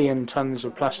 10 million tons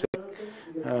of plastic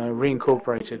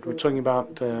reincorporated. We're talking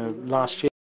about last year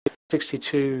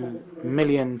 62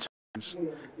 million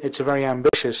It's a very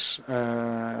ambitious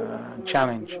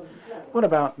challenge. What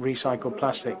about recycled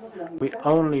plastic? We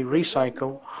only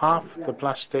recycle half the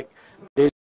plastic.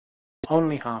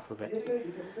 Only half of it.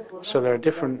 So there are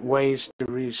different ways to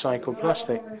recycle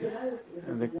plastic.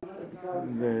 The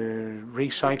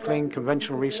recycling,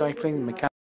 conventional recycling, mechanical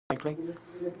recycling.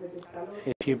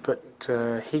 If you put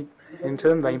heat into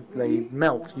them, they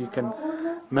melt. You can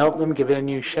melt them, give it a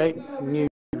new shape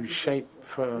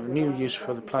for new use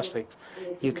for the plastics.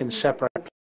 You can separate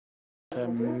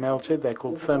melted. They're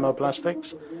called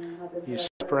thermoplastics. You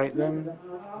separate them,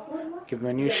 give them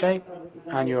a new shape,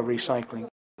 and you're recycling.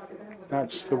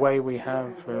 That's the way we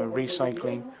have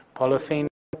recycling polythene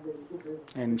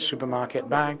in supermarket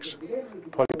bags,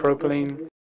 polypropylene,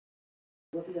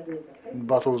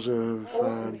 bottles of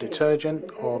detergent,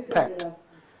 or PET,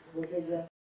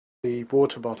 the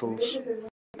water bottles.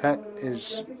 PET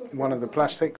is one of the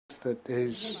plastics that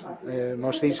is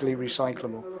most easily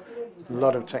recyclable. A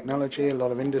lot of technology, a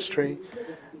lot of industry,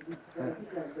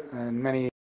 and many.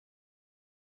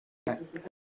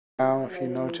 Now, if you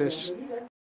notice,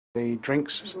 the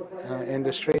drinks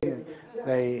industry,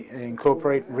 they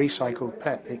incorporate recycled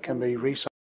PET. It can be recycled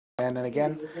again and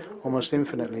again, almost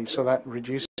infinitely, so that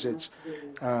reduces its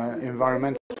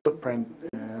environmental footprint.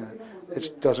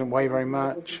 It doesn't weigh very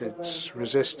much, it's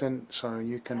resistant, so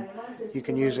you can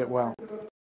use it well.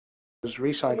 Those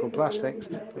recycled plastics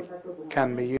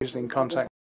can be used in contact.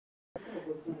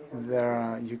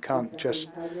 You can't just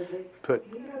put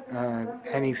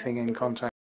anything in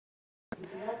contact.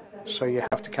 So you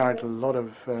have to carry out a lot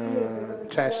of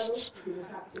tests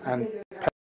and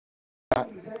that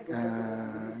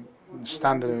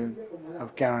standard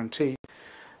of guarantee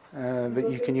that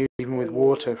you can use even with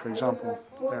water, for example.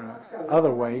 There are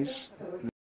other ways.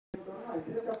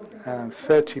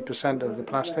 30% of the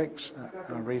plastics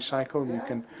are recycled.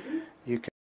 You can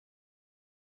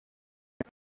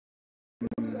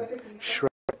shred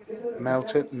it,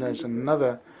 melt it, and there's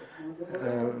another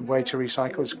way to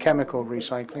recycle. It's chemical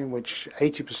recycling, which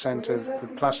 80% of the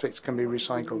plastics can be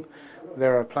recycled.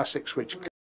 There are plastics which can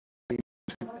be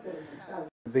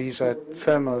these are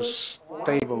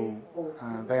thermostable.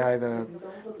 They either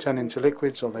turn into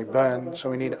liquids or they burn, so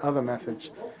we need other methods.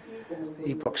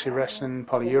 Epoxy resin,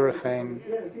 polyurethane,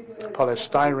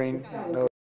 polystyrene, those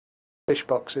fish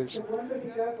boxes.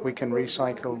 We can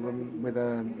recycle them with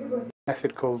a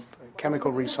method called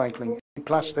chemical recycling.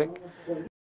 Plastic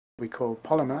we call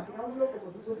polymer.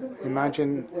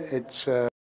 Imagine it's a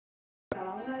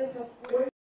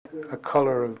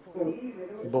collar of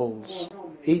balls.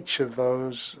 Each of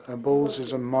those balls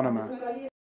is a monomer.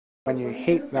 When you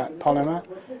heat that polymer,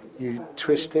 you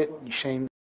twist it, you shame.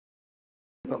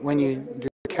 But when you do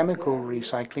chemical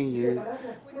recycling, you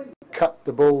cut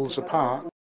the balls apart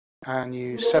and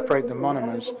you separate the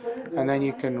monomers, and then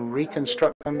you can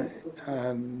reconstruct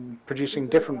them, producing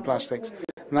different plastics.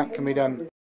 And that can be done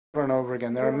over and over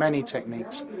again. There are many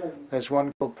techniques. There's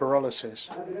one called pyrolysis.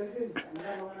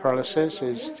 Pyrolysis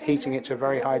is heating it to a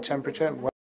very high temperature.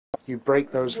 You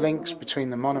break those links between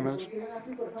the monomers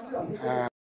and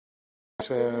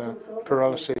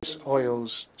pyrolysis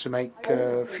oils to make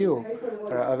fuel.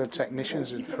 There are other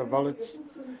techniques for volatile.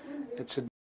 It's a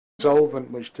solvent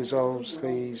which dissolves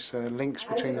these links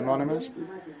between the monomers,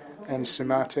 and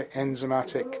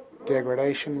enzymatic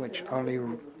degradation, which only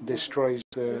destroys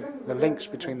the links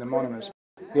between the monomers.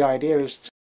 The idea is to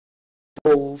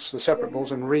balls, the separate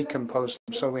balls, and recompose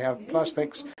them. So we have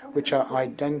plastics which are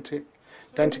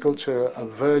identical to a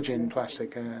virgin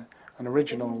plastic, an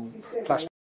original plastic,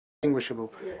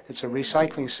 distinguishable. It's a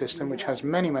recycling system which has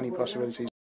many, many possibilities.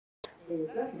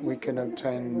 We can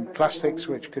obtain plastics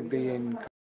which could be in,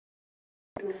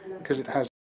 because it has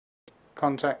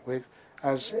contact with,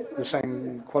 has the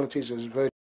same qualities as virgin.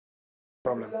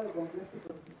 Problem.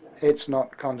 It's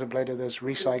not contemplated as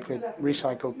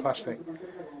recycled plastic.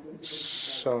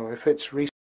 So if it's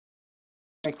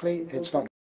recycled, it's not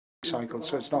recycled.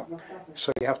 So it's not.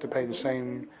 So you have to pay the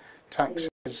same taxes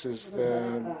as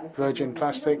the virgin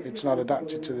plastic. It's not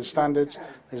adapted to the standards.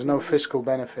 There's no fiscal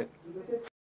benefit.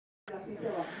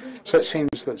 So it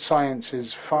seems that science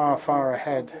is far, far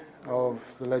ahead of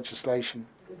the legislation.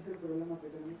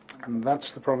 And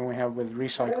that's the problem we have with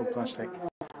recycled plastic.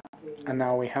 And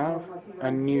now we have a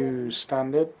new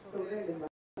standard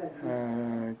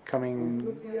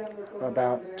coming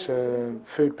about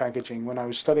food packaging. When I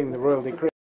was studying the Royal Decree,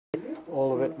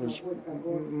 all of it was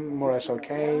more or less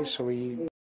okay, so we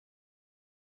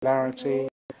clarity,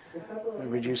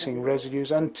 reducing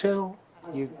residues, until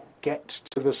you get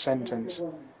to the sentence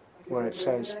where it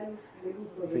says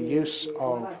the use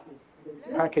of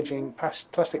packaging,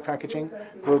 plastic packaging,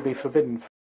 will be forbidden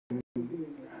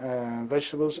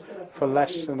vegetables for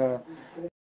less than a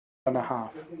and a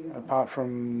half. Apart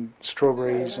from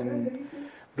strawberries and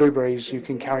blueberries, you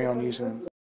can carry on using them.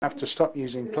 You have to stop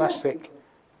using plastic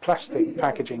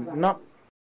packaging, not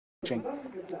packaging,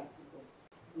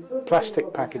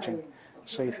 plastic packaging.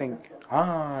 So you think,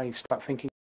 you start thinking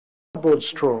cardboard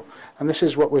straw, and this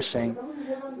is what we're seeing.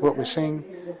 What we're seeing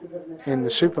in the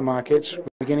supermarkets,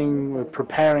 we're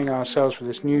preparing ourselves for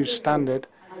this new standard.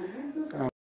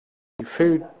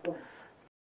 Food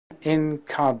in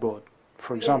cardboard,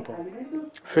 for example,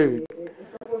 food,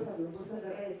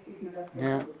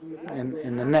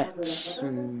 in the nets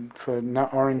and for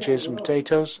oranges and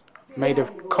potatoes made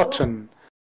of cotton.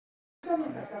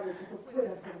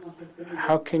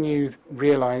 How can you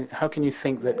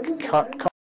think that cotton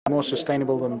is more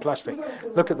sustainable than plastic?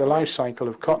 Look at the life cycle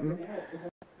of cotton.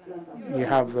 You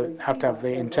have to have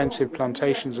the intensive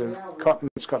plantations of cotton.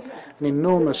 It's got an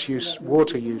enormous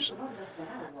water use.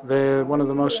 They're one of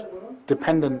the most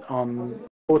dependent on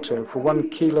water. For 1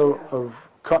 kilo of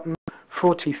cotton,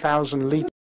 40,000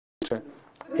 litres of water.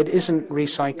 It isn't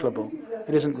recyclable.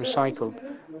 It isn't recycled.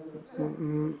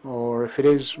 Or if it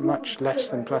is, much less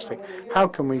than plastic. How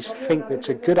can we think that it's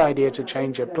a good idea to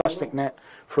change a plastic net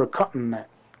for a cotton net?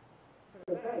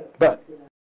 But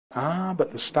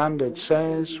the standard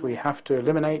says we have to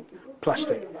eliminate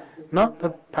plastic, not the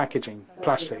packaging,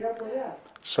 plastic.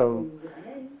 So,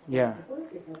 yeah,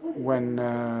 when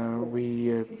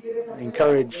we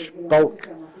encourage bulk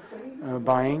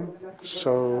buying,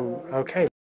 so okay,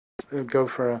 go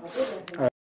for a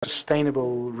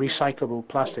sustainable, recyclable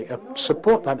plastic.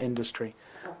 Support that industry.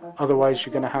 Otherwise,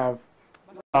 you're going to have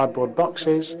cardboard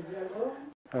boxes,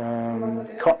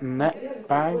 cotton net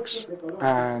bags,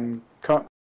 and cotton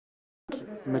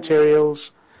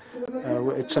materials.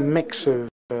 It's a mix of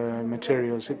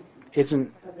materials. It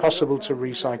isn't possible to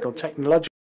recycle. Technologically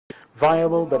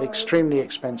viable, but extremely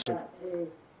expensive.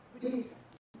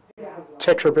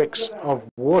 Tetrabricks of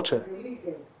water.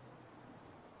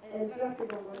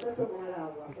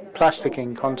 Plastic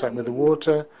in contact with the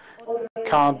water,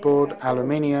 cardboard,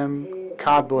 aluminium,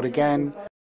 cardboard again,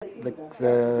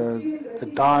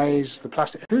 the dyes, the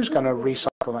plastic. Who's going to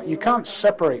recycle that? You can't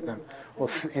separate them. Or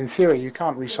in theory, you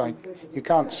can't recycle. You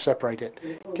can't separate it.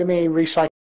 Give me recycle.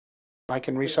 I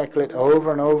can recycle it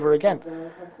over and over again.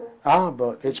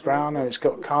 But it's brown and it's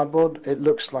got cardboard. It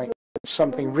looks like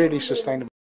something really sustainable.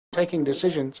 Taking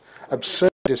decisions, absurd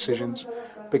decisions,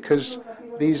 because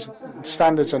these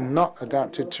standards are not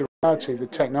adapted to reality. The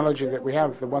technology that we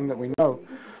have, the one that we know,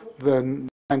 the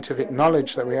scientific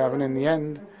knowledge that we have, and in the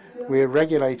end, we're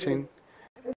regulating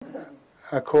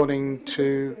according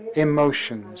to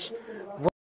emotions.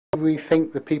 What do we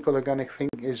think the people are going to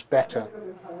think is better?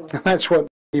 That's what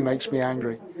makes me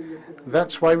angry.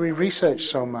 That's why we research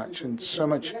so much, and so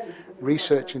much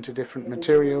research into different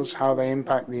materials, how they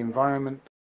impact the environment,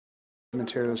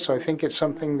 materials. So I think it's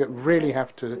something that really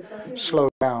have to slow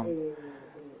down.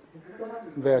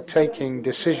 They're taking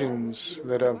decisions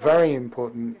that are very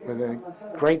important with a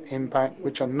great impact,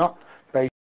 which are not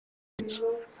based on science.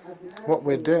 What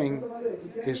we're doing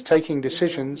is taking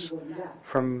decisions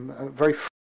from a very.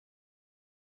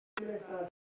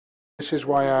 This is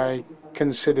why I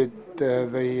considered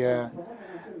the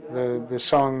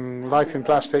song "Life in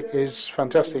Plastic" is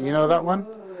fantastic. You know that one?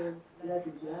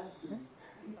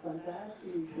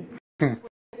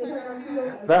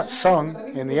 That song,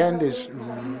 in the end, is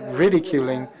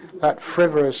ridiculing that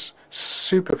frivolous,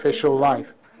 superficial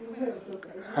life.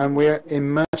 And we're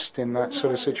immersed in that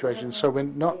sort of situation. So we're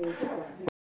not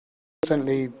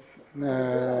constantly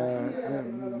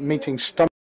meeting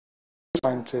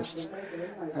scientists.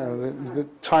 The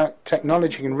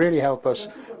technology can really help us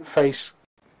face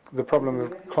the problem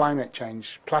of climate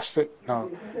change. Plastic,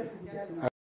 no.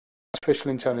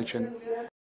 Artificial intelligence.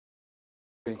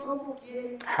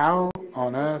 How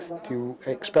on earth do you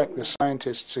expect the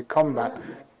scientists to combat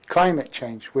climate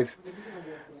change with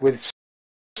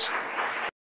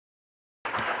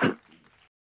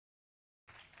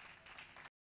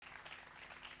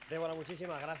Débora,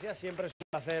 muchísimas gracias. Siempre es un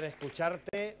placer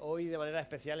escucharte hoy de manera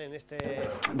especial en este.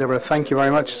 Deborah, thank you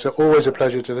very much. It's always a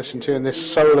pleasure to listen to you in this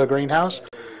solar greenhouse.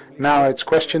 Now it's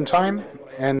question time.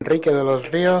 Enrique de los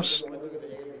Ríos.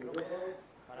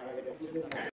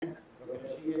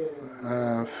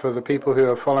 For the people who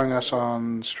are following us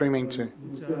on streaming to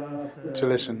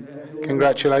listen.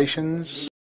 Congratulations,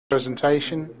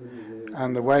 presentation,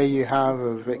 and the way you have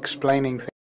of explaining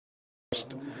things,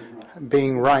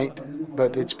 being right,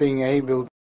 but it's being able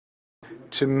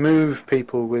to move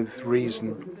people with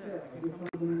reason.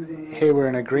 Here we're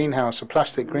in a greenhouse, a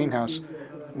plastic greenhouse.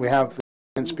 We have the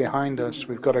science behind us.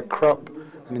 We've got a crop,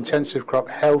 an intensive crop,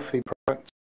 healthy product,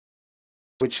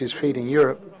 which is feeding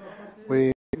Europe.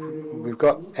 We've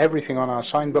got everything on our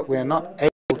side, but we're not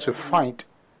able to fight.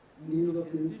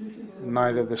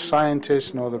 Neither the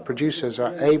scientists nor the producers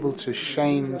are able to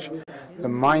change the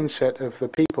mindset of the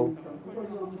people,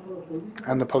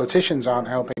 and the politicians aren't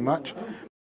helping much.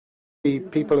 The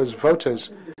people as voters,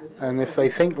 and if they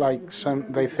think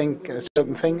they think a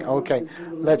certain thing, okay,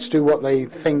 let's do what they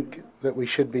think that we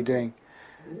should be doing.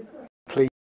 Please,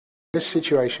 in this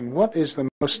situation, what is the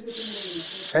most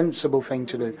sensible thing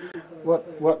to do?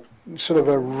 What sort of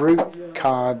a route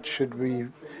card should we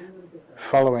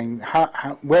following?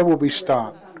 Where will we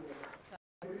start?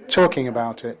 Talking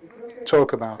about it.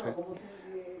 Talk about it.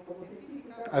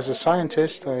 As a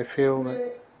scientist, I feel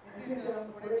that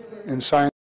in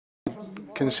science,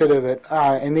 consider that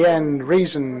in the end,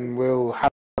 reason will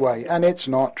have a way, and it's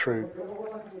not true.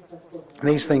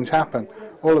 These things happen.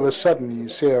 All of a sudden, you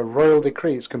see a royal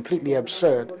decree. It's completely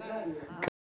absurd,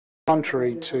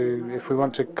 contrary to if we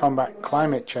want to combat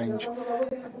climate change.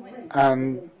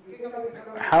 And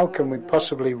how can we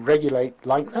possibly regulate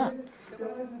like that?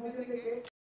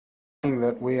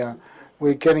 That we're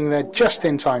getting there just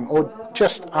in time or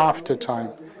just after time.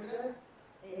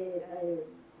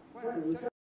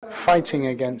 Fighting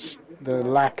against the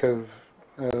lack of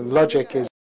logic is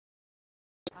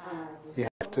you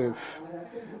have to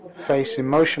face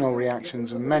emotional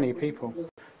reactions of many people.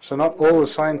 So not all the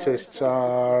scientists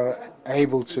are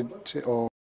able to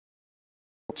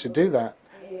do that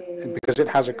because it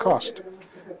has a cost.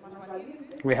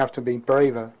 We have to be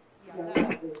braver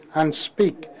and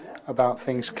speak about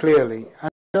things clearly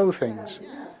and show things.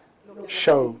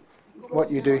 Show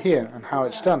what you do here and how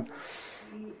it's done.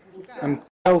 And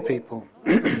tell people,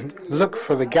 look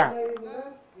for the gap.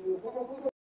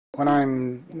 When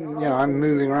I'm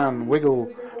moving around,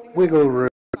 wiggle room.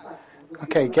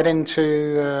 Okay, get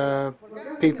into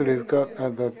people who've got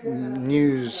the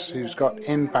news, who's got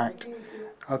impact.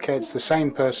 Okay, it's the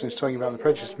same person who's talking about the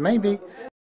prejudice. Maybe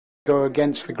go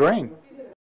against the grain.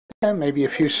 Yeah, maybe a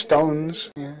few stones.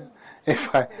 Yeah.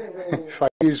 If I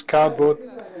use cardboard,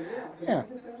 yeah,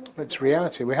 it's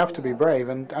reality. We have to be brave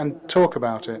and talk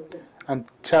about it and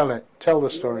tell the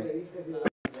story.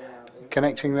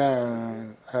 Connecting there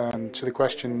to the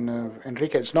question of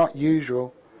Enrique, it's not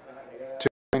usual to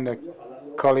find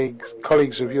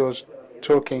colleagues of yours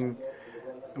talking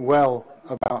well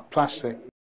about plastic.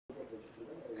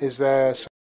 Is there some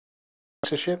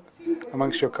censorship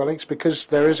amongst your colleagues? Because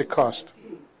there is a cost.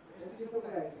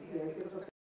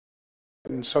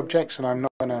 Subjects, and I'm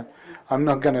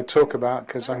not gonna talk about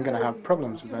because I'm gonna have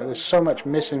problems with that. There's so much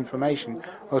misinformation,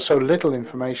 or so little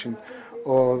information,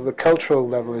 or the cultural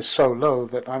level is so low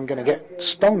that I'm gonna get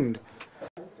stoned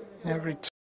every time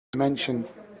I mention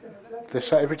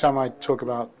this. Every time I talk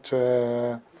about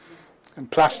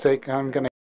plastic, I'm gonna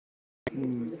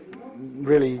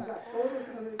really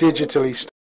digitally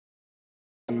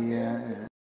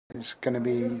is going to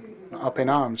be up in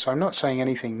arms. So I'm not saying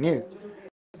anything new.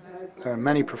 There are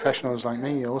many professionals like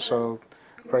me also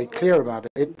very clear about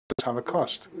it. It does have a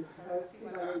cost.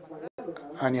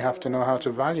 And you have to know how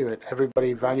to value it.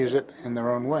 Everybody values it in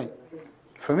their own way.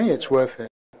 For me, it's worth it.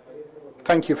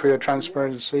 Thank you for your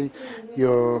transparency,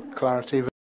 your clarity.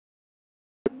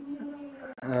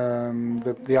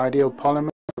 The ideal polymer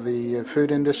for the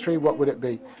food industry, what would it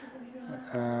be?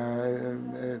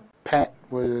 PET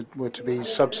were to be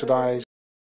subsidized.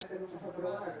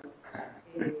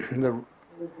 The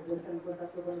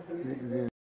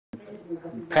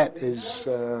PET is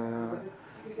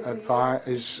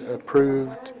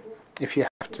approved. If you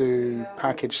have to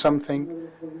package something,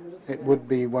 it would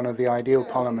be one of the ideal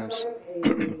polymers.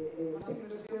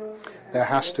 There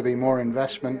has to be more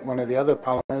investment. One of the other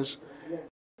polymers,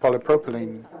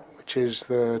 polypropylene, which is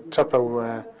the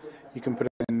Tupperware. You can put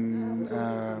it in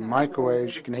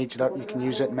microwaves, you can heat it up, you can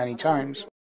use it many times.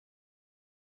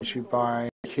 If you buy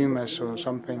humus or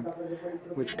something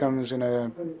which comes in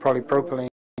a polypropylene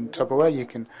Tupperware, you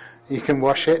can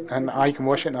wash it, and I can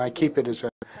wash it and I keep it as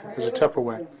a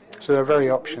Tupperware. So there are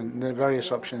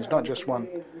various options, not just one.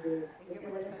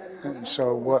 And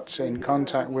so what's in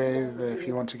contact with, if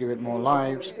you want to give it more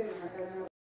lives,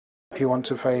 if you want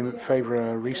to favor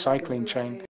a recycling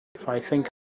chain, if I think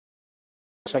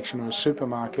section of a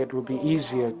supermarket, it will be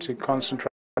easier to concentrate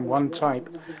on one type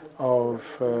of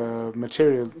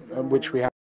material which we have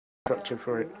structure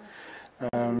for it.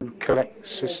 To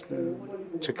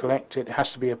collect it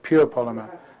has to be a pure polymer,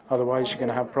 otherwise you're going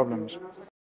to have problems.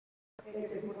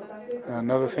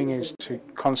 Another thing is to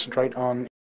concentrate on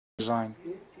design.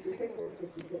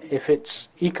 If it's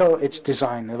eco, it's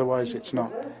design, otherwise it's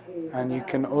not. And you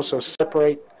can also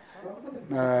separate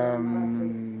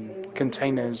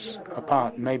containers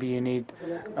apart. Maybe you need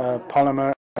a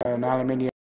polymer, an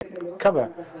aluminium cover,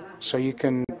 so you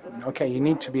can. Okay, you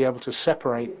need to be able to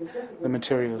separate the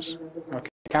materials. Okay,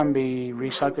 it can be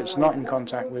recycled. It's not in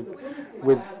contact with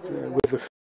the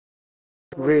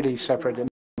really separated,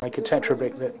 like a Tetra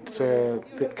brick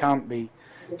that can't be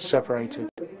separated.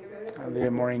 There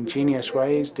are more ingenious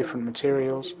ways, different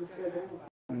materials.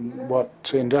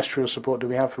 What industrial support do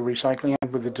we have for recycling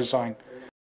and with the design?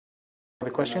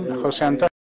 Another question, Jose Antonio.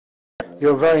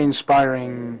 You're very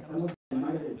inspiring.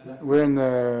 We're in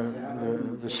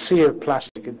the sea of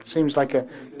plastic. It seems like a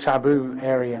taboo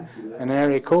area, an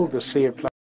area called the sea of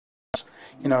plastic.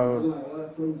 You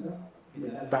know,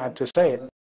 bad to say it.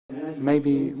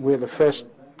 Maybe we're the first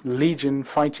legion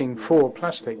fighting for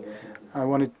plastic. I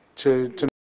wanted to mention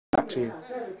that to you.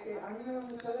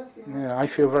 Yeah, I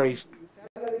feel very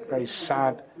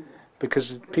sad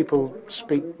because people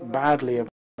speak badly about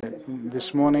it.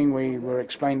 This morning we were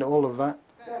explained all of that.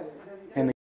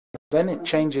 Then it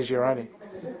changes your idea.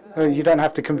 You don't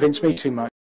have to convince me too much.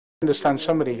 I understand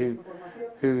somebody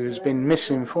who's been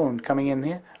misinformed coming in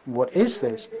here. What is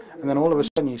this? And then all of a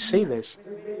sudden you see this.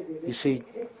 You see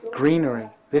greenery.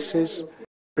 This is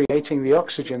creating the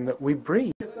oxygen that we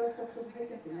breathe.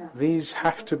 These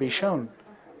have to be shown.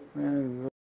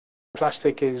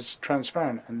 Plastic is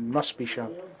transparent and must be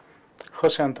shown.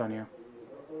 Jose Antonio.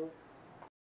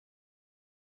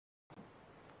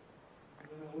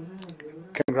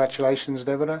 Congratulations,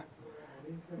 Deborah,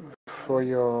 for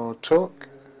your talk.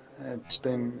 It's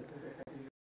been,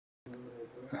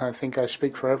 I think I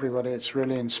speak for everybody, it's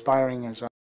really inspiring, as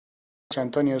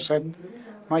Antonio said.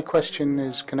 My question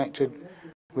is connected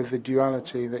with the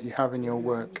duality that you have in your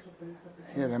work.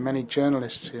 Yeah, there are many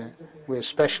journalists here. We're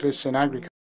specialists in agriculture,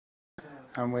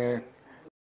 and we're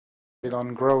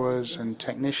on growers and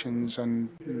technicians and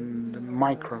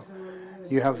micro.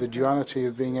 You have the duality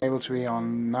of being able to be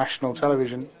on national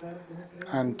television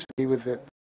and to be with the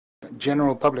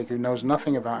general public who knows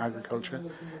nothing about agriculture,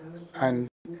 and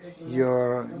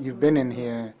you've been in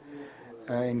here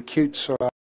in cute solar,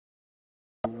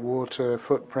 water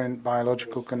footprint,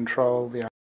 biological control, the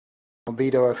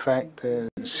albedo effect, the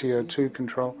CO2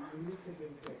 control.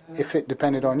 If it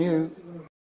depended on you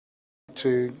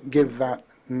to give that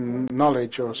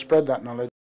knowledge or spread that knowledge,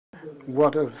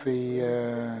 what of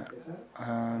the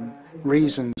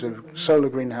reasons of solar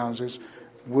greenhouses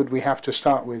would we have to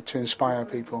start with to inspire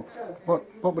people?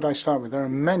 What would I start with? There are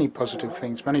many positive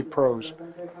things, many pros.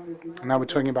 Now we're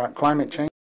talking about climate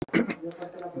change.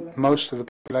 Most of the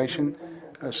population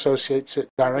associates it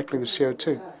directly with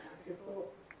CO2.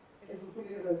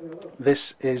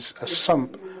 This is a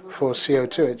sump for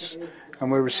CO2.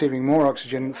 And we're receiving more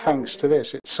oxygen thanks to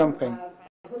this. It's something.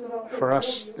 For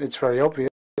us, it's very obvious,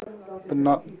 but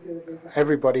not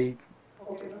everybody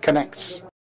connects.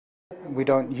 We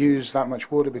don't use that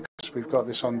much water because we've got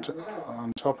this on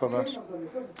top of us.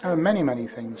 There are many, many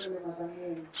things.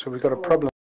 So we've got a problem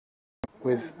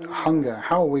with hunger.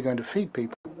 How are we going to feed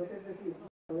people?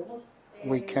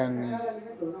 We can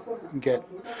get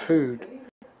food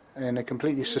in a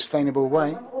completely sustainable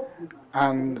way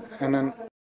and in an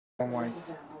way.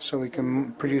 So we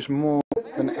can produce more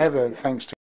than ever thanks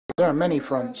to. There are many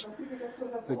fronts.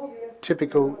 The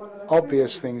typical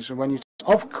obvious things. When you,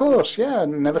 of course, yeah,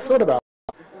 never thought about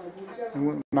it.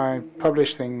 When I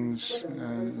publish things,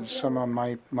 some on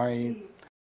my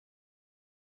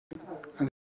and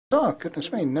oh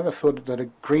goodness me, never thought that a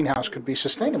greenhouse could be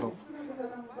sustainable.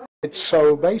 It's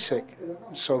so basic,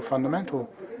 so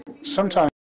fundamental.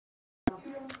 Sometimes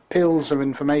pills of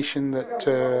information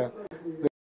that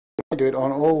I do it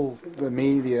on all the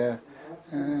media.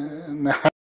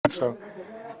 So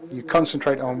you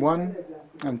concentrate on one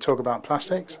and talk about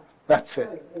plastics. That's it.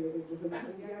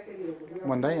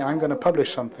 One day I'm going to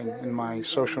publish something in my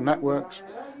social networks,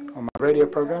 on my radio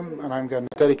program, and I'm going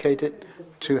to dedicate it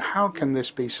to how can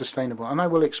this be sustainable, and I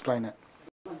will explain it.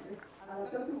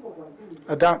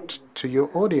 Adapt to your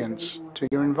audience, to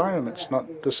your environment. It's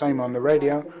not the same on the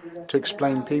radio to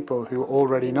explain people who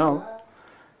already know.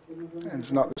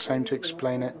 It's not the same to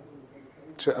explain it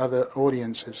to other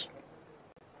audiences.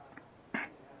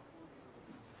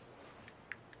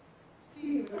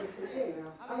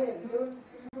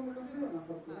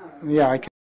 Yeah, I consider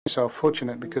myself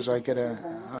fortunate because I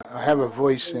have a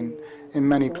voice in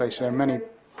many places. There are many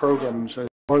programs.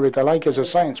 Orbit I like is a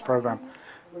science program,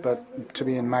 but to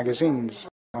be in magazines,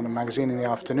 on a magazine in the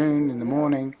afternoon, in the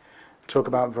morning, talk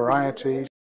about varieties,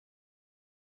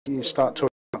 you start talking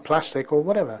about plastic or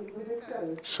whatever.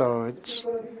 So it's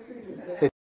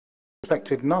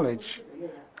respected knowledge,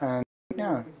 and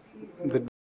yeah, the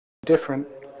different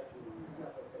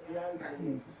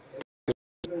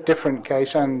different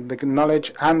case, and the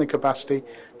knowledge and the capacity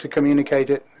to communicate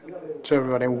it to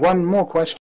everybody. One more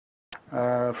question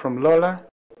from Lola,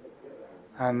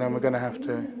 and then we're going to have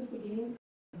to...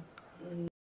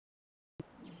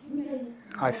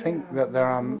 I think that there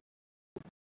are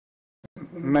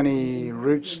many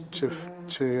routes to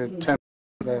attempt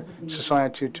the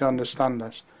society to understand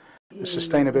us, the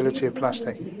sustainability of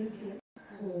plastic.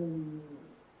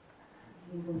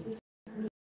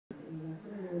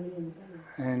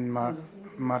 In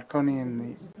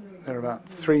Marconi, there are about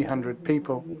 300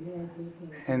 people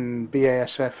in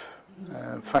BASF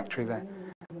factory there,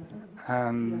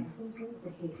 and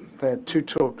there are 2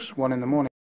 talks, one in the morning.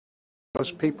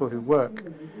 Those people who work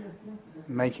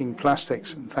making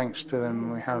plastics, and thanks to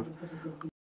them we have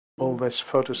all this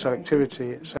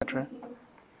photoselectivity, etc.,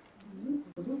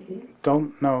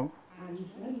 don't know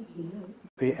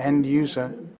the end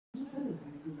user.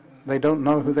 They don't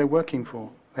know who they're working for.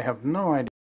 They have no idea.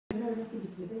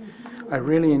 I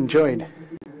really enjoyed.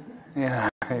 Yeah,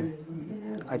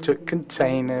 I took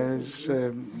containers,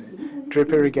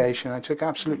 drip irrigation. I took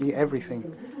absolutely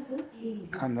everything,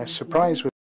 and they're surprised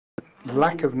with the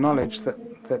lack of knowledge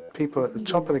that people at the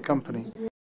top of the company were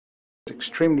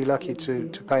extremely lucky to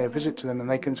pay a visit to them, and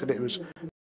they considered it was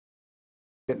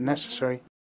necessary.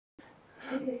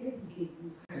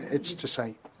 It's to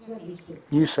say,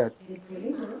 you said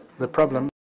the problem,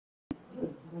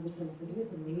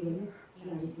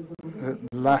 the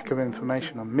lack of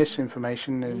information or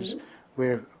misinformation, is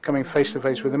we're coming face to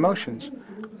face with emotions.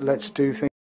 Let's do things.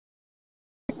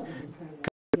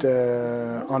 Good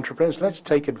entrepreneurs, let's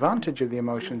take advantage of the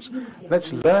emotions.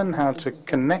 Let's learn how to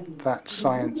connect that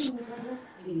science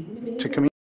to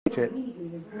communicate it.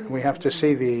 We have to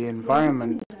see the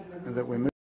environment that we're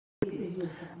moving,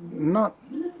 not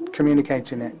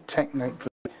communicating it technically,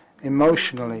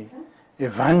 emotionally,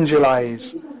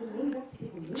 evangelize,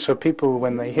 so people,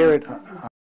 when they hear it, are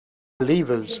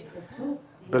believers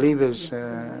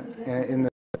in the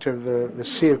sector of the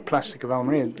sea of plastic of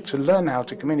Almeria, to learn how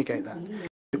to communicate that.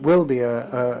 It will be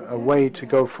a way to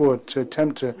go forward to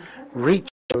attempt to reach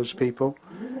those people,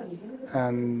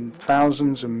 and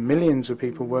thousands and millions of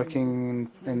people working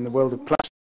in the world of plastic.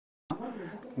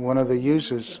 One of the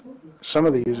users, some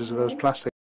of the users of those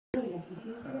plastics,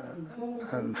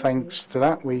 and thanks to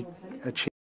that we achieve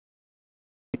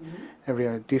every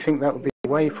year. Do you think that would be the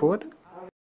way forward?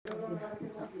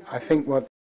 I think what's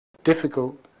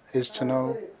difficult is to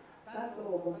know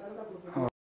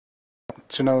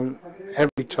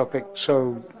every topic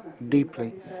so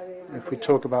deeply. If we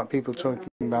talk about people talking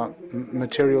about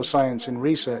material science and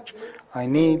research, I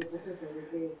need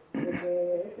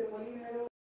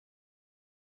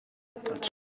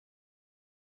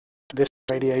this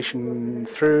radiation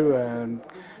through.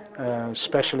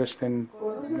 Specialist in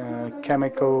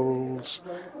chemicals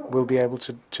will be able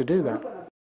to do that.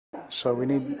 So we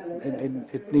need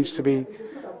it needs to be.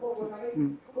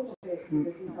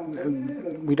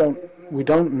 We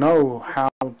don't know how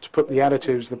to put the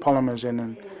additives, the polymers in,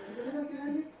 and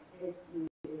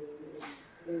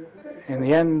in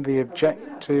the end, the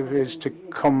objective is to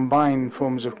combine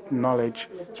forms of knowledge.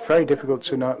 It's very difficult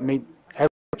to meet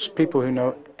people who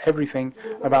know everything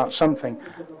about something.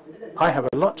 I have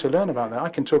a lot to learn about that. I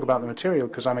can talk about the material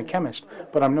because I'm a chemist,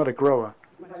 but I'm not a grower.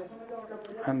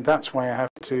 And that's why I have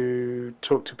to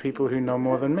talk to people who know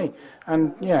more than me.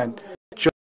 And yeah,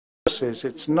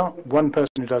 it's not one person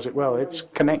who does it well, it's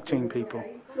connecting people.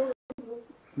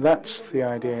 That's the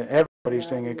idea. Everybody's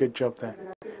doing a good job there.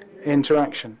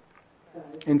 Interaction.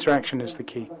 Interaction is the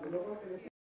key.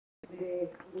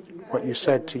 What you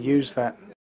said, to use that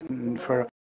for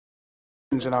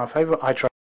in our favor, I try.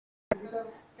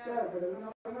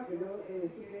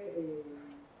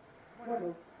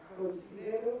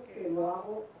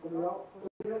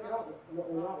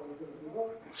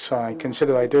 So I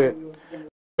consider I do it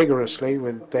rigorously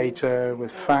with data,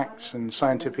 with facts and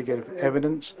scientific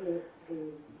evidence.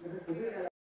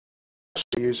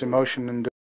 To use emotion, and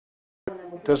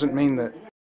doesn't mean that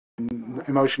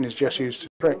emotion is just used to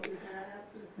trick.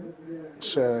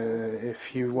 So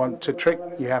if you want to trick,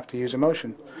 you have to use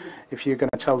emotion. If you're going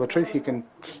to tell the truth, you can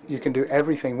do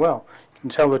everything well. You can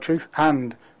tell the truth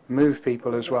and move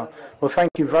people as well. Well, thank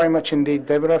you very much indeed,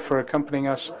 Deborah, for accompanying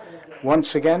us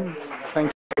once again. Thank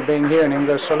you for being here in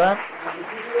Inversolar.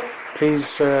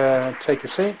 Please take a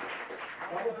seat.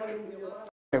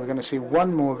 Okay, we're going to see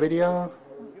one more video,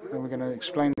 and we're going to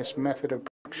explain this method of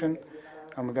production,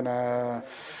 and we're going to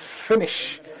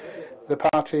finish the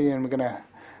party, and we're going to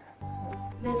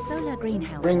The solar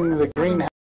greenhouses bring the greenhouse.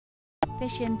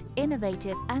 efficient,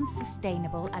 innovative and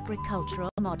sustainable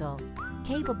agricultural model,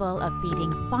 capable of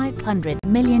feeding 500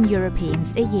 million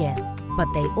Europeans a year.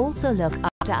 But they also look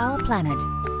after our planet.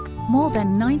 More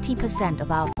than 90%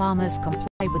 of our farmers comply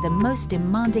with the most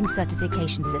demanding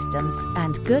certification systems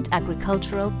and good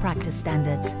agricultural practice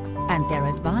standards, and they're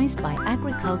advised by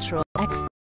agricultural experts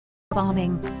in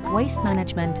farming, waste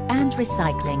management and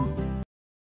recycling.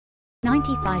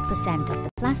 95% of the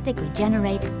plastic we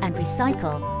generate and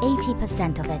recycle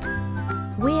 80% of it.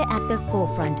 We're at the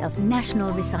forefront of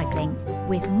national recycling,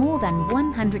 with more than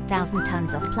 100,000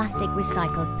 tons of plastic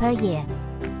recycled per year.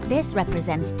 This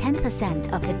represents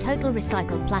 10% of the total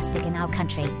recycled plastic in our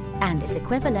country and is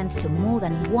equivalent to more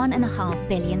than 1.5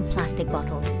 billion plastic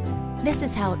bottles. This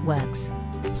is how it works.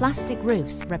 Plastic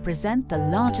roofs represent the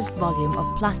largest volume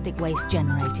of plastic waste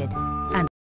generated, and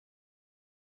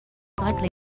recycling,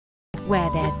 where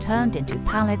they're turned into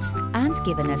pallets and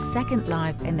given a second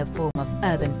life in the form of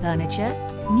urban furniture,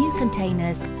 new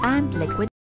containers and liquid.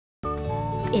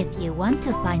 If you want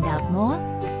to find out more,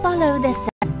 follow the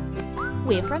sun.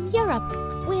 We're from Europe.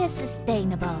 We're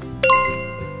sustainable.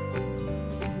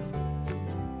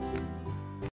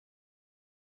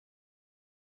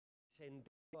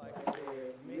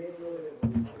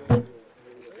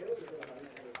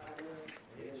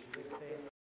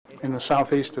 In the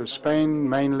southeast of Spain,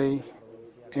 mainly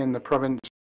in the province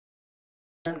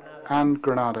and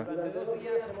Granada.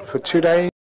 For 2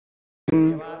 days,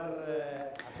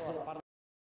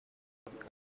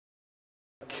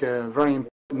 very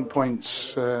important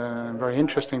points, very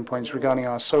interesting points regarding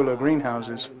our solar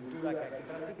greenhouses,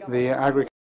 the agriculture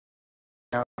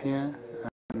out here,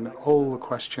 and all the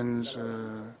questions,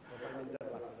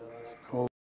 all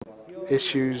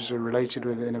issues related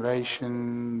with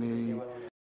innovation, the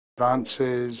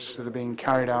advances that are being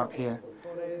carried out here.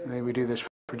 We do this for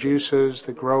producers,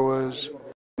 the growers,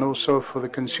 and also for the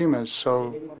consumers,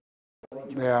 so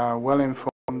they are well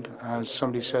informed. As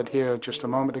somebody said here just a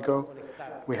moment ago,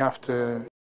 we have to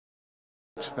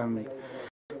teach them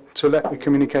to let the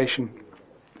communication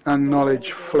and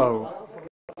knowledge flow.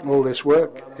 All this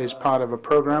work is part of a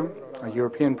program, a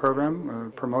European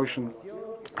program, promotion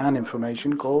and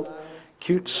information called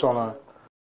Inversolar.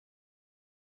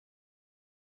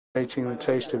 Creating the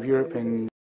taste of Europe in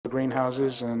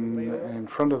greenhouses, and in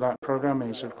front of that program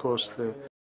is, of course, the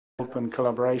open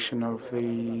collaboration of the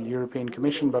European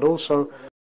Commission, but also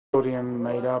a consortium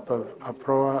made up of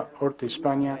APROA, Horta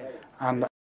España, and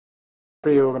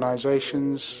 3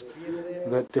 organizations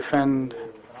that defend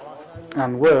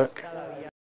and work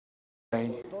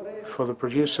for the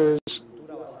producers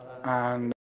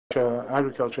and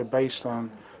agriculture based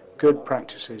on good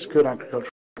practices, good agricultural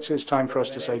practices. It's time for us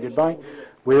to say goodbye.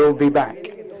 We'll be back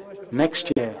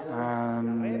next year,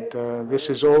 and this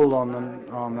is all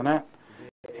on the net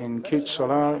in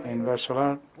Inversolar,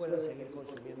 Inversolar,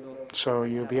 so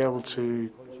you'll be able to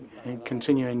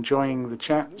continue enjoying the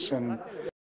chats and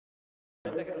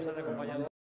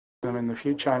them in the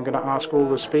future. I'm going to ask all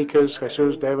the speakers,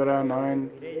 Jesus, Deborah, Noen,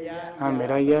 and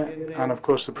Mireia, and of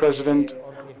course the president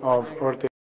of Horta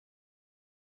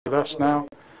with us now.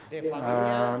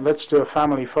 Let's do a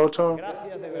family photo.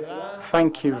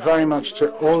 Thank you very much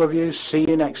to all of you. See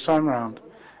you next time round,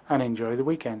 and enjoy the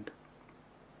weekend.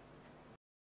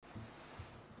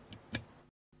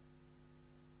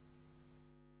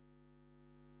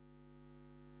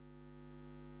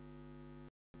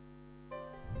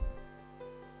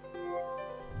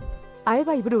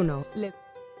 Eva y Bruno.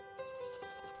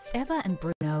 Eva and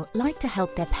Bruno like to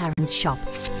help their parents shop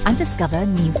and discover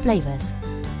new flavors.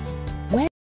 Where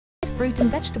do fruit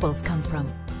and vegetables come from?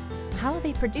 How are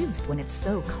they produced when it's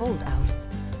so cold out?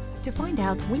 To find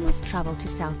out, we must travel to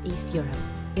Southeast Europe,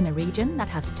 in a region that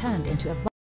has turned into a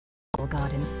vegetable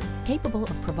garden, capable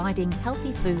of providing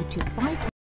healthy food to 500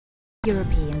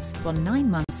 Europeans for 9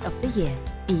 months of the year,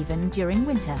 even during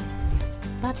winter.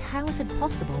 But how is it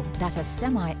possible that a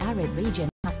semi-arid region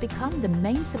has become the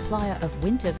main supplier of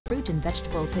winter fruit and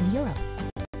vegetables in Europe?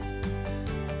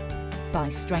 By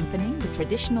strengthening the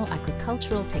traditional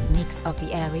agricultural techniques of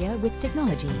the area with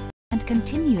technology and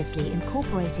continuously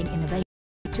incorporating innovation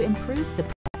to improve the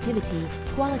productivity,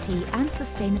 quality and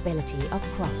sustainability of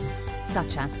crops,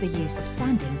 such as the use of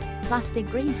sanding, plastic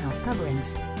greenhouse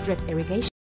coverings, drip irrigation,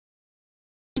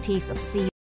 varieties of seeds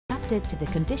adapted to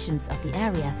the conditions of the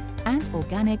area, and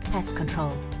organic pest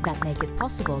control that make it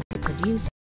possible to produce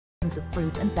tons of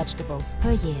fruit and vegetables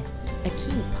per year. A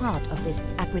key part of this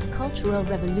agricultural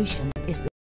revolution is the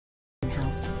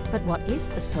greenhouse. But what is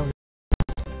a solar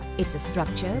greenhouse? It's a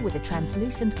structure with a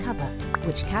translucent cover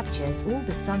which captures all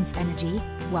the sun's energy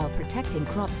while protecting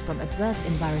crops from adverse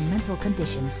environmental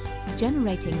conditions,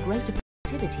 generating greater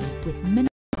productivity with minimal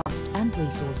cost and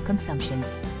resource consumption.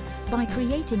 By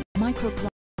creating a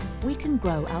microclimate, we can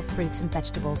grow our fruits and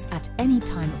vegetables at any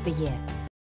time of the year in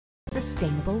a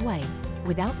sustainable way,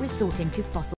 without resorting to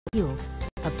fossil fuels,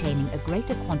 obtaining a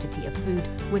greater quantity of food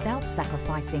without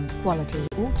sacrificing quality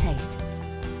or taste.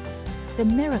 The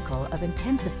miracle of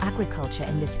intensive agriculture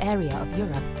in this area of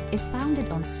Europe is founded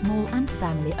on small and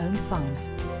family-owned farms,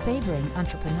 favoring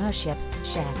entrepreneurship,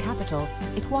 share capital,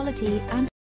 equality and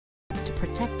to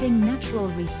protecting natural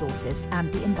resources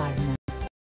and the environment.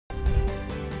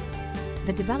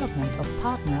 The development of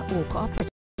partner or cooperative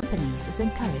companies is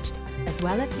encouraged, as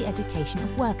well as the education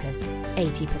of workers,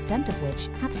 80% of which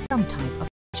have some type of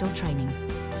special training.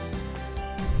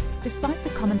 Despite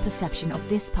the common perception of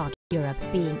this part of Europe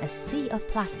being a sea of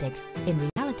plastic, in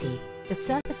reality, the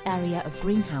surface area of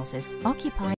greenhouses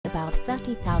occupies about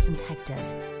 30,000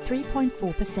 hectares,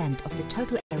 3.4% of the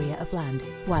total area of land,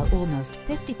 while almost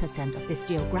 50% of this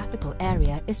geographical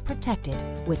area is protected,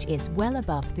 which is well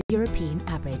above the European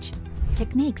average.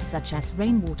 Techniques such as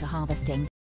rainwater harvesting,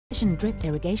 precision drip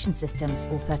irrigation systems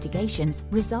or fertigation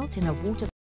result in a water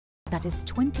that is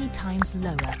 20 times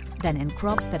lower than in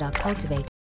crops that are cultivated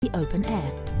in the open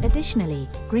air. Additionally,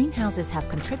 greenhouses have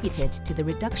contributed to the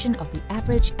reduction of the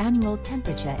average annual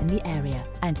temperature in the area,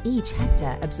 and each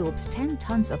hectare absorbs 10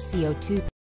 tons of CO2,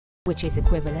 which is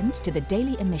equivalent to the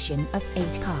daily emission of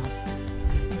 8 cars.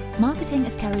 Marketing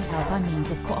is carried out by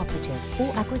means of cooperatives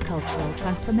or agricultural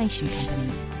transformation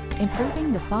companies,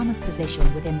 improving the farmers' position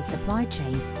within the supply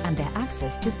chain and their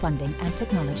access to funding and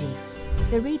technology.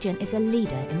 The region is a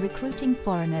leader in recruiting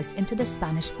foreigners into the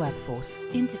Spanish workforce,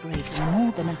 integrating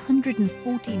more than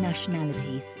 140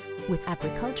 nationalities, with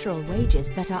agricultural wages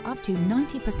that are up to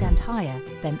 90% higher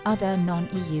than other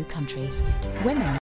non-EU countries. Women